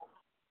Kobe.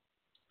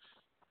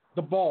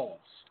 The balls,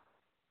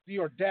 the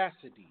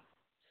audacity.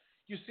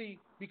 You see,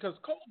 because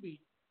Kobe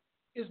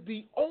is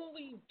the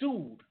only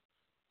dude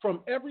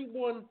from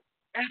everyone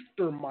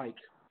after Mike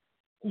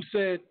who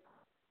said,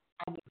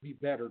 I would be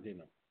better than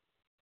him.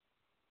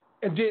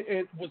 And then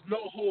it was no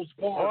holds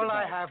barred. All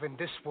I have in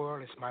this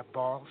world is my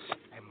balls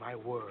and my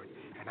word,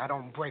 and I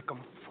don't break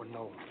them for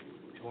no one.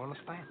 Do you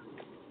understand?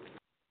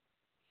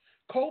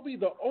 Kobe,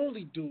 the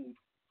only dude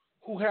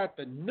who had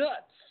the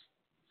nuts.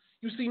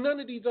 You see,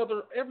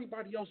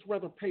 everybody else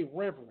rather pay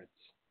reverence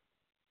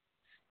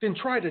than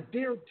try to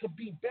dare to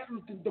be better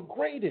than the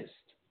greatest.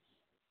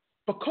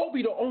 But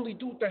Kobe, the only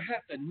dude that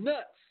had the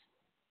nuts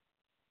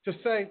to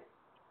say,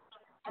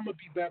 I'm going to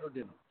be better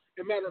than him.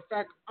 As a matter of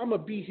fact, I'm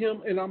going to be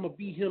him, and I'm going to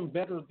be him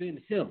better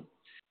than him.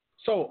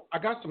 So I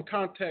got some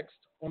context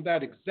on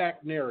that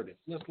exact narrative.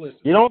 Let's listen.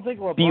 You don't think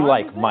LeBron be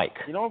like Mike?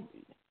 You don't.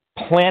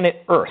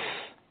 Planet Earth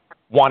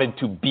wanted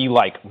to be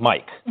like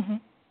Mike. Mm-hmm.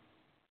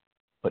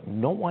 But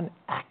no one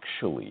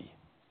actually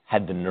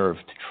had the nerve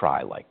to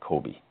try like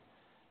Kobe.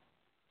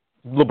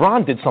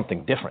 LeBron did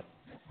something different.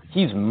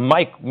 he's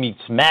Mike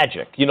meets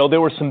Magic. You know,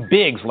 there were some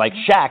bigs like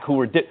Shaq who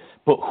were,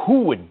 but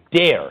who would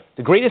dare?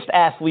 The greatest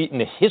athlete in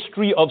the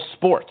history of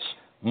sports,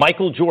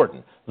 Michael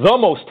Jordan, the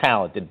most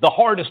talented, the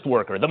hardest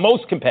worker, the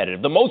most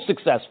competitive, the most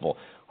successful.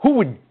 Who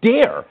would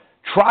dare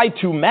try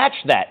to match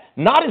that?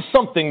 Not as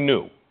something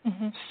new.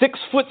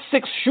 6'6"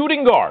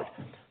 shooting guard.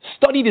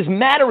 Studied his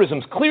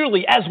mannerisms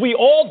clearly, as we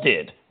all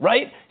did,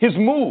 right? His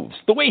moves,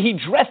 the way he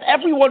dressed,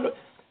 everyone.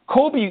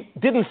 Kobe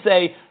didn't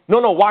say, no,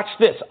 watch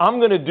this. I'm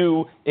going to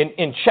do,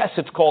 in chess,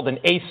 it's called an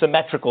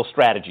asymmetrical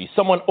strategy.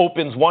 Someone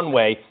opens one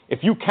way. If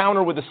you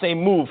counter with the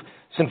same move,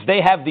 since they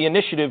have the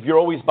initiative, you're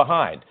always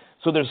behind.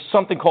 So there's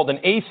something called an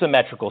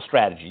asymmetrical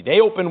strategy. They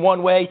open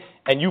one way,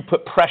 and you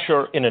put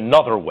pressure in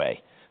another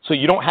way. So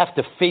you don't have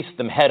to face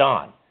them head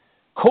on.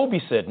 Kobe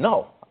said,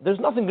 no, there's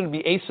nothing going to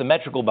be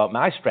asymmetrical about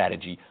my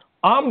strategy.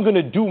 I'm going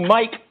to do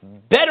Mike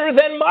better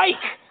than Mike.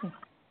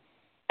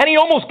 And he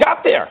almost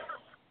got there.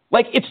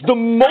 Like, it's the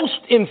most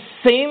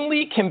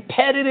insanely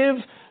competitive,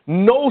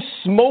 no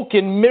smoke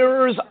and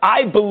mirrors,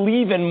 I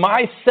believe in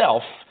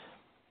myself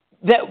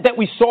that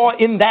we saw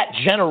in that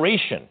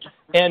generation.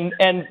 And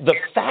the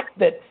fact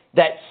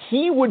that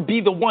he would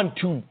be the one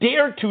to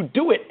dare to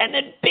do it and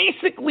then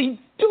basically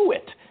do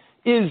it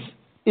is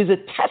a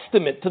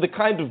testament to the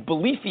kind of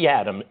belief he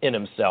had in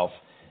himself.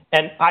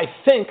 And I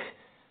think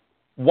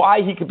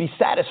why he could be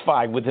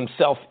satisfied with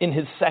himself in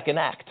his second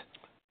act.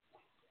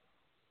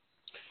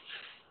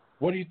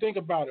 What do you think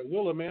about it,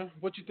 Willa, man?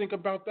 What you think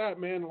about that,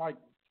 man? Like,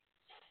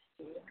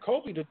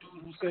 Kobe, the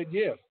dude who said,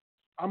 yeah,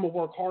 I'm going to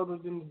work harder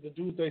than the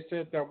dude they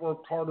said that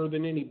worked harder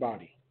than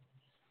anybody.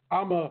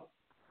 I'm going to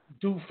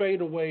do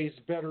fadeaways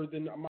better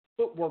than, my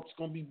footwork's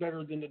going to be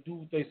better than the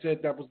dude they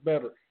said that was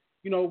better.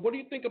 You know, what do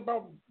you think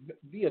about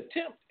the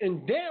attempt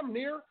and damn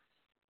near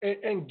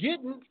and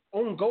getting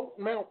on Goat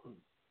Mountain?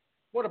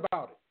 What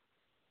about it?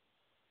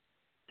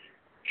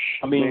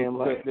 I mean, Man,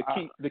 like,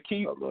 the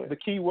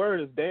key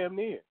word is damn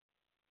near.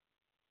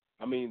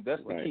 I mean,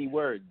 that's the key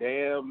word,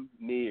 damn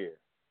near.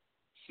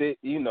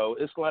 You know,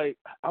 it's like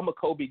I'm a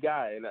Kobe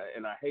guy,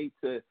 and I hate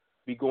to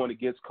be going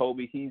against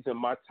Kobe. He's in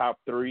my top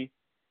 3,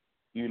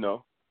 you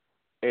know,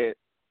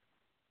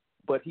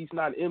 but he's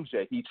not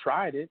MJ. He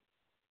tried it.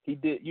 He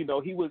did, you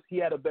know, he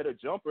had a better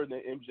jumper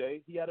than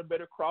MJ. He had a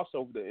better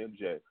crossover than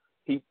MJ.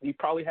 He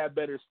probably had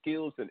better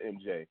skills than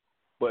MJ.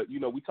 But, you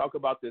know, we talk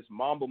about this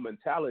Mamba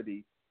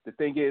mentality. The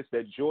thing is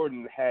that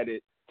Jordan had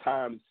it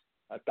times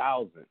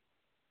 1,000.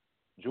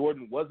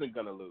 Jordan wasn't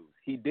going to lose.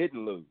 He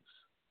didn't lose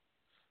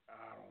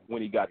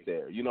when he got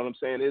there. You know what I'm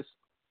saying?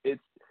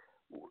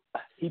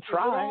 He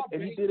tried,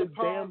 and he did a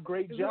damn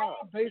great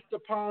job. Based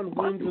upon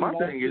wins and losses.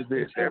 My thing is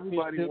this: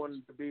 everybody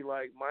wanted to be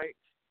like Mike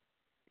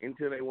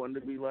until they wanted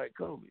to be like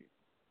Kobe.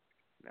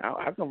 Now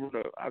I come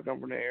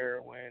from the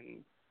era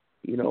when,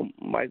 you know,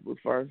 Mike was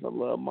first. I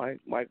love Mike.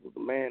 Mike was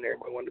the man.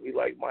 Everybody wanted to be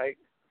like Mike.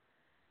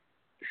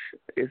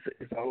 It's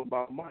all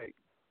about Mike.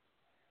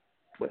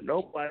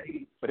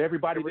 But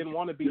everybody didn't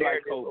want to be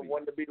like Kobe.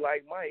 Wanted to be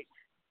like Mike,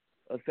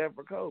 except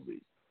for Kobe.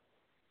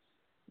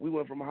 We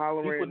went from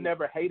hollering. People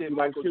never hated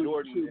Michael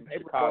Jordan in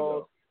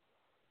Chicago.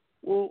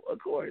 Well, of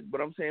course,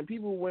 but I'm saying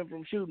people went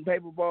from shooting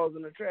paper balls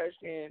in the trash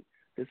can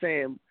to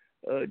saying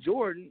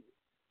Jordan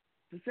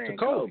to saying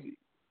Kobe.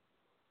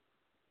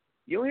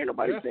 You don't hear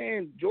nobody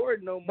saying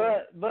Jordan no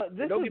more. But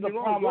this don't is get the me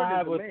wrong, problem I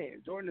have Jordan's with the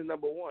man. Jordan is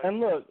number one. And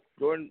look,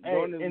 Jordan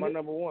is my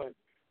number one.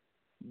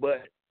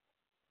 But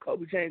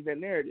Kobe changed that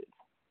narrative.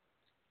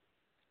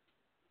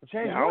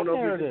 I don't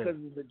know if it's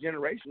because it's a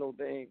generational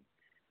thing,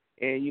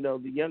 and you know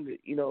the younger,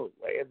 you know,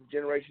 like as the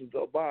generations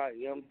go by,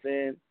 you know what I'm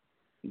saying.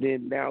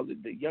 Then now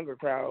the younger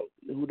crowd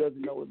who doesn't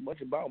know as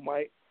much about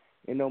Mike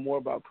and know more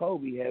about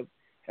Kobe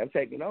have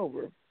taken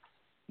over.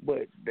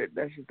 But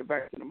that's just the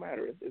fact of the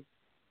matter. It's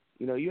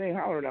you know, you ain't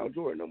hollering out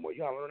Jordan no more.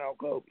 You hollering out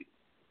Kobe.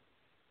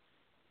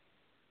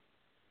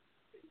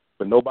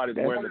 But nobody's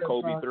wearing the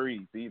Kobe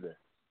threes either.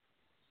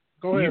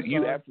 Go ahead.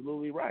 You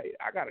absolutely right.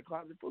 I got a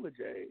closet full of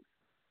J's.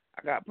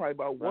 I got probably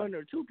about 1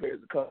 or 2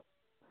 pairs of cups.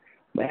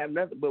 I have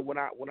nothing. But when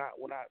I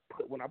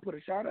put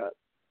a shot up,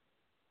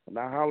 I'm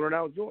not hollering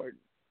out Jordan.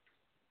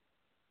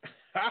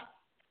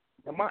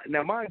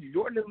 Now, mind you,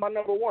 Jordan is my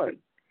number one.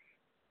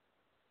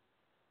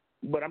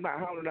 But I'm not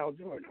hollering out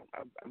Jordan.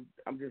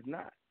 I'm just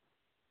not.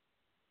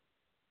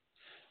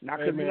 Not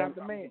because he's not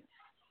the man.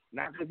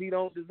 Not because he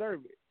don't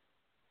deserve it.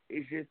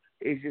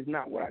 It's just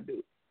not what I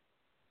do.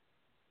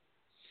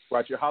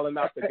 Right, you're hollering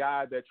out the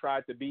guy that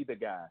tried to be the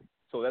guy.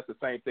 So that's the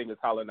same thing as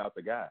hollering out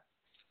the guy.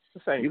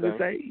 It's the same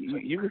thing.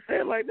 You can say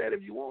it like that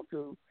if you want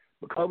to,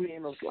 but Kobe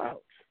ain't no slouch.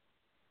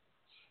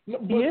 No,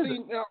 but see,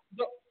 now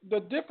the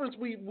difference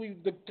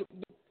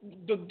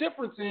the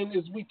difference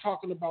is we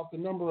talking about the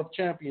number of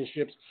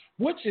championships,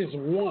 which is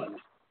 1,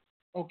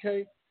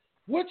 okay?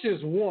 Which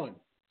is 1.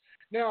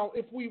 Now,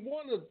 if we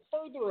want to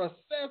further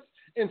assess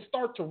and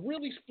start to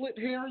really split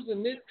hairs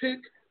and nitpick,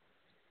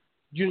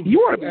 you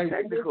want to be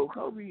technical.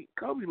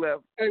 Kobe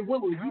left. Hey,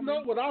 Willie, you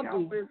know what I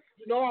do.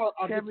 You know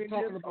I get to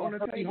talking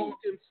about Tony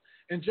Hawkins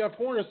and Jeff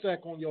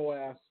Hornacek on your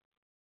ass.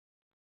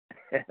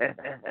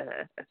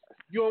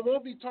 You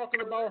won't be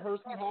talking about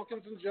Hersey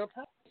Hawkins and Jeff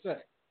Hornacek.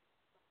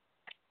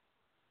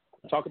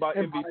 Talk about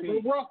and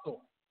MVP.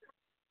 Russell.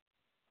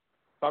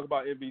 Talk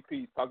about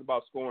MVPs. Talk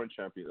about scoring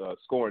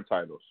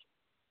titles.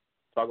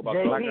 Talk about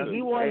JP.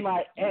 He won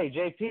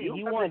JP.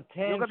 He won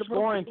 10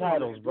 scoring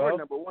titles, bro. Jordan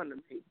number one to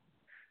me.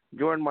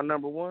 Jordan my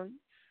number one.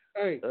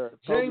 Hey,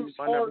 James Harden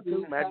my number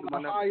two. Magic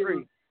my number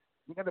three.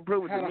 You got to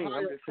prove it to me.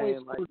 I'm just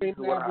saying, like, this is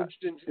what I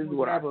see.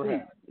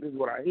 This is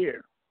what I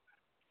hear.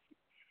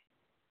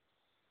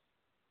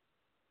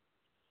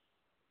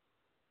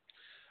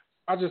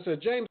 I just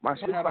said James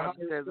Harden had a higher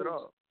says it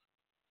all.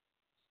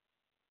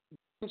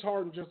 James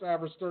Harden just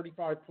averaged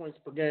 35 points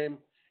per game,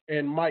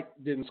 and Mike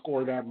didn't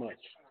score that much.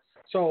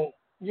 So,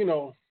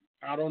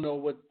 I don't know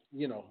what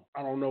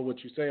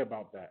you say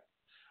about that.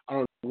 I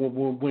don't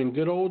when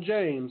good old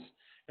James,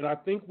 and I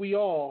think we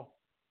all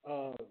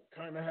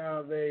kind of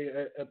have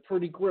a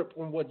pretty grip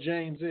on what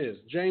James is.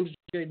 James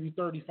gave you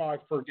 35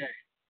 per game.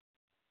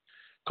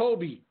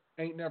 Kobe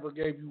ain't never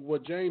gave you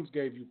what James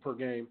gave you per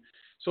game.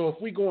 So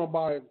if we going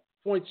by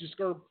points you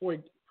score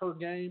point per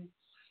game,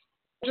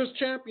 just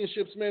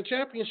championships, man.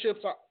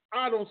 Championships,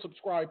 I don't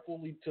subscribe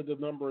fully to the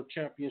number of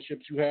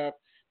championships you have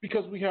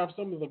because we have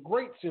some of the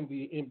greats in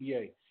the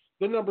NBA.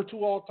 The number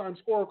 2 all-time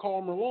scorer,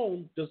 Karl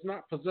Malone, does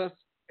not possess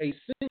a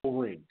single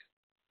ring.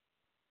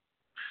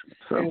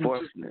 It's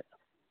unfortunate.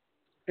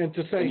 And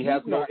to say he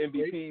has no not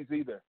MVPs great,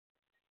 either.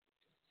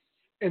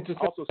 And to say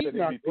also he's said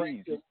not MVPs.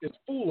 great is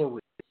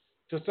foolery.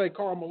 To say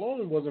Karl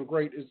Malone wasn't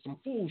great is some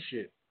fool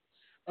shit.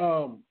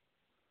 Some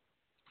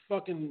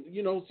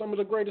of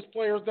the greatest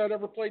players that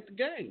ever played the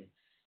game.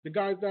 The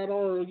guys that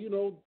are,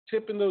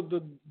 tipping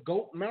the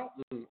GOAT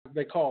mountain, as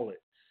they call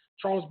it.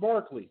 Charles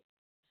Barkley,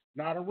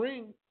 not a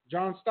ring.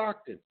 John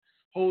Stockton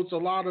holds a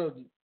lot of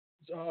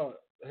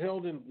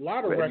held in a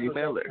lot of Reggie records.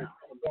 Miller.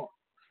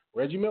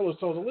 Reggie Miller.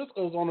 So the list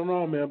goes on and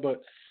on, man.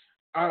 But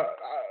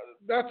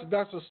that's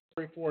a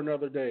story for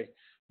another day.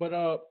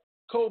 But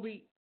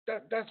Kobe,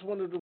 that's one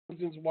of the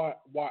reasons why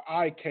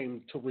I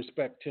came to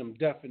respect him.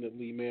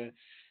 Definitely, man.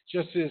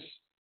 Just his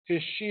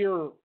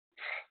sheer,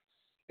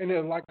 and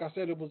then like I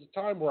said, it was a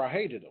time where I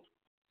hated him,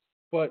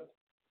 but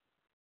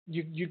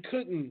you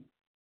couldn't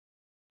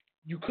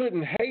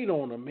hate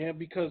on him, man,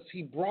 because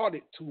he brought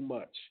it too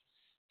much.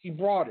 He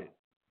brought it,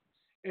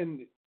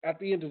 and at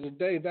the end of the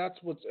day, that's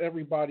what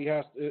everybody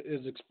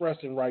is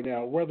expressing right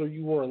now. Whether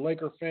you were a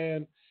Laker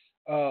fan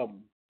or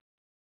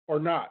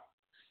not,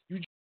 you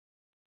just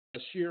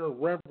have a sheer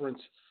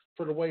reverence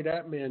for the way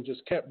that man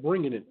just kept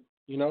bringing it.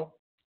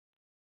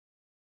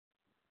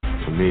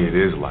 For me, it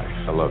is life.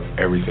 I love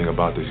everything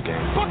about this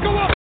game. Buckle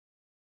up!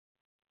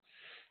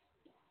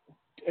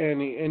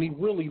 And he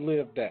really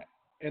lived that.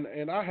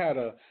 And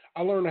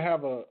I learned to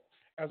have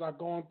as I've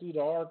gone through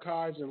the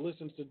archives and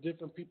listened to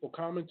different people's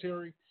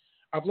commentary,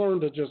 I've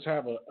learned to just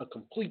have a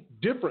complete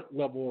different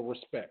level of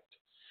respect.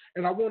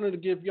 And I wanted to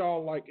give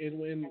y'all,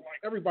 and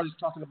everybody's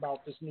talking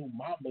about this new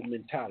Mamba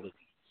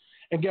mentality.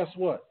 And guess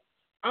what?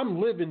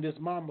 I'm living this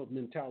Mamba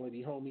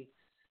mentality, homie.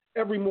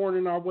 Every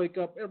morning I wake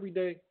up, every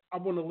day, I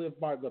want to live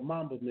by the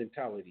Mamba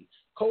mentality.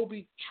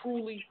 Kobe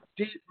truly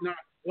did not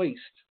waste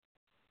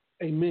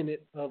a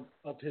minute of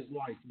his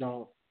life,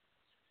 dog.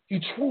 He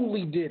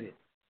truly did it.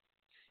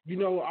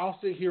 I'll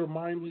sit here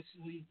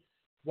mindlessly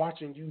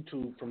watching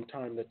YouTube from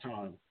time to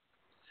time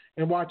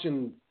and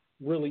watching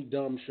really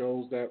dumb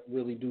shows that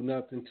really do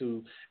nothing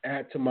to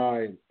add to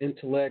my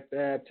intellect,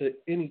 add to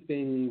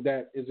anything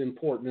that is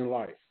important in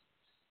life.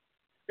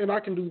 And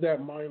I can do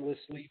that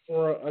mindlessly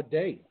for a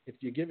day if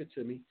you give it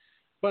to me.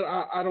 But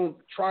I don't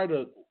try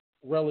to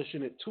relish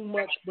in it too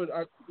much, but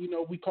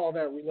we call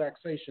that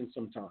relaxation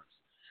sometimes.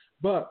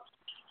 But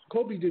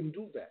Kobe didn't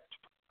do that.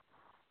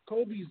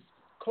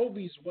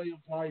 Kobe's way of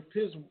life,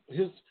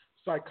 his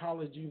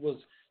psychology was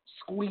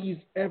squeeze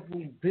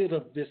every bit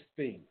of this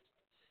thing.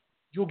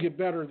 You'll get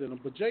better than him.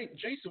 But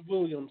Jason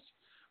Williams,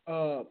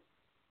 from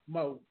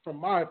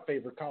my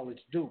favorite college,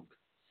 Duke,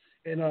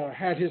 and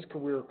had his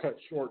career cut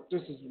short.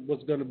 This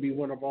was going to be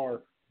one of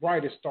our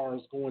brightest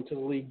stars going to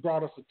the league.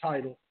 Brought us a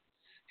title.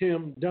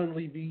 Him,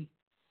 Dunleavy,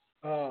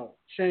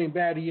 Shane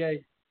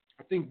Battier.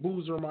 I think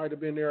Boozer might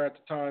have been there at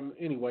the time.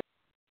 Anyway.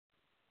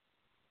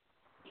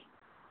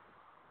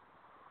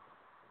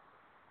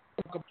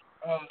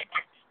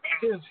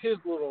 His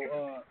little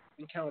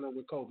encounter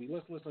with Kobe.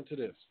 Let's listen to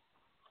this.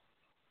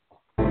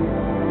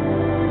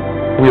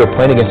 We were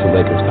playing against the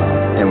Lakers,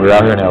 Tom, and we were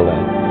out here in LA.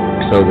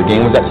 So the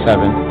game was at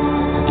 7.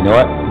 You know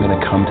what? I'm going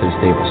to come to the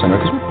Staples Center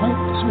because we're playing.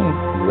 This is when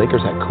the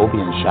Lakers had Kobe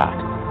and Shaq.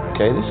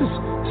 Okay, this is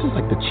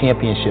like the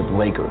championship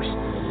Lakers.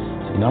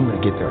 So I'm going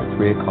to get there at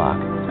 3 o'clock.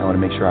 I want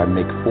to make sure I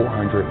make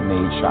 400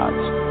 made shots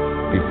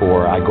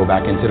before I go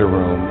back into the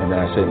room, and then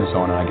I sit in the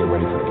sauna and I get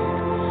ready for the game.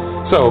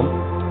 So,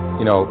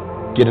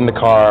 get in the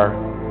car,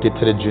 get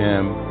to the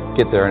gym,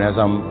 get there, and as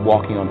I'm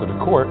walking onto the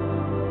court,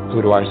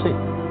 who do I see?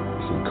 I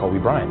see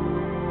Kobe Bryant,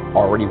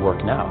 already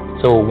working out.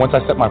 So once I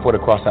set my foot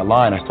across that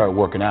line, I started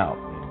working out.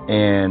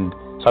 And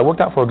so I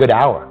worked out for a good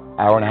hour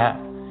and a half.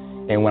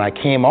 And when I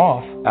came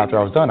off, after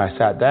I was done, I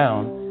sat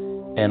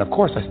down, And of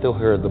course, I still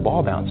hear the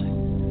ball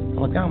bouncing.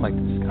 I look down, I'm like,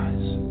 this guy's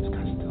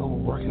still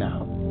working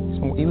out.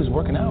 He was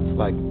working out for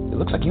like, it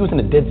looks like he was in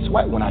a dead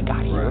sweat when I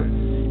got here.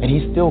 And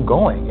he's still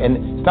going.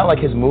 And it's not like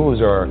his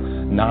moves are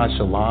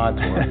nonchalant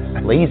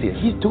or lazy.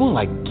 He's doing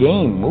like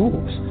game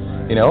moves,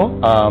 you know?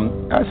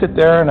 I sit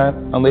there and I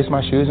unlace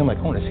my shoes. I'm like,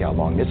 I want to see how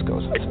long this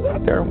goes. I sit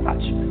out there and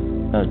watch.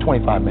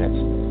 25 minutes.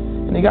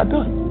 And he got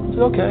done. I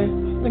said, okay,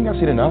 I think I've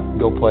seen enough.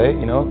 Go play,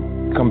 you know,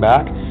 come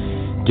back,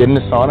 get in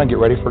the sauna, get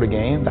ready for the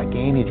game. That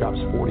game, he drops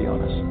 40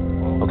 on us,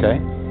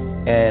 okay?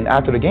 And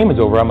after the game is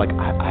over, I'm like,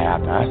 I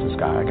have to ask this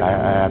guy. Like,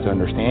 I have to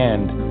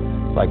understand,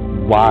 like,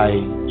 why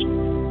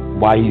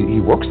he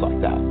works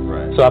like that.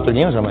 Right. So after the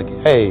game is over, I'm like,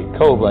 hey,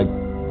 Kobe, like,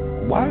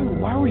 why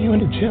were you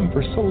in the gym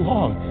for so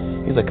long?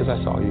 He's like, because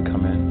I saw you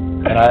come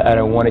in. And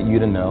I wanted you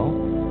to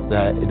know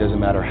that it doesn't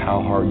matter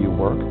how hard you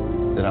work,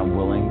 that I'm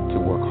willing to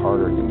work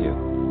harder than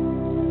you.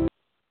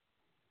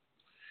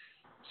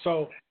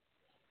 So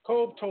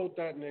Kobe told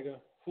that nigga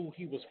who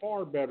he was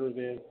far better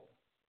than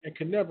and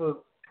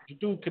the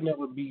dude could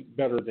never be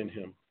better than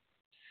him.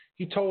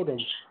 He told him,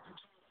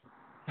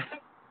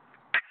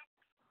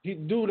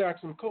 dude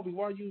asked him, Kobe,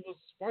 why you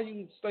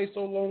stay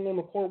so long on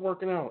the court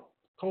working out?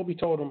 Kobe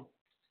told him,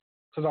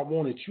 because I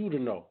wanted you to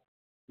know,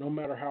 no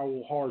matter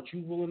how hard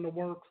you're willing to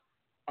work,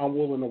 I'm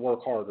willing to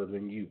work harder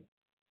than you.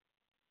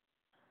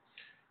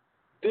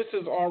 This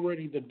is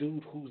already the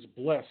dude who's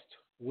blessed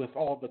with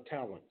all the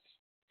talents.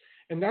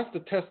 And that's the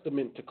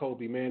testament to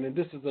Kobe, man. And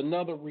this is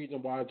another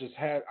reason why I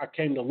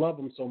came to love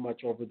him so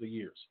much over the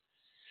years.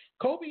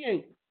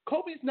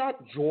 Kobe's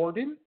not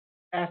Jordan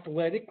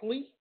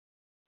athletically.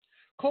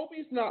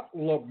 Kobe's not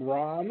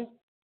LeBron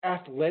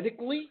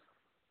athletically.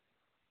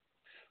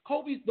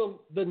 Kobe's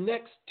the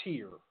next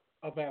tier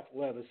of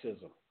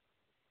athleticism.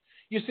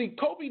 You see,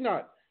 Kobe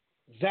not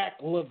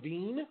Zach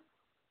LaVine,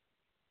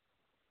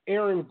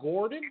 Aaron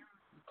Gordon.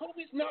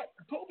 Kobe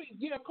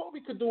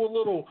could do a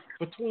little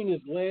between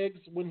his legs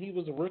when he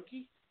was a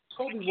rookie.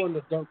 Kobe won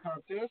the dunk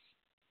contest.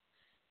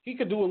 He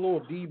could do a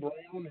little D Brown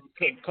and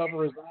could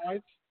cover his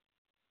eyes.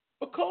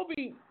 But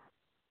Kobe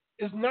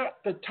is not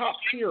the top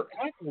tier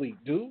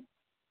athlete, dude.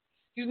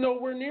 He's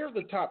nowhere near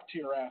the top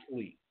tier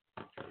athlete.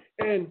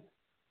 And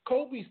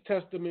Kobe's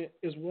testament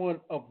is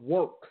one of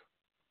work,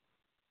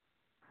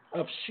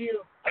 of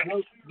sheer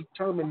work,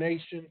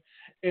 determination,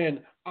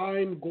 and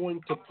I'm going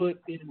to put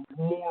in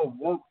more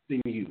work than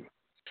you.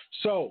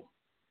 So,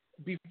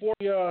 before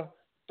we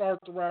start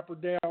to wrap her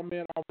down,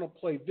 man, I want to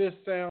play this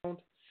sound.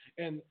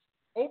 And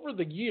over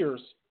the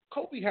years,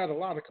 Kobe had a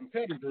lot of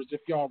competitors, if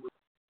y'all remember.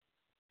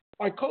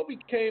 Like, Kobe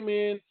came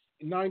in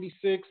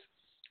 96.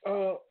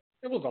 There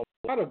was a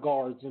lot of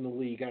guards in the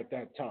league at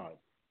that time,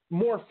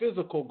 more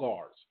physical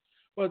guards.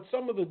 But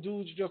some of the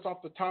dudes just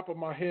off the top of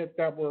my head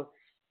that were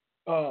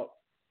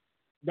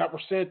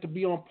said to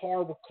be on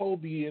par with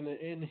Kobe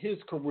in his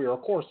career.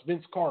 Of course,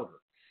 Vince Carter.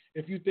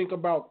 If you think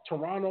about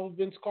Toronto,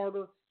 Vince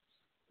Carter,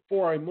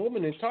 for a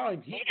moment in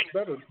time, he was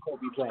better than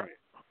Kobe Bryant.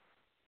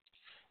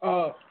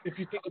 If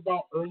you think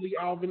about early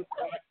Allen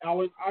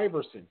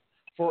Iverson,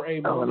 for a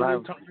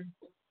moment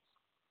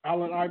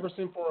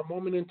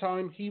in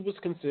time, he was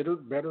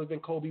considered better than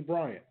Kobe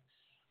Bryant.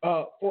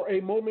 For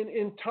a moment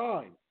in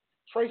time,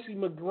 Tracy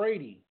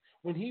McGrady,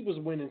 when he was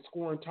winning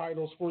scoring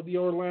titles for the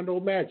Orlando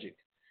Magic,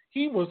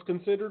 he was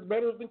considered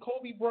better than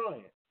Kobe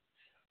Bryant.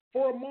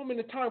 For a moment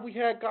in time, we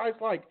had guys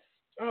like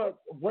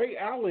Ray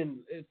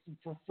Allen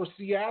for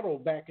Seattle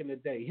back in the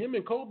day. Him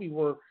and Kobe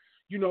were,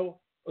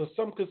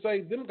 some could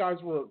say them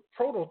guys were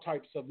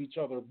prototypes of each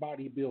other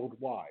body build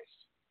wise.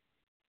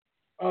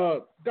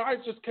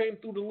 Guys just came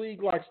through the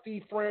league like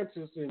Steve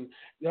Francis and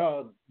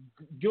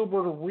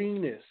Gilbert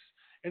Arenas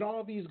and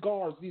all these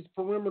guards, these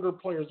perimeter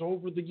players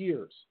over the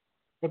years.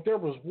 But there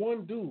was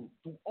one dude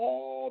through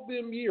all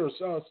them years.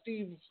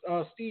 Steve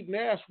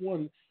Nash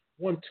won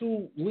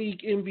 2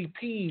 league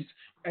MVPs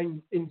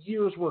and in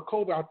years where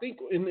Kobe, I think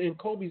in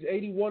Kobe's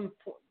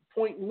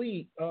 81-point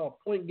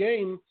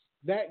game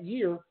that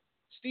year,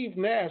 Steve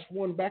Nash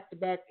won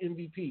back-to-back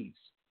MVPs.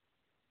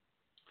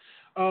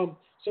 So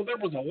there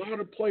was a lot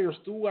of players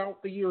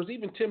throughout the years,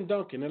 even Tim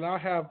Duncan, and I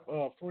have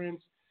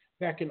friends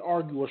that can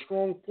argue a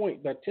strong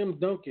point that Tim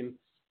Duncan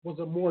was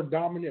a more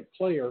dominant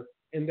player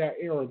in that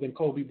era than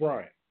Kobe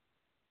Bryant.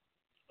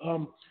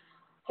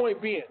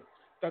 Point being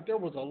that there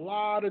was a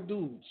lot of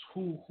dudes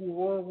who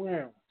were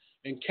around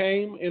and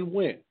came and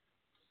went,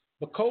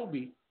 but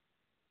Kobe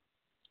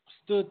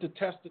stood the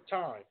test of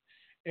time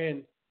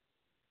and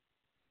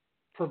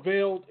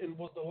prevailed and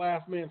was the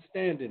last man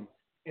standing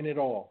in it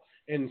all.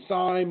 And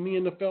signed me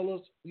and the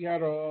fellas, we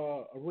had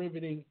a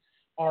riveting,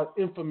 our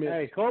infamous.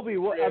 Hey,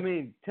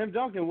 Tim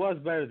Duncan was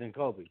better than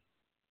Kobe.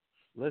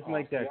 Let's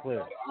make that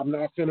clear. I'm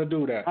not gonna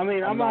do that. I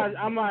mean, I'm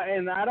not,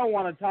 and I don't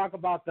want to talk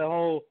about the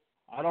whole.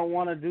 I don't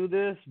want to do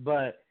this,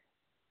 but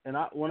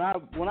when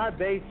I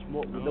base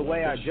the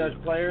way I judge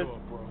players,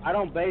 I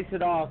don't base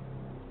it off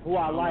who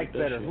I like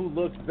better, who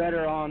looks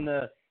better on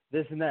the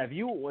this and that. If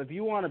you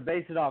want to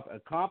base it off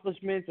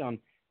accomplishments on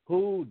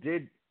who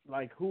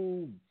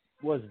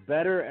was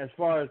better as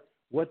far as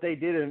what they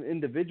did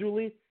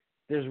individually,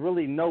 there's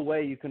really no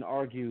way you can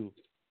argue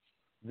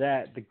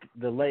that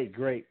the late,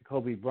 great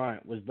Kobe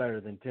Bryant was better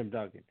than Tim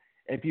Duncan.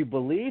 If you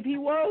believe he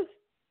was,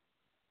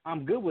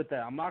 I'm good with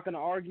that. I'm not going to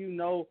argue.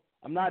 No,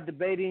 I'm not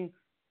debating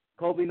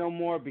Kobe no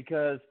more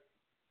because,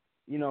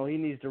 you know, he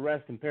needs to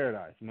rest in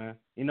paradise, man.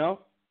 You know?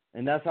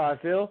 And that's how I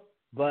feel.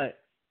 But,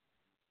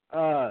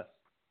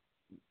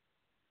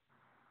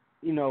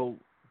 you know,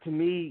 to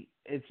me,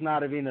 it's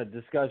not even a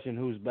discussion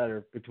who's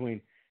better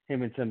between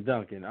him and Tim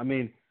Duncan. I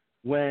mean,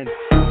 when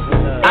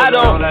I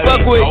don't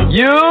fuck with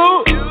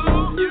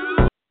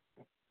you.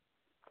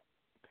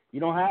 You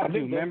don't have to.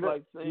 think that's Remember,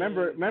 like saying-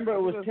 remember,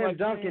 it was that's Tim like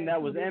Duncan saying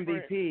that was two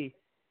different- MVP.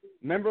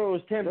 Remember, it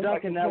was Tim That's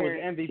Duncan like that was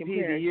comparing- MVP the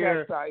comparing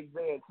year. Shaq to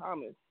Isaiah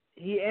Thomas.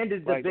 He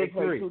ended the Like, they big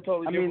play three. two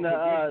totally I mean,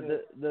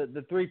 different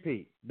the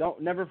three-peat.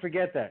 Don't never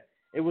forget that.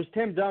 It was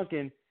Tim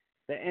Duncan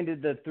that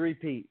ended the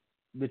three-peat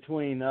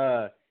between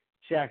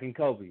Shaq and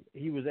Kobe.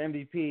 He was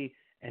MVP,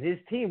 and his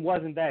team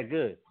wasn't that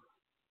good.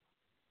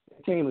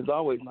 The team has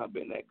always not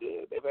been that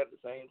good. They've had the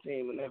same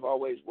team, and they've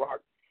always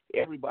rocked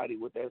everybody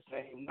with that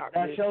same knock.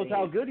 That shows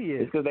how good he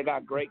is. It's because they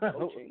got great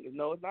coaching.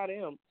 No, it's not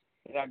him.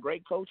 They got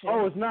great coaching.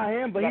 Oh, it's not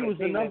him, but They he got a was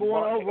the team number that's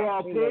one bought- they got a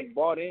overall team that's pick.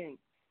 Bought in.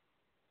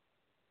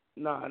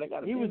 Nah, they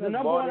got a He team was the that's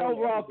number bought one in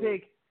overall everything.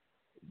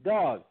 pick.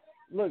 Dog,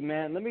 look,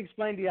 man, let me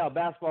explain to you how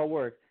basketball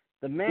works.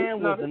 The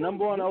man was the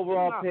number one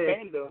overall pick.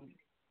 Fandom.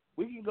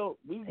 We can go.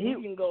 We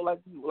can go like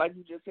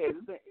you just said.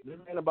 This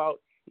ain't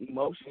about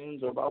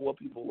emotions or about what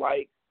people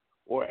like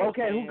or.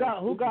 Okay, fans. This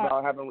is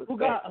about having respect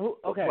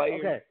for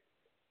players. Okay.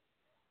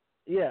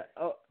 Yeah,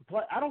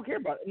 I don't care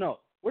about it. No,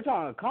 we're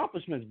talking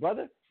accomplishments,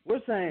 brother.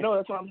 We're saying. No,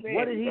 that's what I'm saying.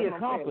 What did he That's what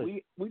I'm saying.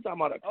 accomplish? We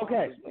talking about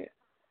accomplishment.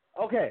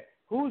 Okay.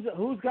 Who's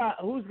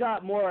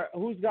got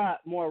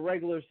more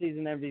regular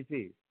season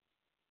MVPs?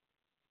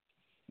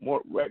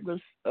 More regular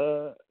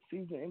season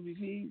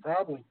MVPs?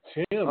 Probably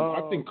Tim.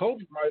 I think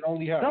Kobe might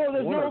only have No,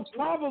 there's one no or two.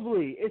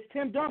 probably. It's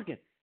Tim Duncan.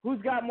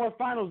 Who's got more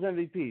Finals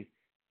MVPs?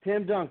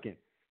 Tim Duncan.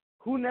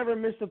 Who never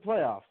missed a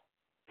playoff?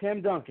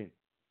 Tim Duncan.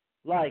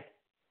 Like,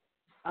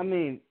 I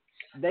mean,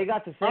 they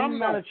got the same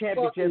amount of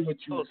championships.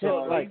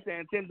 So are you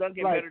saying Tim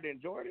Duncan better than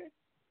Jordan?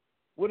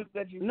 What is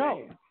that you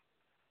saying?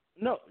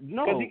 No.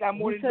 Because he got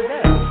more than said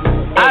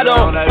Jordan. that. I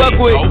don't fuck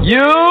with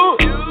you.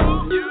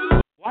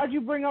 Why'd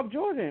you bring up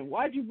Jordan?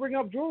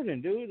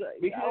 Dude?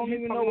 Because I don't he's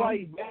even know talking why. about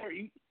he's better.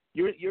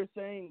 You're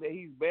saying that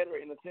he's better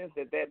in the sense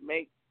that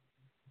makes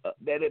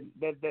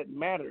that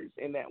matters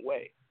in that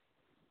way.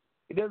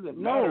 It doesn't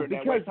matter No, in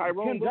that way. because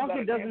Tyrone Tim Lue got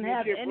Duncan a doesn't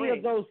have championship any ring.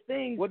 of those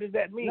things. What does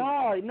that mean?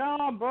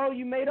 No, bro,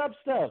 you made up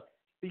stuff.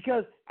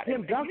 Because I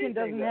Tim didn't make Duncan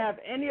anything doesn't up. have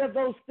any of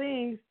those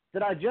things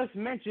that I just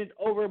mentioned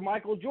over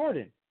Michael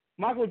Jordan.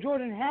 Michael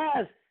Jordan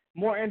has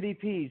more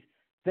MVPs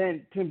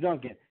than Tim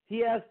Duncan. He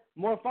has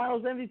more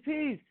Finals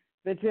MVPs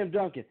than Tim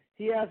Duncan.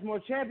 He has more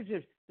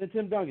championships than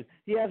Tim Duncan.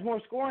 He has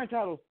more scoring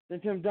titles than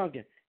Tim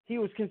Duncan. He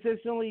was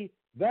consistently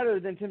better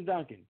than Tim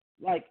Duncan.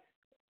 Like,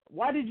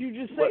 why did you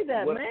just say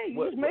that, man?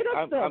 You just made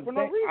up stuff for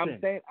no reason.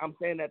 I'm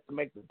saying that to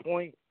make the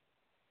point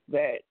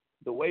that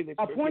the way that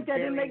A you're point that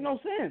didn't make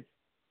comparing- no sense.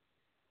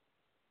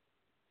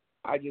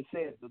 I just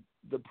said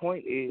the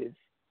point is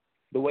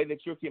the way that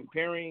you're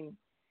comparing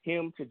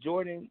him to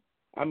Jordan.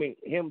 I mean,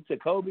 him to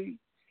Kobe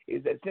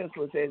is as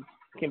senseless as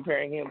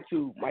comparing him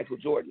to Michael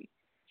Jordan.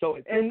 So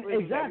it's And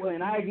senseless exactly, that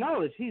and I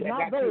acknowledge he's that not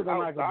got better you than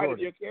Michael outside of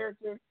Jordan. your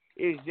character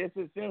is just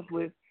as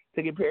senseless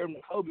to compare him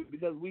to Kobe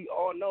because we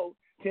all know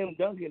Tim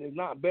Duncan is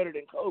not better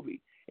than Kobe,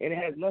 and it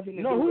has nothing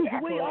to No, do who with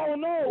we accolades. all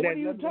know. It What has are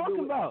you nothing to do talking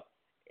with- about?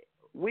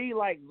 We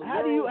like the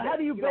How do you world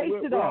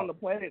base it we're off? on the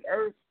planet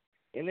Earth,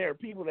 and there are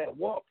people that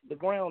walk the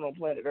ground on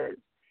planet Earth.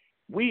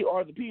 We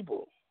are the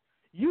people.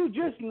 You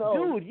just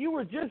dude, you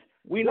were just.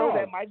 We know dog,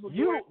 that Michael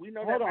you- Jordan. We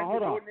know that Michael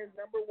hold on. Jordan is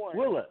number one.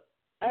 Willa,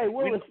 hey,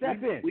 Willa, we,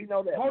 step in. We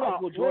know that Hold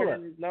Michael on,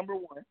 Jordan Willa. is number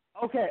one.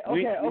 Okay.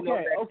 We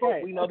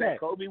know that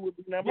Kobe would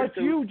be number But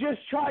two. you just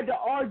tried to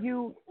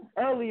argue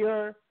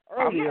earlier,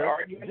 I'm not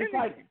arguing just anything.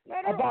 like Not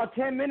at all. about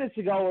 10 minutes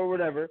ago or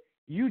whatever.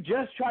 You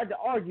just tried to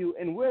argue,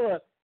 and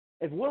Willa,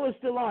 if Willa's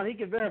still on, he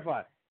can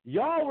verify.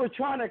 Y'all were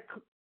trying to,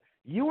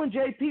 you and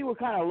JP were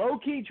kind of low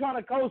key trying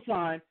to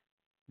co-sign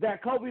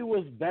that Kobe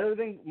was better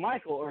than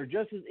Michael or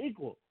just as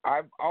equal.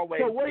 I've always.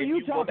 So what are if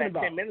you go talking back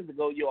about? 10 minutes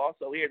ago, you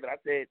also hear that I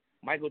said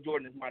Michael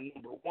Jordan is my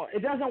number one.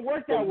 It doesn't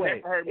work So that you've way.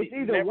 never heard me- It's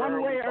you've either never one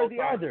heard way me or the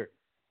co-sign. other.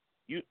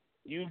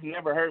 You've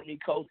never heard me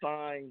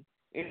co-sign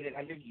anything.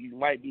 I think you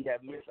might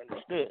have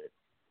misunderstood.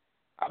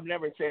 I've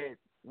never said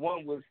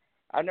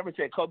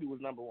Kobe was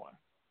number one.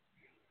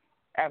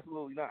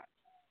 Absolutely not.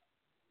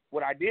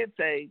 What I did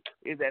say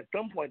is at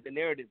some point the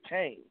narrative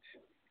changed,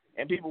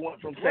 and people went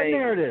from What saying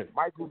narrative?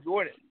 Michael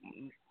Jordan,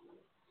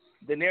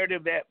 the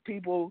narrative that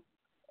people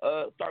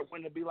start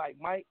wanting to be like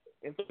Mike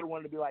and start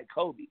wanting to be like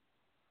Kobe.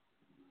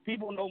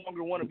 People no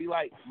longer want to be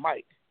like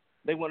Mike;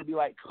 they want to be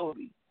like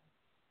Kobe.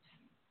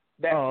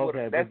 That's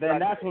okay. that's But then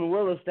what I that's when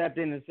Willa stepped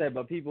in and said,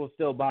 but people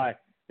still buy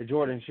the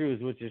Jordan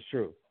shoes, which is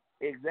true.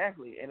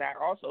 Exactly. And I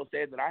also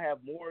said that I have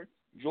more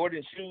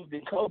Jordan shoes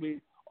than Kobe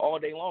all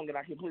day long, and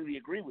I completely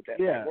agree with that.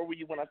 Yeah. Like, where were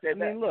you when I said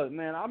that? I mean, look,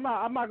 man, I'm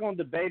not going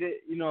to debate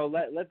it. You know,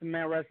 let the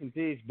man rest in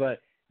peace.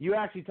 But you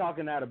actually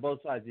talking out of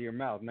both sides of your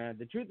mouth, man.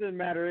 The truth of the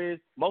matter is,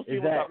 most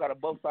people talk out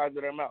of both sides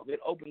of their mouth. It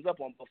opens up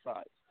on both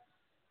sides.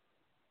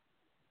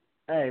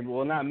 Hey,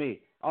 well, not me.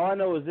 All I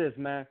know is this,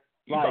 man.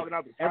 You like, talking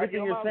out the side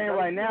everything of your you're mouth, saying bro?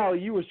 right now,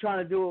 you was trying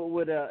to do it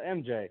with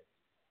MJ.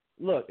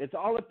 Look, it's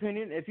all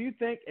opinion. If you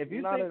think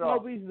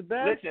Kobe's the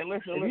best,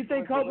 if you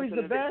think Kobe's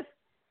the best,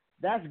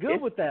 that's good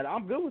with that.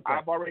 I'm good with that.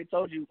 I've already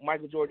told you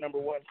Michael Jordan number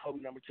 1,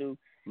 Kobe number 2,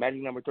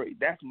 Magic number 3.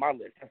 That's my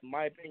list. That's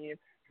my opinion.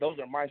 Those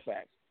are my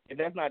facts. If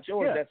that's not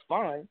yours, that's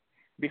fine,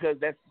 because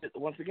that's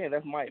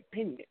my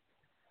opinion.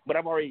 But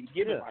I've already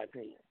given my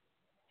opinion.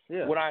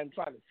 Yeah. What I'm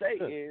trying to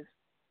say is,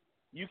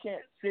 you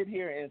can't sit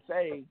here and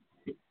say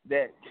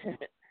that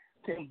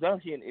Tim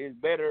Duncan is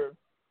better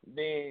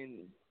than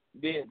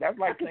that's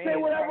like I can saying say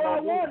whatever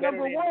I want.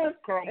 Number one,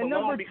 Karl and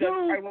Malone, number because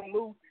two, Tyronn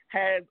Lue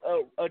has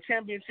a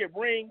championship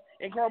ring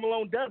and Karl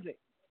Malone doesn't.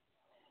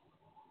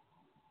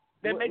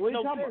 That makes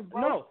no sense,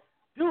 bro. No,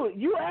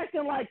 dude, you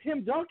acting like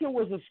Tim Duncan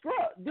was a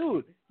scrub,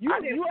 dude. You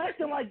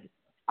acting like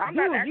I'm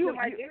not acting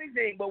like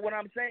anything, but what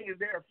I'm saying is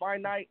there are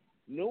finite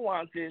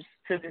nuances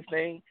to this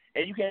thing,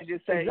 and you can't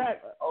just say,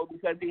 oh,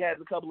 because he has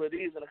a couple of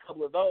these and a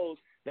couple of those.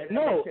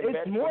 No,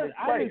 it's more.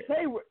 I didn't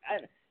say.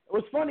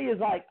 What's funny is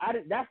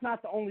that's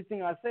not the only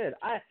thing I said.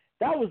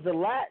 That was the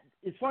last.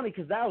 It's funny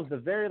because that was the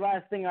very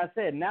last thing I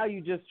said. Now you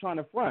just trying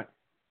to front.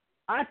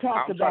 I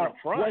talked about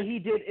what he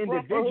did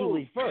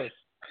individually first.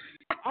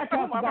 I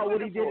talked about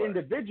what he did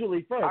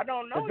individually first. I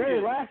don't know. The very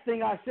last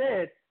thing I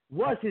said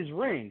was his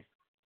rings.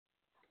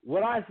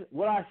 What I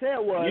said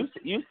was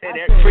you said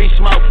free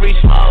smoke,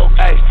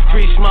 hey,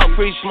 free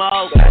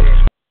smoke,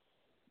 hey.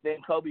 Then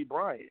Kobe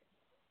Bryant,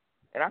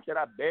 and I said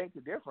I beg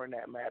to differ in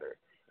that matter.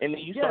 And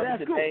then you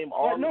started to name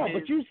all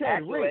but you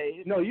said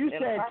rings. No, you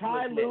said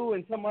Ty Lue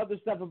and some other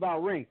stuff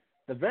about rings.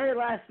 The very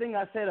last thing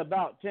I said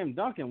about Tim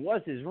Duncan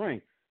was his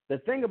ring. The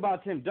thing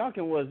about Tim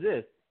Duncan was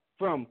this: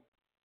 from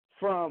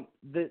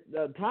the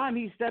time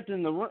he stepped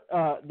in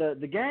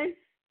the game,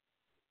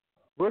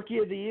 Rookie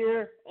of the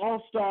Year,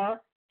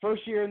 All-Star,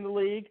 first year in the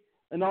league,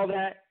 and all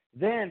that.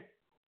 Then,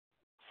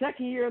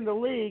 second year in the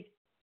league,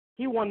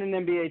 he won an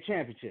NBA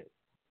championship.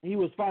 He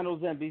was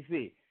Finals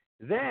MVP.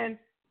 Then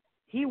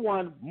he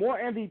won more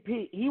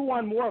MVP. He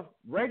won more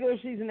regular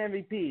season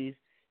MVPs.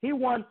 He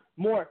won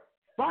more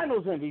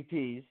Finals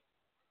MVPs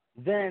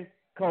than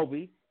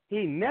Kobe.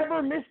 He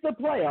never missed the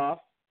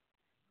playoffs.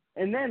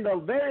 And then the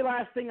very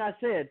last thing I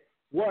said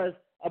was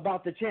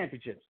about the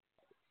championships.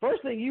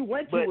 First thing you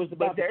went to was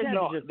about the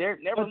championships.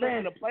 Never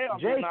missing the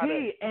playoffs.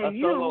 JP and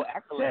you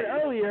said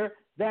earlier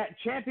that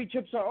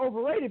championships are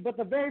overrated, but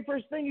the very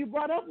first thing you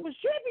brought up was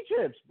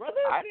championships, brother.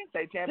 I didn't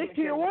say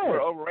championships were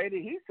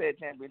overrated. He said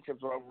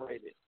championships were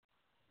overrated.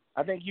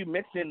 I think you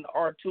mixing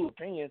our two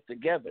opinions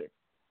together.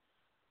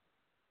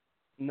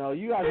 No,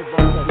 you guys are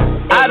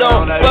both. I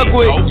don't fuck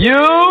with you.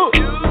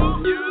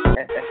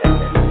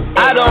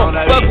 I don't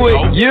fuck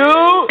with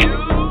you.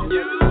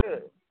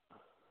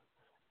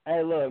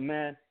 Hey, look,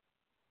 man.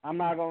 I'm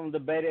not going to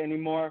debate it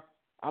anymore.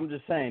 I'm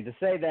just saying, to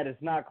say that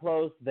it's not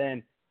close,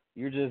 then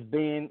you're just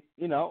being,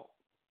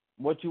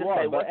 what you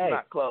are. But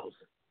not close.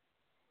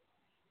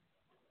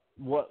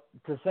 What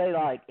to say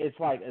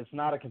it's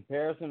not a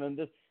comparison and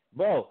this,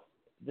 bro.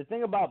 The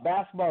thing about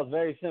basketball is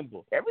very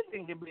simple.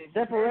 Everything can be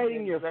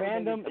separating your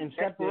fandom and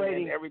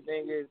separating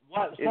everything is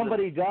what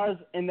somebody does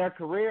in their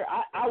career.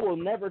 I will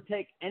never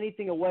take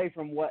anything away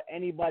from what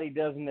anybody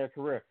does in their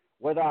career,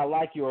 whether I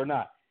like you or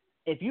not.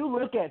 If you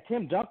look at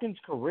Tim Duncan's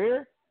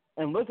career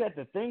and look at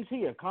the things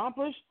he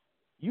accomplished,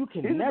 you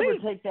can never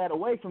take that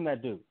away from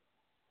that dude.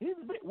 He's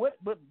a bit.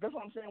 But that's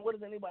what I'm saying. What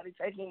is anybody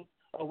taking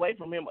away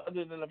from him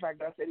other than the fact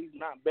that I said he's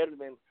not better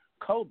than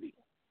Kobe?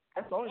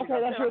 That's the only thing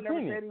that's your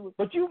opinion.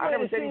 But you made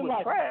it seem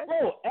like,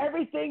 bro,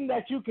 everything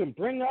that you can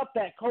bring up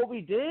that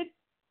Kobe did,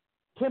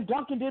 Tim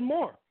Duncan did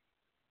more.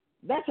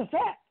 That's a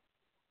fact.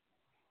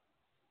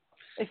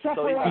 Except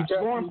for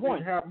scoring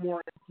points. He didn't have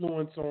more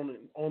influence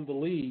on the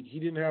league. He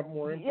didn't have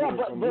more influence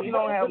on the league. You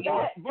don't have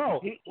more, bro.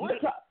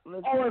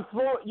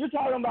 You're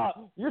talking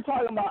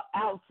about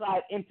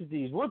outside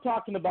entities. We're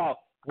talking about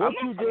what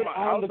you did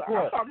on the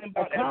court.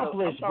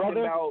 Accomplished,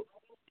 brother.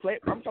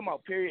 I'm talking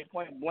about period,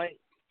 point blank,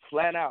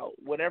 flat out,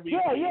 whatever you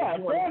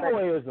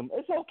fanboyism.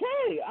 It's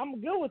okay. I'm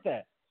good with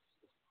that.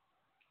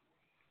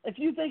 If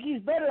you think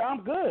he's better,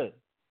 I'm good.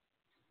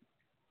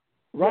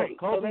 Right. Look,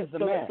 Kobe's the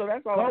man. So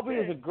that's all Kobe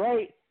is a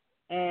great,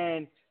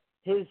 and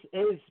his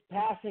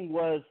passing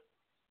was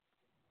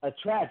a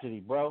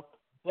tragedy, bro.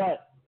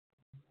 But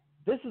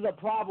this is a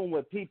problem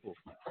with people.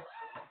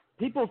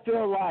 People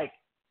feel like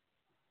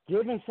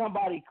giving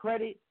somebody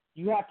credit,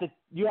 you have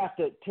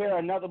to tear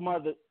another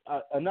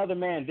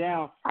man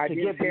down to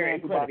give the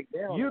man credit.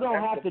 You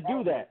don't have to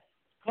do that.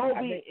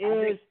 Kobe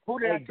is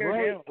a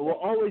great, will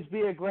always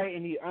be a great,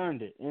 and he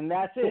earned it, and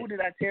that's it. Who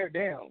did I tear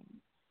down?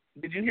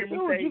 Did you hear me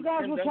say? You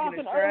guys were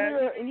talking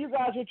earlier, and you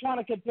guys were trying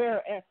to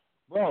compare.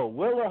 Bro,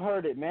 Willa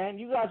heard it, man.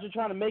 You guys are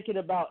trying to make it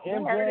about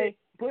MJ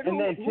and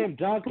then Tim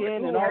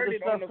Duncan and all this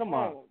stuff. Come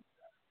on.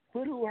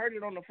 put who heard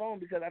it on the phone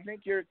because I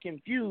think you're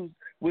confused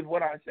with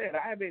what I said.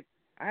 I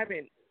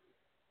haven't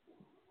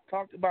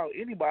talked about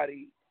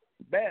anybody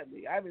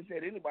badly. I haven't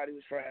said anybody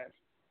was trash.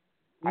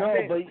 No, I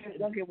said but Tim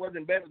Duncan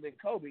wasn't better than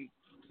Kobe.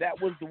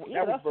 That was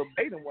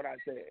verbatim what I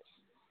said.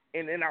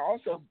 And then I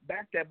also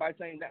backed that by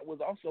saying that was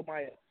also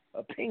my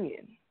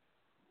opinion.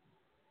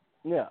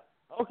 Yeah.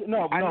 Okay.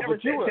 No, I never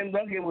but said Tim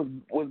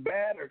Duncan was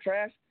bad or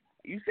trash.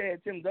 You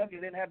said Tim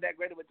Duncan didn't have that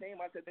great of a team.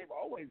 I said they've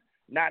always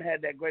not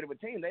had that great of a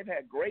team. They've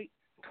had great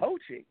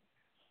coaching.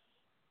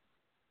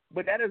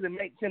 But that doesn't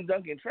make Tim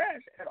Duncan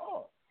trash at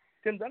all.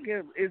 Tim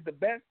Duncan is the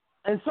best.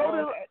 And so hold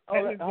on.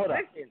 And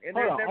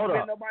there's never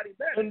been nobody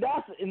better.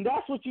 And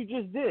that's what you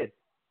just did.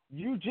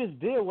 You just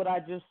did what I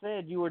just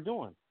said you were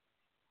doing.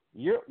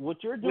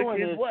 What you're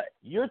doing is what?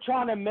 You're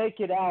trying to make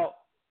it out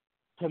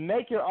to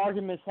make your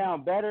argument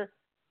sound better.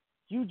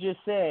 You just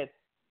said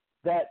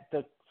that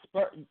the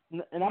Spurs,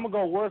 and I'm gonna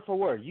go word for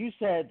word. You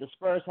said the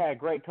Spurs had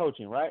great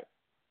coaching, right?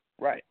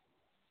 Right.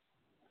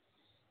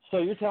 So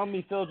you're telling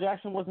me Phil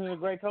Jackson wasn't a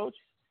great coach?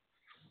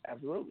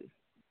 Absolutely.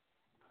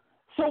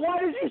 So why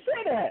did you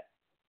say that?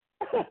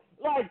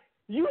 Like,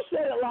 you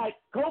said it like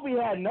Kobe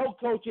had no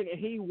coaching and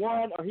he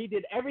won or he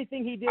did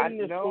everything he did in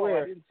his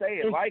career. I didn't say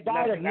it like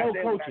nothing. nothing. I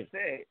said coaching. what I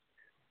said.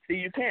 See,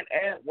 you can't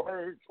add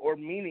words or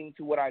meaning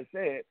to what I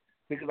said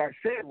because I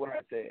said what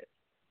I said.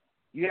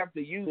 You have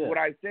to use what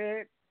I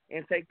said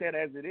and take that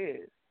as it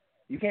is.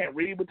 You can't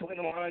read between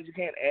the lines. You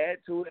can't add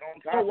to it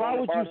on top. So why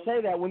would you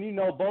say that when you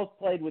know both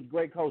played with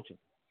great coaching?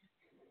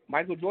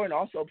 Michael Jordan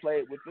also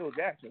played with Phil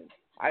Jackson.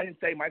 I didn't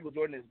say Michael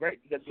Jordan is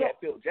great because he had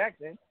Phil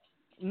Jackson.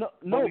 No,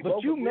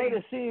 but you made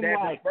it seem that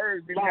like the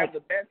Spurs didn't have the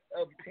best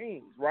of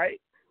teams,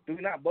 right? Do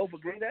we not both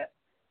agree that?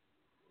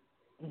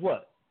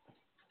 What?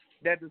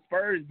 That the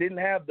Spurs didn't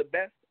have the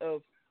best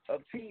of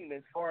team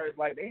as far as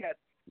like they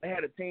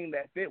had a team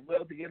that fit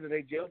well together,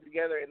 they gelled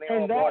together, and they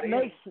all bought in.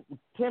 And that makes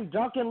Tim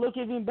Duncan look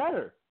even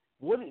better.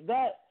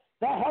 That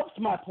helps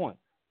my point.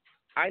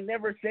 I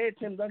never said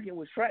Tim Duncan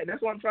was trash.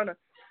 That's what I'm trying to.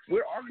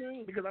 We're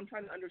arguing because I'm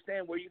trying to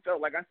understand where you felt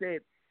like I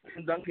said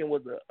Tim Duncan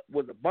was a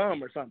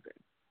bum or something.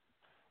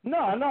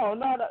 No,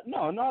 not at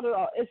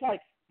all. It's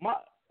like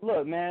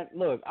look, man.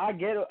 Look, I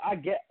get.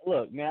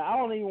 Look, man. I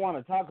don't even want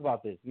to talk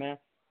about this, man.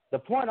 The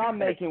point I'm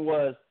making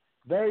was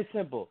very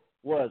simple.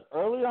 Was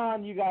early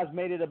on you guys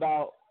made it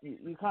about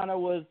you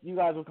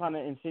guys were kind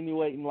of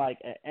insinuating like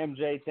an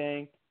MJ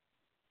thing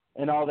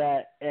and all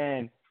that,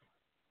 and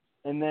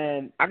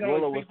then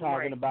Willow was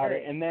talking about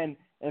it, and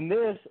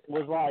this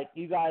was like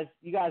you guys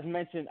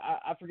mentioned.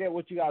 I forget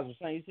what you guys were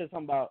saying. You said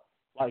something about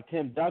like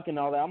Tim Duncan and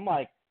all that. I'm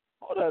like,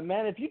 hold up,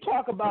 man. If you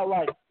talk about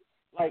like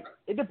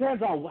it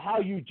depends on how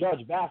you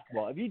judge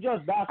basketball. If you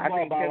judge basketball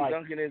I think about Tim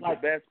Duncan is the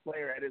best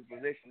player at his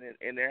position,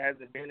 and there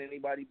hasn't been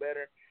anybody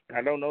better. And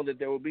I don't know that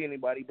there will be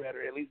anybody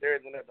better. At least there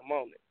isn't at the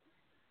moment.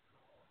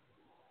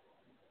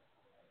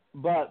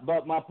 But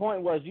my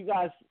point was, you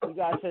guys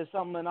said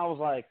something, and I was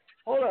like,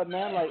 hold up,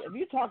 man. Like, if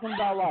you're talking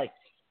about like,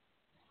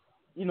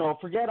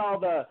 forget all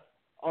the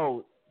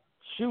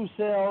shoe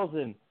sales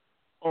and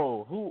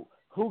who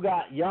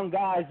got young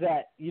guys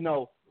that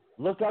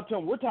look up to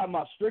him. We're talking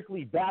about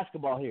strictly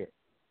basketball here.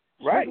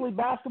 Right. Strictly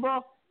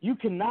basketball, you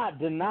cannot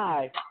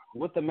deny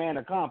what the man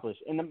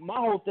accomplished. And my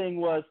whole thing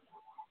was,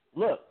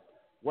 look,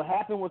 what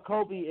happened with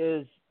Kobe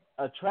is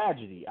a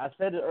tragedy. I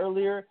said it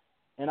earlier,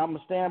 and I'm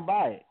gonna stand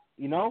by it.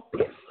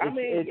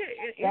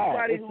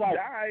 Anybody who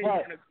dies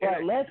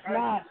but let's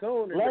not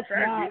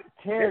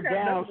tear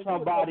down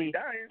somebody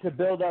to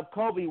build up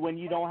Kobe when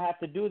you don't have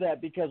to do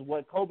that, because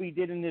what Kobe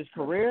did in his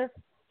career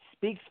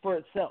speaks for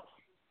itself.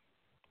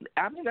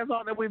 I think that's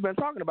all that we've been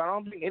talking about. I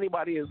don't think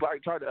anybody is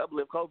like trying to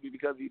uplift Kobe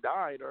because he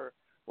died, or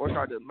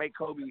trying to make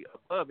Kobe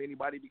above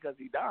anybody because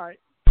he died.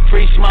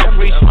 Free smoke,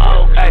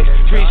 hey,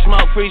 free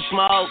smoke,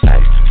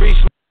 hey, free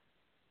smoke.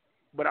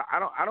 But I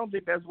don't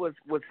think that's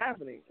what's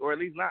happening, or at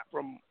least not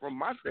from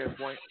my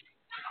standpoint.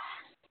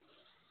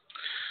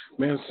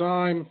 Man,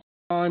 Syme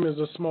is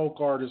a smoke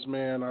artist,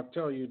 man. I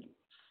tell you.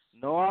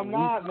 No, I'm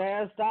not,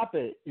 man. Stop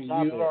it.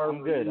 I'm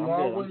good. You I'm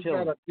always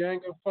chilling. got a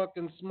gang of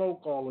fucking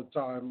smoke all the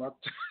time,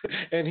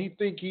 and he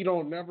think he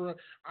don't never.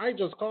 I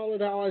just call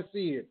it how I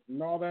see it,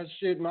 and all that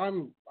shit. And I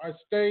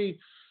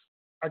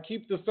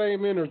keep the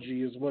same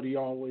energy, is what he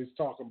always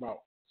talk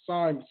about.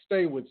 Syme,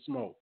 stay with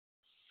smoke.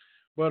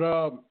 But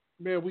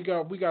man, we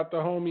got the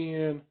homie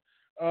in.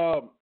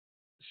 The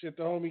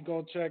homie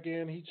gonna check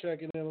in. He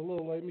checking in a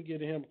little late. Let me get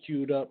him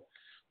queued up.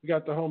 We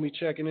got the homie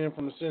checking in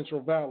from the Central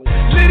Valley.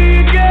 Liddy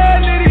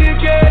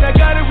again, I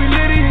got it, we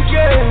Liddy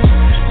again.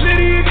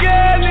 Liddy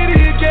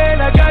again,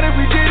 I got it,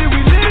 we did it,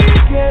 we Liddy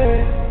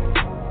again.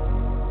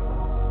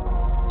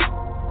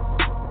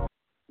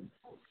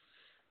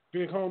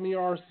 Big homie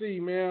RC,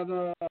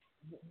 man.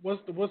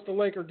 What's the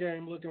Laker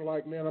game looking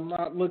like, man? I'm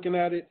not looking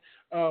at it.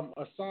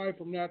 Aside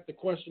from that, the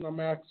question I'm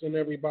asking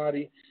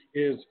everybody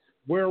is,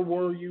 where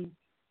were you,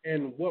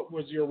 and what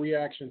was your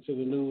reaction to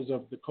the news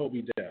of the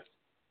Kobe death?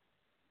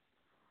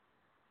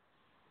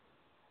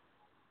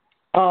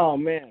 Oh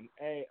man,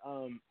 hey,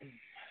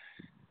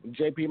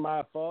 JP,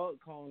 my fault.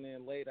 Calling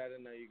in late. I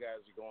didn't know you guys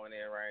were going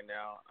in right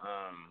now.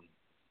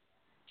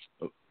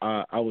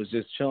 I was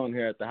just chilling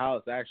here at the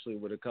house, actually,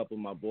 with a couple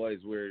of my boys.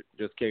 We're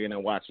just kicking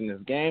and watching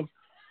this game.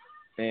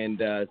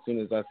 And as soon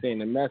as I seen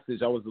the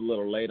message, I was a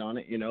little late on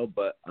it,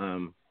 but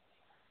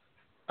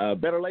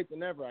better late than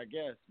never, I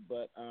guess.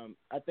 But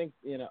I think,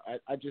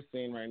 I just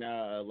seen right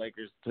now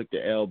Lakers took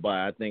the L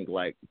by, I think,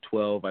 like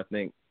 12. I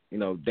think,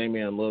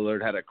 Damian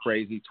Lillard had a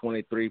crazy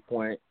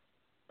 23-point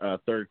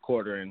third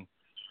quarter, and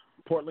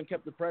Portland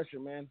kept the pressure,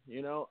 man.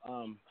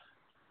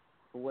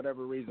 For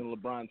whatever reason,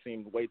 LeBron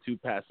seemed way too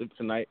passive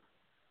tonight.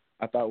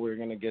 I thought we were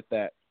going to get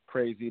that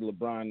crazy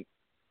LeBron,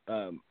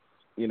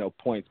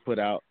 points put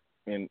out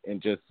and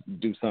just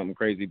do something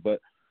crazy. But,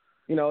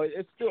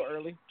 it's still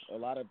early. A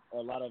lot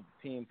of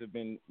teams have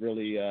been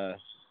really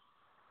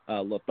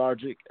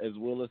lethargic, as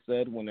Willis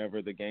said,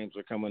 whenever the games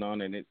are coming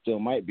on, and it still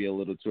might be a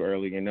little too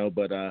early,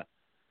 But,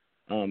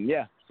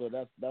 yeah, so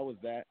that was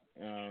that.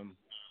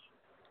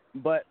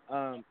 But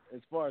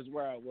as far as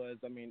where I was,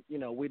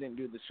 we didn't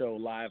do the show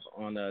live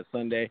on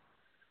Sunday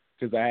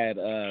because I had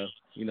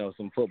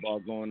some football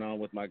going on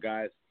with my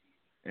guys,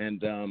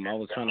 and I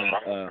was trying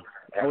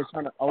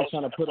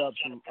to put up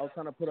some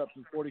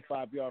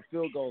 45-yard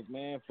field goals,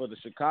 man, for the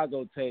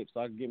Chicago tape,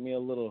 so I could get me a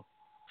little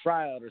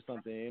tryout or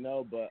something,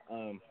 But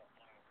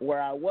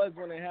where I was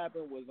when it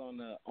happened was on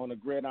the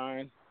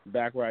gridiron,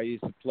 back where I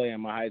used to play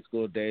in my high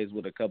school days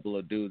with a couple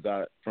of dudes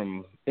out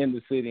from in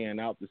the city and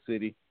out the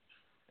city.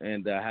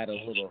 And I had a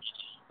little,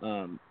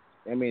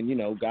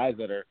 guys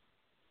that are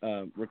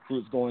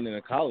recruits going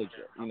into college.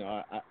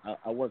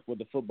 I work with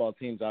the football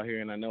teams out here,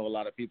 and I know a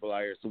lot of people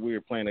out here. So we were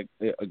playing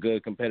a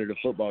good competitive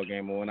football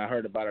game. And when I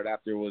heard about it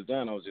after it was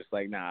done, I was just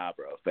like, nah,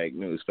 bro, fake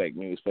news.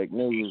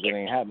 It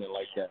ain't happening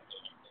like that.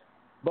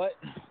 But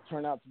it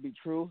turned out to be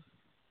true.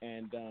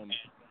 And,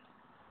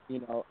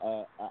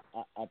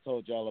 I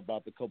told y'all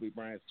about the Kobe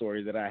Bryant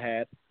story that I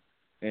had.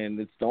 And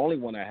it's the only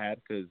one I had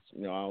because,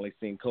 I only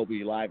seen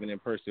Kobe live and in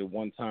person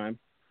one time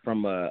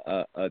from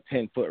a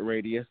 10-foot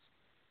radius.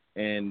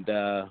 And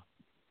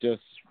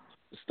just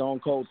stone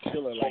cold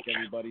killer, like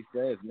everybody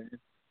says, man.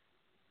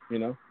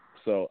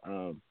 So,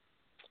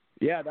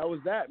 yeah, that was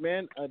that,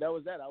 man. That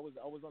was that. I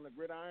was on the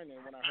gridiron,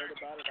 and when I heard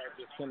about it,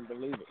 I just couldn't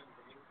believe it.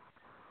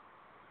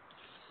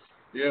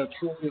 Yeah,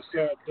 truly a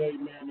sad day,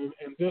 man.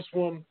 And this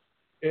one,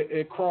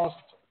 it crossed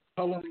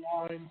color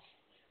lines.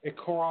 It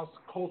crossed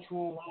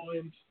cultural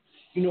lines.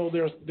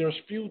 There's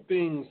few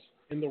things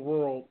in the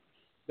world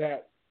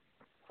that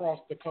cross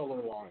the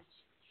color lines,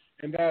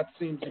 and that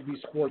seems to be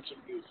sports and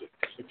music,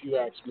 if you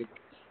ask me.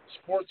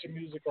 Sports and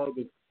music are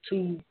the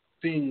two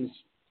things.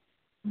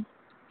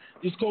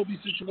 This Kobe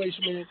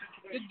situation, man,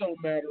 it don't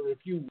matter if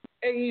you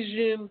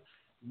Asian,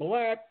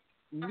 Black,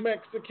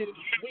 Mexican,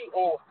 we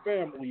all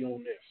family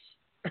on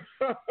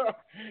this.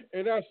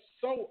 And that's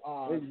so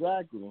odd.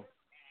 Exactly.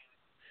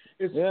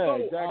 It's yeah, so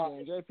exactly. odd.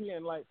 And JP,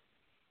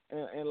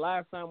 and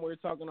last time we were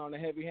talking on the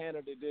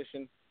heavy-handed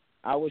edition,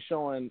 I was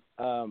showing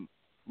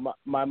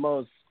my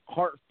most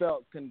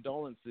heartfelt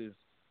condolences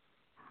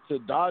to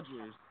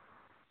Dodgers,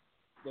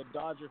 the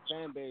Dodger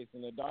fan base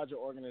and the Dodger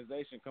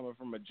organization coming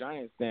from a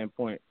Giants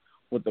standpoint,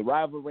 with the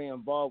rivalry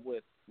involved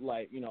with,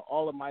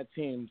 all of my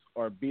teams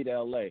are beat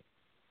LA,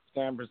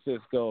 San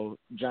Francisco,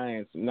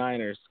 Giants,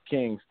 Niners,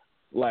 Kings,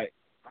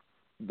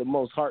 the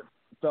most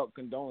heartfelt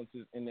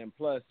condolences. And then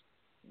plus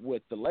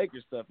with the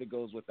Lakers stuff, it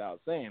goes without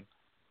saying.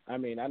 I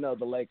know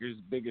the Lakers'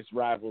 biggest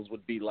rivals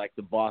would be like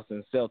the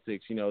Boston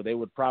Celtics. They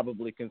would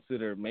probably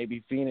consider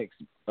maybe Phoenix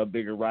a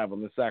bigger rival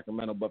than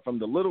Sacramento. But from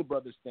the little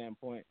brother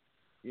standpoint,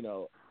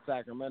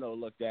 Sacramento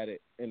looked at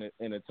it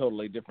in a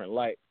totally different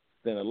light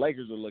than the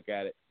Lakers would look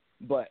at it.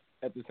 But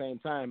at the same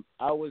time,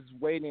 I was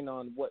waiting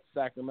on what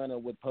Sacramento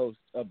would post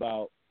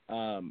about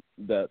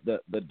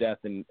the death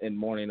and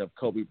mourning of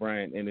Kobe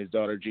Bryant and his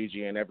daughter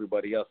Gigi and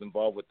everybody else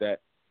involved with that.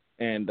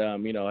 And,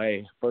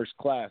 hey,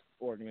 first-class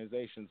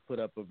organizations put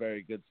up a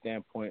very good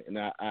standpoint, and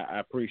I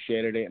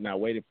appreciated it, and I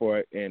waited for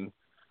it. And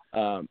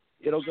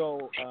it'll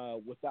go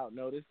without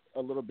notice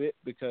a little bit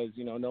because,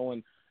 no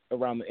one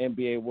around the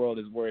NBA world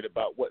is worried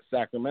about what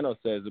Sacramento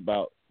says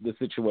about the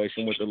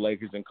situation with the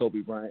Lakers and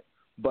Kobe Bryant.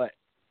 But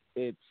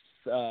it's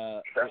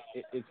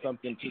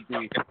something to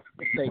be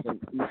taken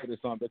notice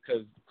on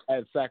because,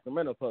 as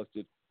Sacramento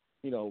posted,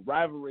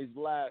 rivalries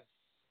last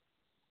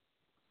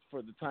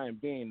for the time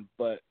being,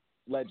 but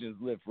legends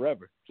live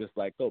forever, just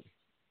like Kobe.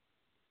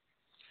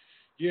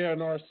 Yeah,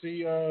 and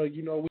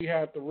RC, we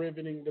had the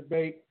riveting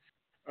debate.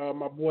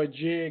 My boy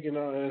Jig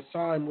and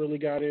Sime really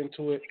got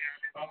into it.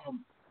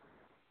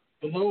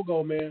 The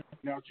logo, man.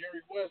 Now,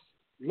 Jerry West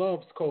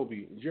loves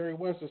Kobe. Jerry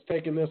West is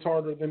taking this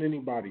harder than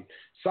anybody.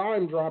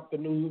 Sime dropped the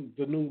new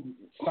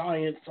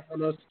science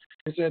on us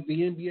and said the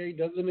NBA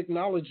doesn't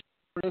acknowledge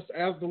us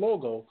as the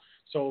logo.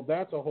 So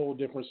that's a whole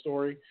different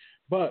story.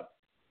 But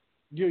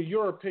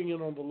your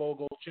opinion on the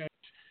logo change.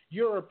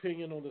 Your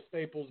opinion on the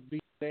Staples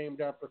being named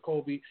after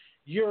Kobe.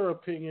 Your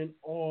opinion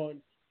on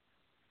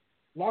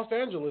Los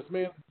Angeles,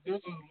 man.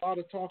 There's a lot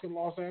of talk in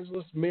Los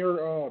Angeles. Mayor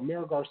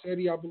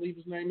Garcetti, I believe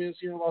his name is,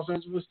 here in Los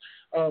Angeles.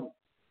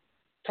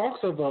 talks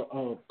of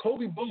a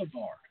Kobe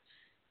Boulevard,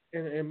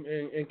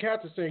 and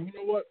cats are saying, you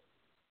know what?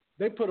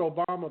 They put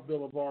Obama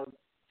Boulevard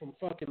from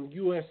fucking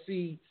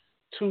USC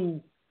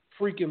to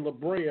freaking La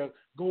Brea,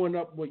 going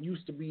up what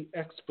used to be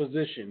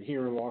Exposition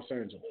here in Los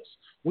Angeles.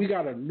 We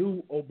got a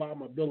new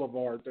Obama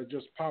Boulevard that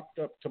just popped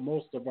up to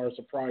most of our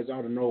surprise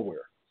out of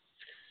nowhere.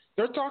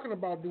 They're talking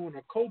about doing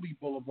a Kobe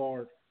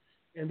Boulevard,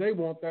 and they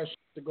want that shit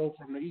to go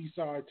from the east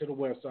side to the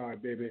west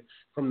side, baby,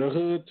 from the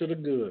hood to the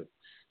good.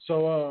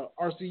 So,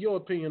 RC, your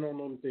opinion on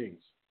them things?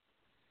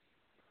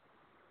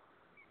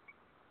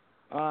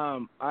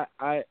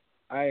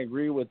 I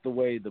agree with the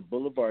way the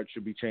boulevard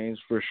should be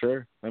changed for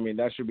sure. I mean,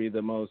 that should be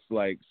the most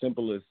the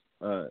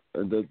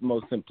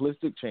most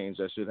simplistic change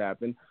that should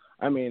happen.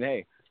 I mean,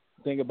 hey,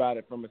 think about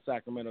it from a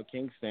Sacramento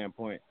Kings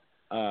standpoint.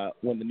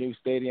 When the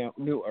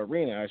new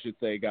arena, I should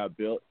say, got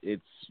built,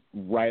 it's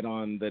right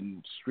on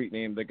the street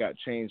name that got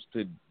changed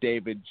to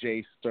David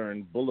J.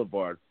 Stern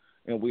Boulevard.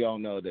 And we all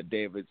know that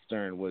David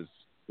Stern was,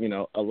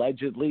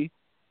 allegedly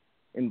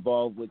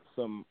involved with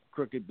some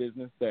crooked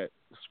business that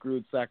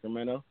screwed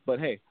Sacramento. But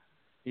hey,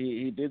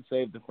 he did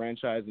save the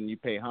franchise, and you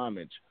pay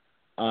homage.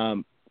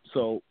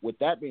 So with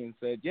that being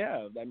said,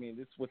 yeah, I mean,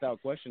 it's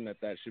without question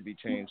that should be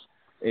changed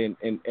and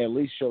at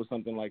least show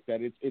something like that.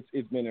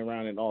 It's been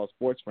around in all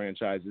sports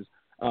franchises.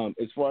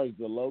 As far as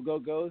the logo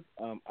goes,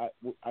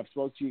 I've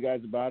spoke to you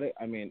guys about it.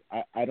 I mean,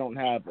 I don't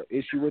have an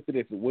issue with it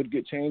if it would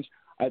get changed.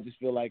 I just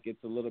feel like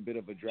it's a little bit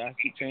of a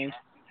drastic change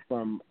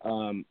from,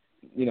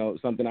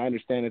 something. I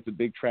understand it's a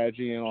big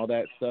tragedy and all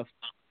that stuff,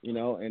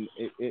 and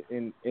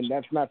and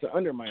that's not to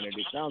undermine it.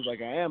 It sounds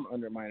like I am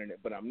undermining it,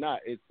 but I'm not.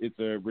 It's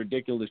a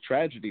ridiculous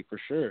tragedy for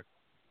sure.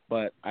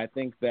 But I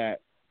think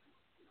that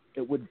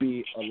it would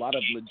be a lot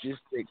of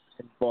logistics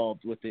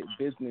involved with it,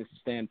 business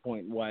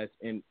standpoint wise,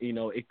 and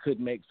it could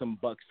make some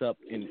bucks up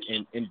and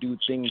do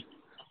things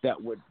that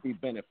would be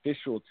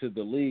beneficial to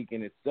the league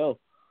in itself.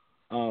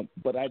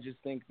 But I just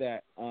think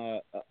that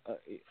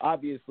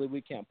obviously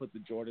we can't put the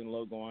Jordan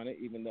logo on it,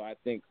 even though I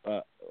think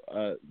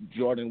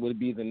Jordan would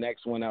be the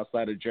next one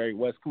outside of Jerry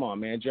West. Come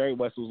on, man, Jerry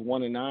West was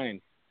 1-9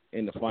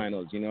 in the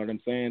finals. You know what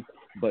I'm saying?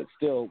 But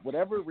still,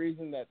 whatever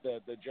reason that the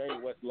Jerry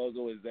West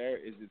logo is there,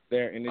 it's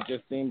there, and it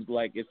just seems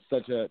like it's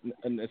such a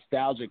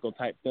nostalgical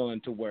type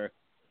feeling to where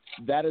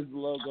that is the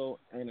logo,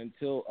 and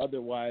until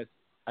otherwise,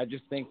 I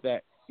just think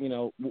that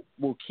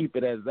we'll keep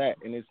it as that,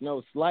 and it's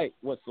no slight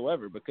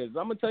whatsoever. Because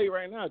I'm gonna tell you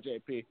right now,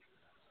 JP,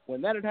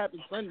 when that had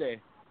happened Sunday,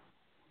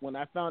 when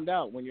I found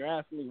out, when you're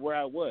asking me where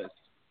I was,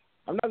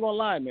 I'm not gonna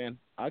lie, man.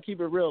 I'll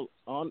keep it real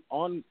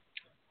on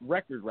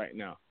record right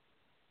now.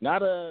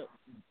 Not a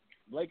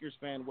Lakers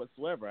fan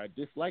whatsoever. I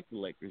dislike the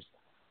Lakers.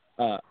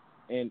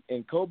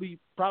 And Kobe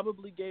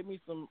probably gave me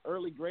some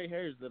early gray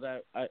hairs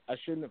that I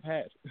shouldn't have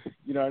had.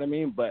 You know what I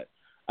mean? But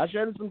I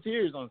shedded some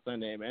tears on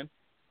Sunday, man.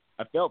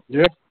 I felt it.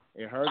 Yeah.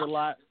 It hurt a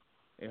lot.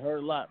 It hurt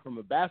a lot from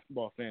a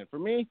basketball fan. For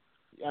me,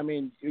 I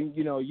mean,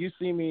 you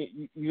see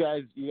me, you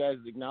guys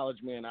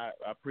acknowledge me, and I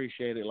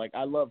appreciate it. Like,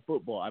 I love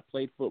football. I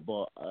played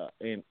football,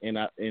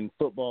 and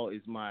football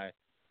is my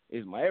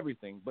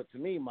everything. But to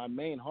me, my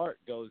main heart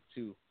goes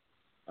to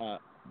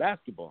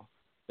basketball.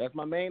 That's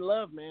my main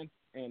love, man.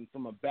 And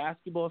from a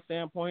basketball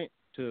standpoint,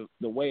 to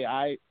the way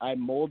I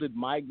molded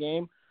my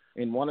game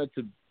and wanted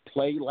to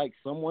play like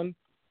someone,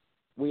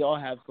 we all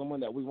have someone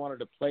that we wanted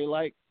to play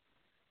like.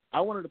 I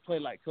wanted to play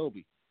like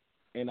Kobe,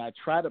 and I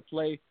try to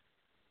play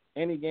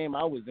any game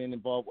I was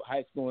involved with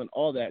high school and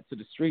all that to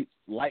the streets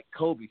like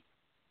Kobe.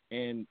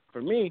 And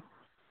for me,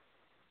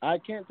 I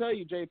can't tell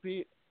you,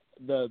 JP,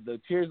 the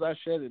tears I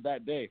shedded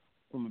that day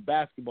from a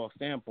basketball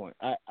standpoint.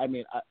 I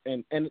mean,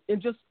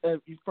 just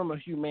from a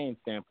humane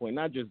standpoint,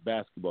 not just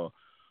basketball.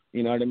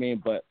 You know what I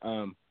mean? But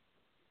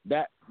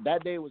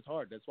that day was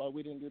hard. That's why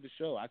we didn't do the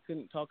show. I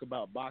couldn't talk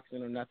about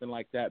boxing or nothing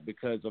like that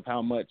because of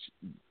how much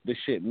the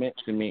shit meant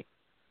to me.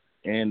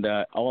 And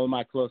all of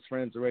my close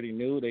friends already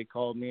knew. They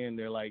called me and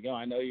they're like, "Yo,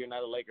 I know you're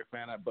not a Laker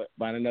fan, but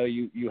I know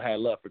you had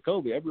love for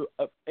Kobe."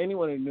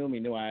 Anyone who knew me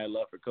knew I had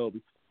love for Kobe.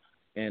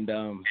 And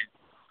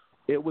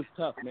it was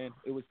tough, man.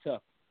 It was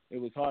tough. It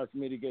was hard for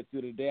me to get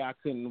through the day. I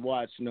couldn't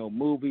watch no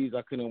movies.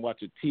 I couldn't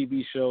watch a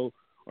TV show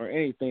or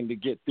anything to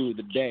get through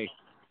the day.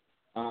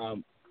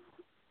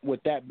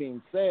 With that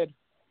being said,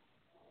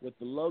 with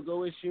the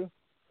logo issue,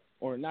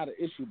 or not an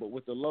issue, but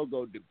with the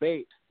logo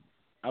debate,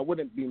 I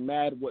wouldn't be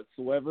mad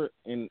whatsoever,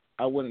 and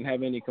I wouldn't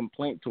have any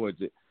complaint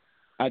towards it.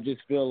 I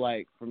just feel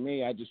like, for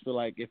me,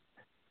 if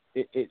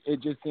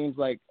it just seems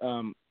like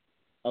a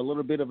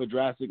little bit of a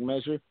drastic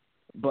measure,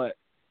 but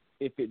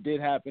if it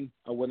did happen,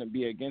 I wouldn't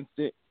be against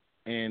it.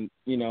 And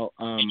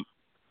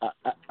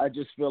I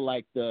just feel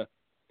like the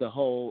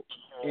whole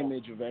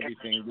image of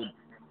everything would,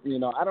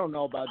 I don't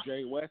know about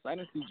Jerry West. I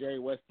didn't see Jerry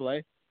West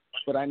play,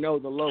 but I know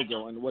the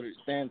logo and what it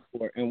stands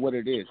for and what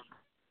it is.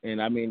 And,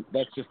 I mean,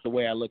 that's just the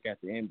way I look at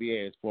the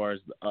NBA as far as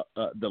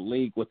the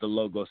league with the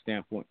logo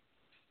standpoint.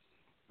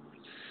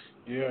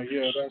 Yeah,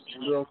 that's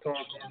real talk,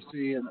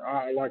 RC. And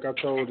like I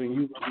told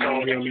you,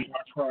 I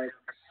cried.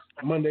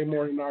 Monday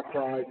morning, I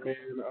cried,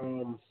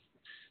 man.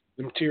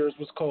 Them tears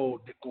was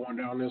cold going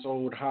down this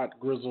old, hot,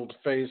 grizzled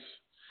face.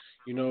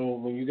 You know,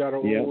 when you got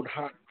an old,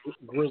 hot,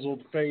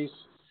 grizzled face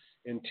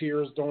and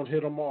tears don't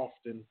hit them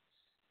often,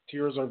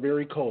 tears are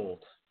very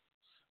cold.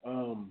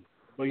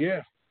 But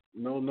yeah,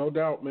 no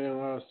doubt,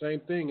 man.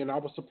 Same thing. And I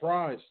was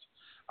surprised.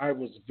 I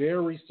was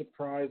very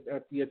surprised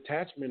at the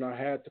attachment I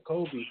had to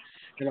Kobe.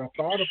 And I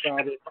thought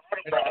about it,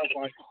 and I was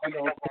like, you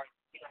know,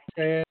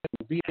 fan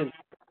being 3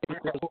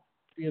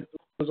 years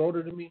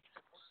older than me,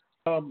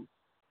 I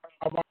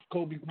watched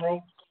Kobe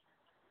grow.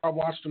 I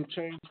watched him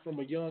change from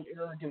a young,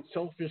 arrogant,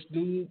 selfish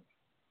dude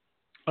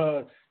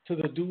to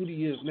the dude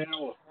he is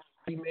now,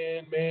 a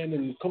man.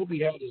 And Kobe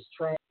had his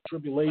trials and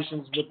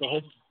tribulations with the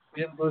whole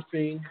Denver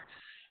thing.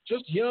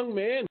 Just young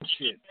man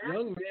shit.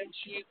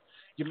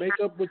 You make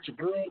up with your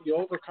girl, you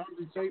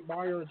overcompensate,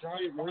 buy her a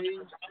giant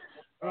ring.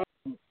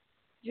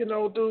 You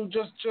know, dude,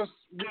 just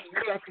we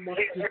got to watch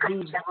this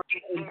dude's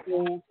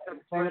unfold in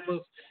front of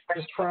us,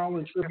 his trial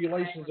and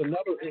tribulations.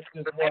 Another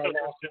instance where I lost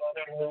love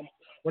for him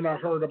when I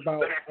heard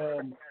about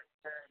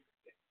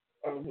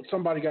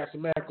somebody got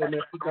some echo,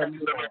 man. Put that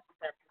mute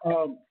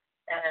on.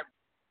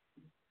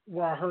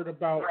 Where I heard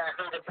about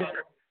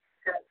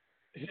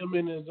him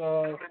and his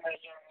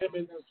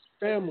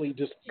family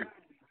dispute.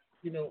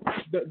 You know,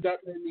 that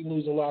made me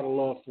lose a lot of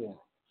love for him.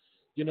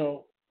 You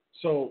know,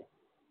 so.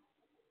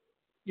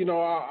 You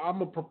know,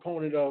 I'm a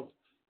proponent of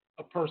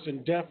a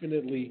person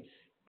definitely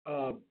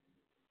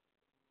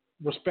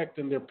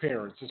respecting their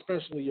parents,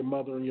 especially your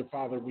mother and your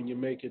father when you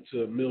make it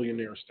to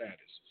millionaire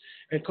status.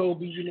 And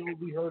Kobe, you know,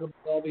 we heard about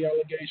all the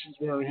allegations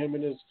where him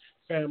and his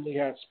family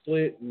had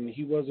split, and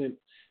he wasn't,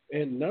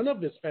 and none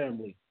of his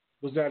family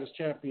was at his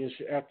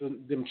championship, at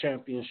them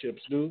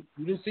championships, dude.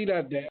 You didn't see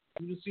that dad.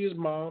 You didn't see his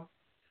mom.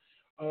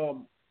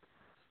 So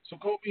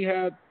Kobe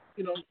had,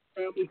 you know,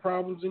 family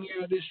problems, and he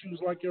had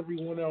issues like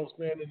everyone else,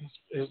 man. And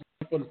his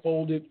life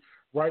unfolded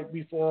right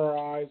before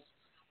our eyes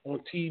on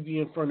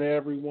TV in front of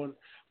everyone.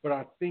 But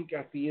I think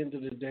at the end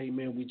of the day,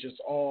 man, we just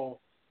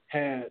all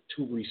had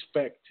to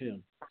respect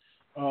him.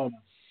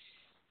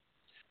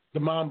 The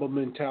Mamba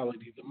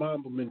mentality.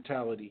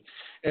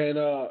 And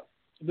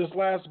this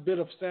last bit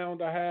of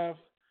sound I have,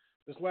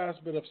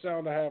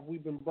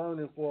 we've been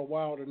burning for a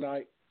while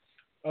tonight.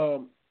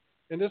 And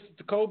this is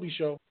the Kobe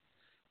Show.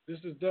 This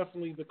is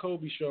definitely the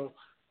Kobe Show.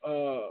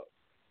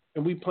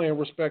 And we playing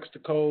respects to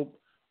Kobe.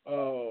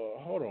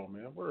 Hold on,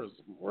 man.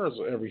 Where's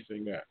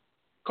everything at?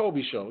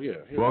 Kobe Show,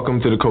 yeah. Welcome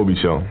to the Kobe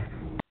Show.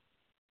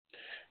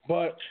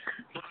 But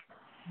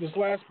this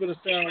last bit of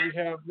sound we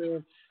have,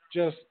 man,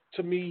 just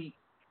to me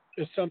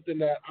is something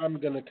that I'm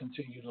gonna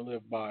continue to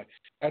live by.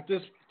 At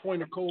this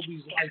point of Kobe's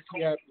life,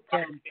 he had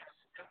become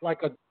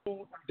like a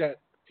dude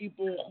that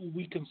people who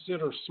we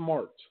consider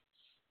smart,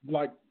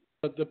 like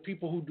the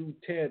people who do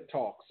TED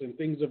Talks and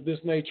things of this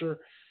nature.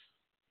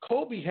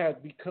 Kobe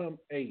had become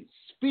a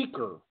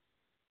speaker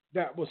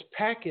that was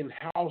packing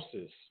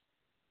houses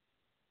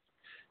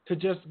to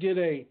just get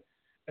a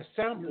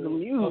sample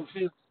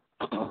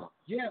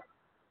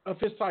of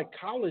his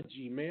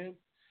psychology, man,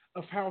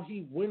 of how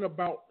he went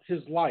about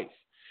his life.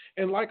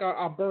 And like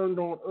I burned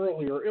on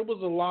earlier, it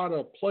was a lot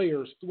of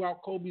players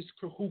throughout Kobe's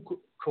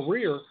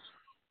career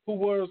who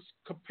was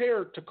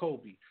compared to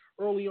Kobe.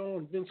 Early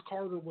on, Vince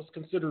Carter was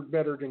considered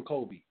better than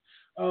Kobe.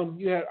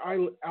 You had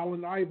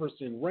Allen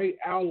Iverson, Ray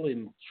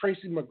Allen,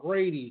 Tracy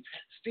McGrady,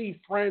 Steve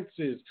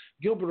Francis,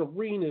 Gilbert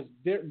Arenas,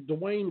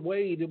 Dwayne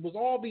Wade. It was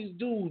all these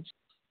dudes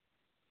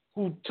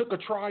who took a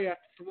try at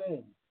the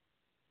throne,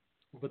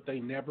 but they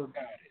never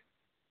got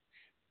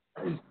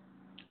it.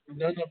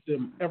 None of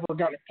them ever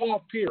got it.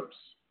 Paul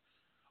Pierce.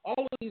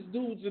 All of these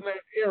dudes in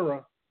that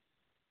era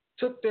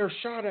took their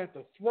shot at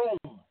the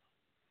throne,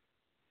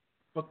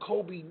 but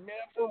Kobe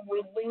never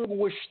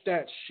relinquished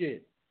that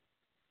shit.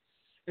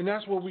 And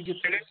that's where we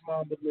get to this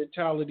Mamba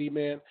mentality,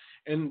 man.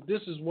 And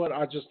this is what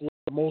I just love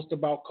most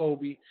about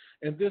Kobe.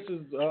 And this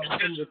is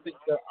some of the things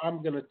that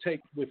I'm going to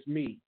take with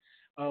me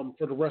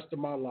for the rest of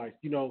my life.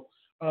 You know,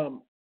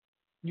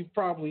 you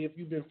probably, if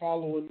you've been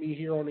following me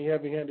here on the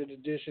Heavy Handed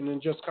Edition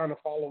and just kind of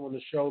following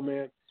the show,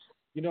 man,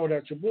 you know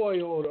that your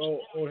boy, old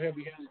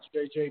Heavy Handed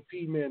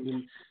JJP,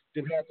 man,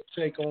 didn't have to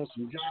take on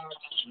some jobs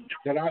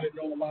that I didn't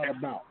know a lot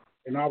about.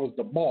 And I was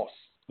the boss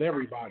of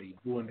everybody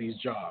doing these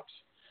jobs.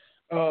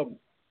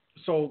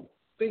 So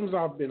things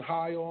I've been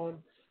high on,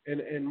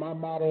 and my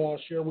motto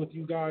I'll share with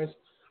you guys,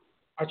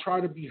 I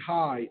try to be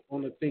high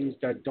on the things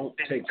that don't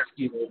take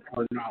skill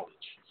or knowledge.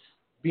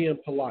 Being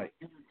polite,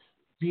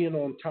 being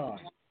on time,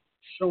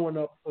 showing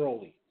up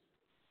early,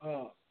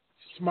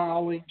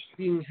 smiling,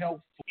 being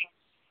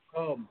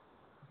helpful,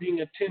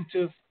 being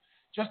attentive,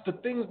 just the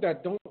things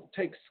that don't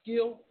take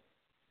skill,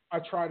 I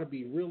try to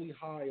be really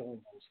high on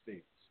those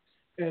things.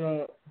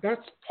 And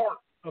that's part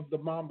of the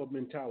Mamba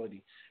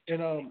mentality.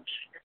 And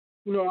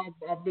you know,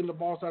 I've been the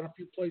boss at a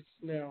few places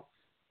now,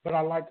 but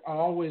I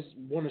always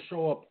want to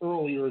show up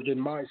earlier than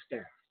my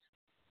staff.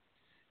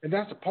 And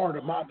that's a part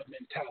of Mamba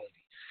mentality.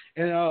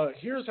 And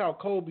here's how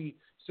Kobe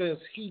says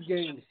he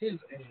gained his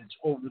edge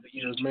over the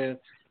years, man.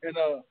 And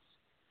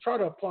try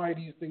to apply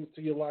these things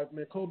to your life,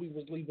 man. Kobe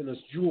was leaving us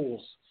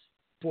jewels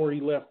before he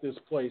left this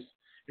place.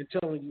 and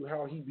telling you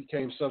how he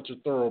became such a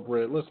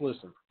thoroughbred. Let's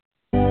listen.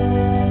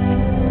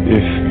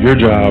 If your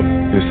job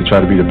is to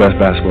try to be the best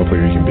basketball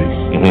player you can be,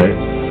 right?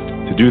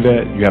 To do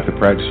that, you have to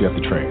practice, you have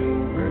to train.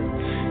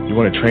 Right? You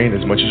want to train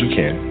as much as you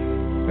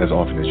can, as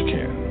often as you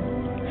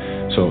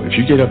can. So if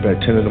you get up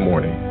at 10 in the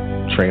morning,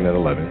 train at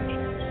 11,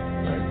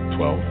 right?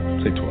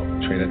 12, say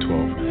 12, train at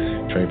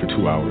 12, train for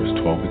 2 hours,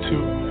 12 to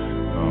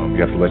 2. You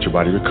have to let your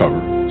body recover,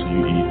 so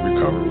you eat,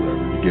 recover,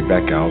 whatever. You get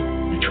back out,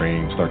 you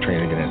train, start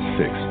training again at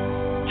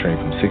 6. Train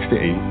from 6 to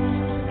 8,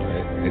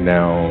 right? And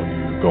now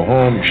you go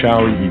home, you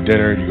shower, you eat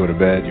dinner, you go to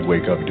bed, you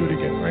wake up, you do it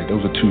again, right?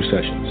 Those are 2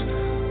 sessions.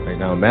 Right?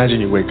 Now imagine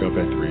you wake up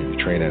at 3, you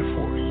train at 4,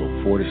 you go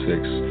 4 to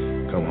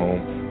 6, come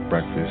home,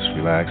 breakfast,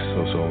 relax,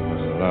 blah,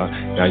 blah, blah.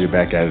 Now you're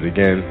back at it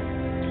again,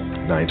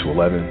 9 to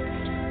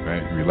 11,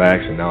 right? You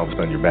relax, and now all of a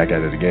sudden you're back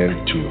at it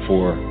again, 2 to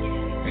 4,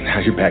 and now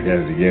you're back at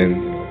it again,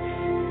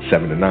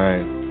 7 to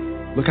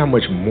 9. Look how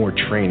much more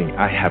training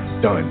I have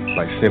done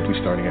by simply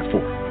starting at 4,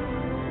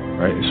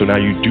 right? So now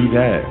you do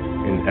that,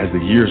 and as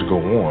the years go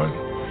on,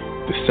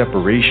 the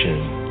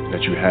separation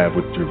that you have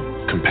with your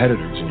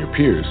competitors and your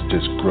peers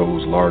just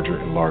grows larger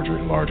and larger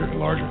and larger and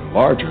larger and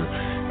larger.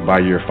 And by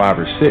year 5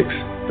 or 6,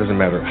 doesn't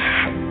matter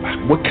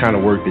what kind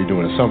of work they do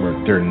in the summer,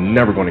 they're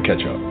never going to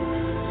catch up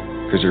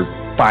because you're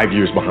 5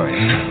 years behind.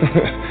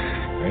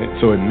 Right?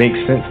 So it makes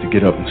sense to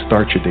get up and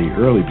start your day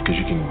early because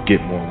you can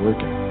get more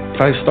work in. If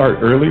I start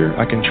earlier,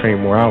 I can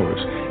train more hours.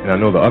 And I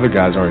know the other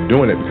guys aren't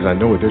doing it because I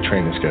know what their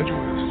training schedule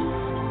is.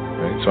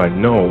 Right? So I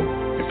know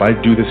if I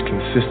do this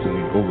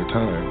consistently over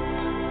time,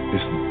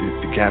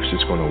 the gap's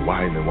just going to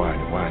widen and widen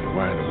and widen and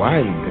widen and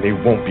widen, and they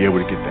won't be able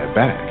to get that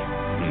back.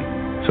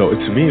 So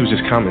to me, it was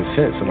just common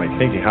sense. I'm like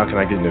thinking, how can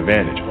I get an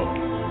advantage? Oh,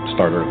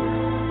 start earlier.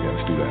 Yeah,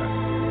 let's do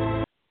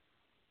that.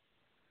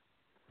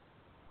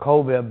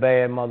 Kobe a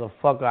bad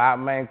motherfucker.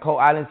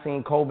 I done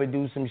seen Kobe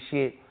do some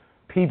shit.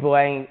 People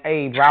ain't,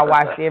 bro, I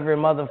watched every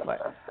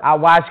motherfucker. I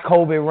watched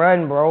Kobe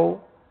run, bro.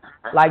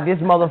 Like this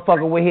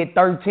motherfucker would hit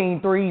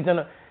 13 threes.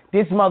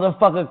 This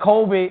motherfucker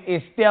Kobe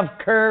is Steph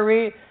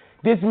Curry.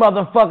 This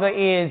motherfucker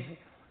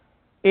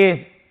is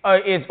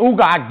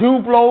Uga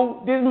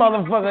Duplo. This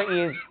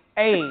motherfucker is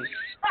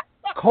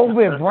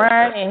Kobe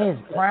Bryant in his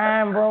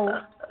prime,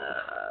 bro.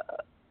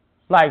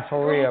 Like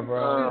for real,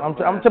 bro. I'm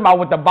talking about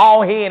with the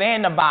bald head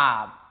and the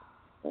bob.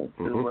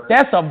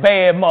 That's a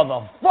bad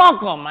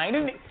motherfucker,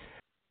 man.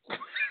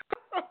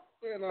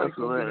 That's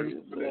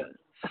hilarious, man.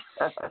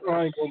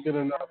 I ain't gonna get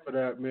enough of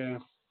that,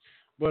 man.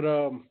 But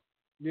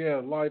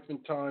yeah, life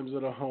and times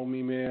of the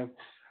homie, man.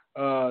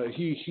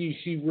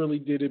 He really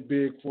did it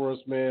big for us,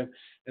 man.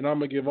 And I'm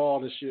gonna give all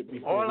the shit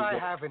before. All I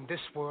have in this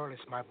world is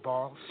my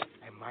balls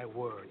and my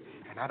word,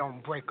 and I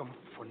don't break them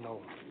for no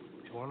one.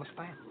 Do you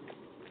understand?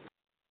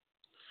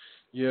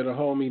 Yeah, the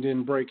homie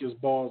didn't break his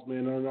balls,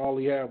 man. And all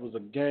he had was a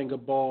gang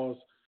of balls,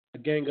 a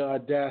gang of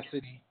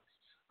audacity,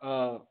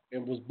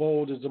 and was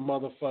bold as a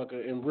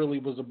motherfucker, and really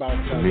was about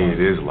that. To me, it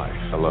is life.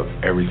 I love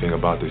everything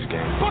about this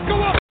game.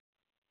 Buckle up!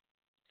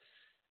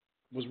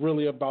 Was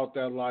really about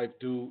that life,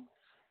 dude.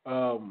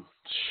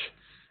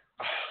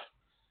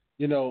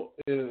 You know,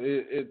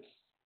 it's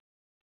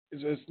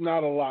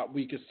not a lot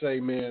we could say,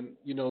 man.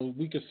 You know,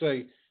 we could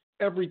say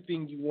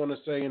everything you want to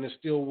say, and it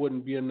still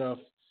wouldn't be enough.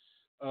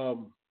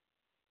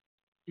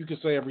 You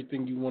could say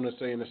everything you want to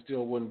say, and it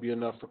still wouldn't be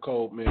enough for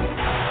Kobe, man.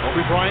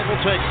 Kobe Bryant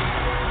will take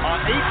an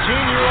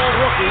 18-year-old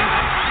rookie.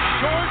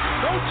 Short,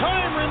 no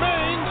time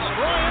remains.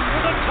 Bryant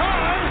with a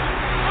tie.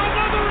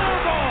 Another air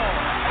ball.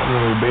 You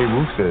know what Babe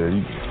Ruth said,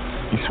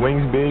 he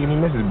swings big and he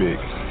misses big.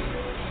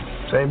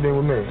 Same thing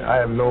with me. I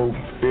have no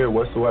fear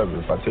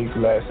whatsoever. If I take the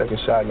last second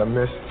shot and I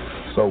miss,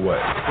 so what?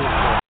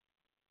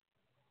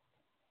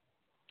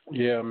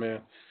 Yeah,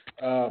 man.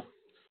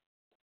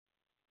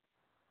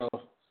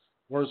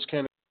 Words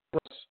can't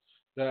express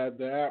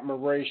the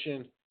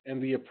admiration and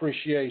the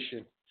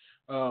appreciation.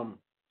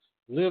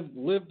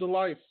 Live the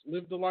life.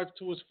 Live the life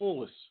to its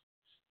fullest.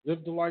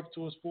 Live the life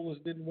to its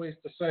fullest. Didn't waste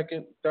a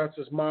second. That's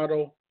his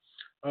motto.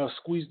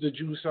 Squeeze the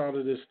juice out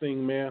of this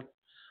thing, man.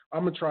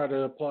 I'm going to try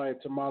to apply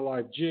it to my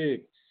life.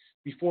 Jig,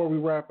 before we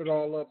wrap it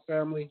all up,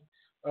 family,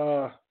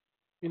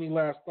 any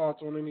last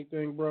thoughts on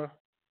anything, bro?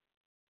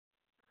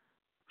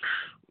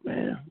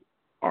 Man,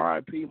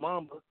 R.I.P.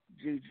 Mamba,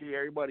 GG,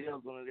 everybody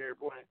else on the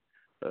airplane,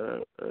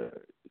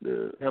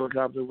 the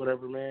helicopter,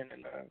 whatever, man.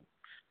 And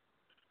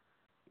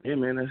yeah,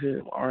 man, that's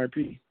it.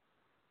 R.I.P.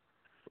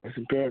 Rest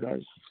in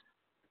paradise.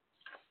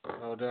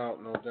 No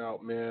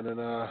doubt, man.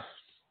 And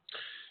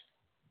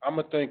I'm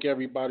going to thank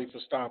everybody for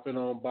stopping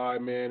on by,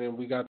 man, and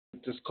we got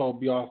this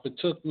Kobe off. It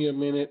took me a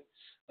minute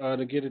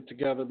to get it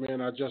together,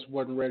 man. I just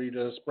wasn't ready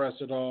to express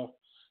it all.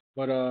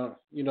 But,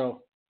 you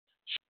know,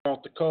 shout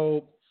out to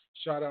Kobe.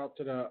 Shout out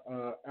to the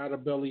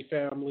Adabelli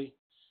family.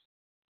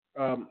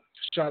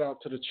 Shout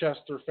out to the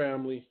Chester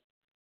family.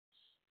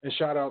 And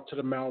shout out to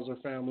the Mauser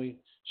family.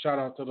 Shout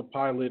out to the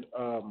pilot,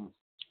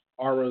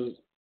 Ara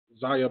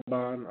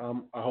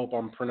Zayaban. I hope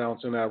I'm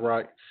pronouncing that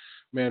right.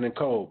 Man, and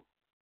Kobe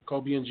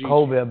and G.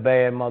 Kobe a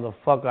bad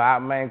motherfucker.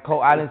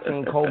 I done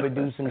seen Kobe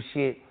do some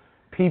shit.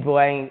 people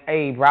ain't,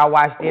 hey, bro, I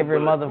watched every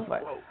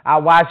motherfucker. I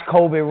watched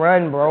Kobe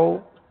run,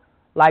 bro.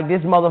 Like,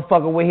 this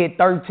motherfucker would hit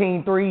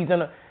 13 threes.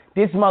 And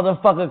this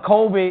motherfucker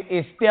Kobe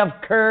is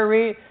Steph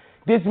Curry.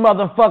 This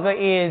motherfucker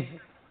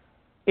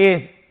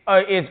is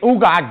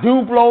Uga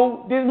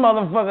Duplo. This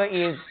motherfucker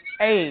is,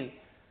 hey,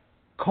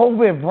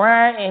 Kobe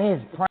Bryant in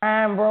his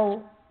prime,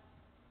 bro.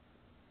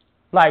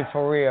 Like,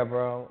 for real,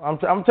 bro. I'm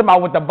talking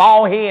about with the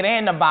bald head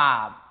and the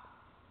bob.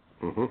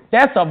 Mm-hmm.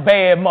 That's a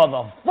bad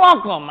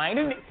motherfucker,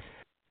 man.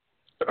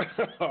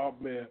 Oh,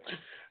 man.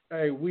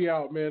 Hey, we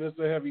out, man. It's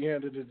a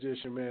heavy-handed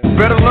edition, man.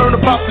 Better learn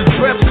about the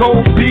dress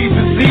code, B's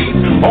and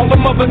C's. All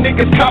them other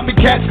niggas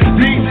copycats,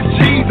 D's and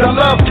G's. I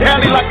love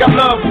Cali like I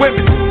love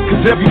women.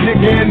 Cause every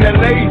nigga in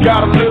LA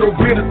got a little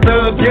bit of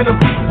thug in him.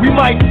 We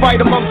might fight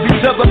amongst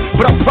each other,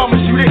 but I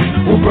promise you this,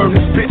 we'll burn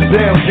this bitch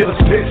down, get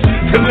us pissed.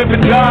 To live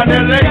and die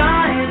in LA.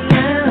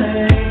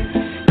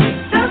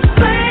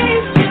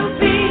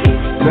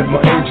 Let my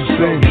angels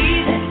sing.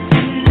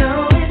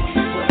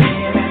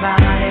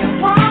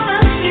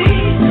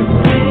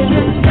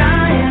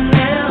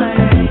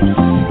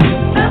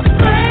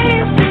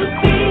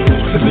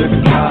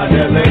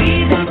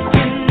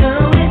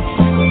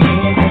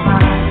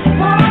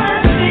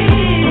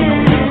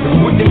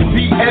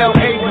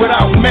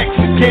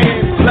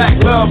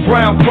 Black love,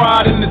 brown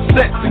pride in the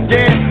sets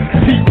again.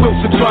 Pete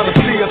Wilson trying to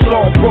see us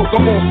all broke.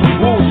 I'm on some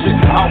bullshit,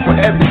 out for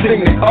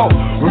everything they owe.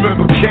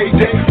 Remember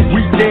K-Day,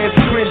 Weekends,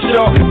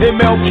 Crenshaw,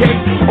 MLK,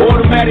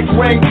 automatic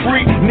rain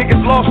free.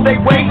 Niggas lost their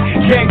weight,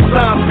 gang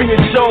signs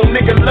being shown.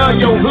 Nigga love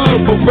your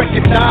hood, but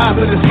recognize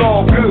that it's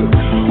all good.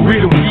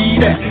 Where the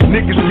weed at?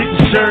 Niggas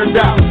getting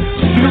churned out.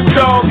 Snoop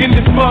Dogg in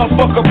this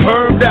motherfucker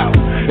burned out.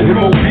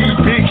 M.O.B.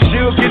 Big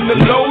Shug in the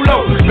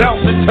low-low,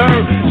 bounce and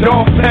turn.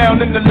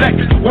 Dogtown in the Lex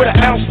with an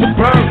ounce to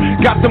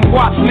burn. Got them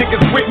watch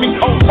niggas with me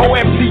on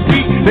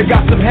OMTV. They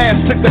got some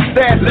hands, took the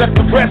stats, left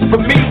the rest for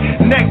me.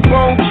 Neck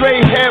bone,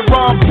 Dre, hair,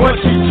 Ron,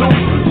 Bunchy too.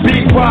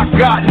 Big Rock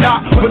got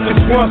knocked, but this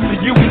one's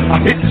for you. I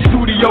hit the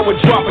studio and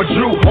drop a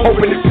Drew,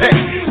 open the pack.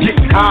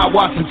 Getting high,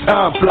 watching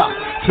time fly.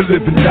 To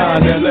live and die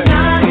in L.A.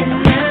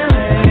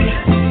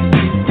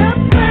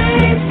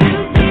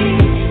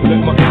 Let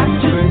my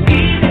eyes sing.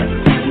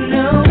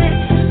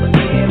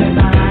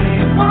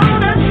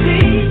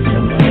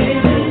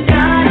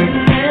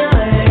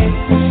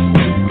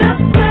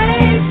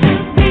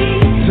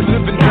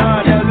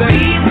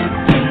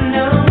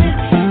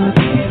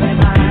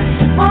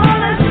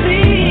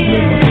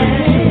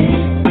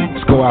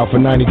 Out for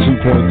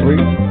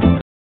 92.3.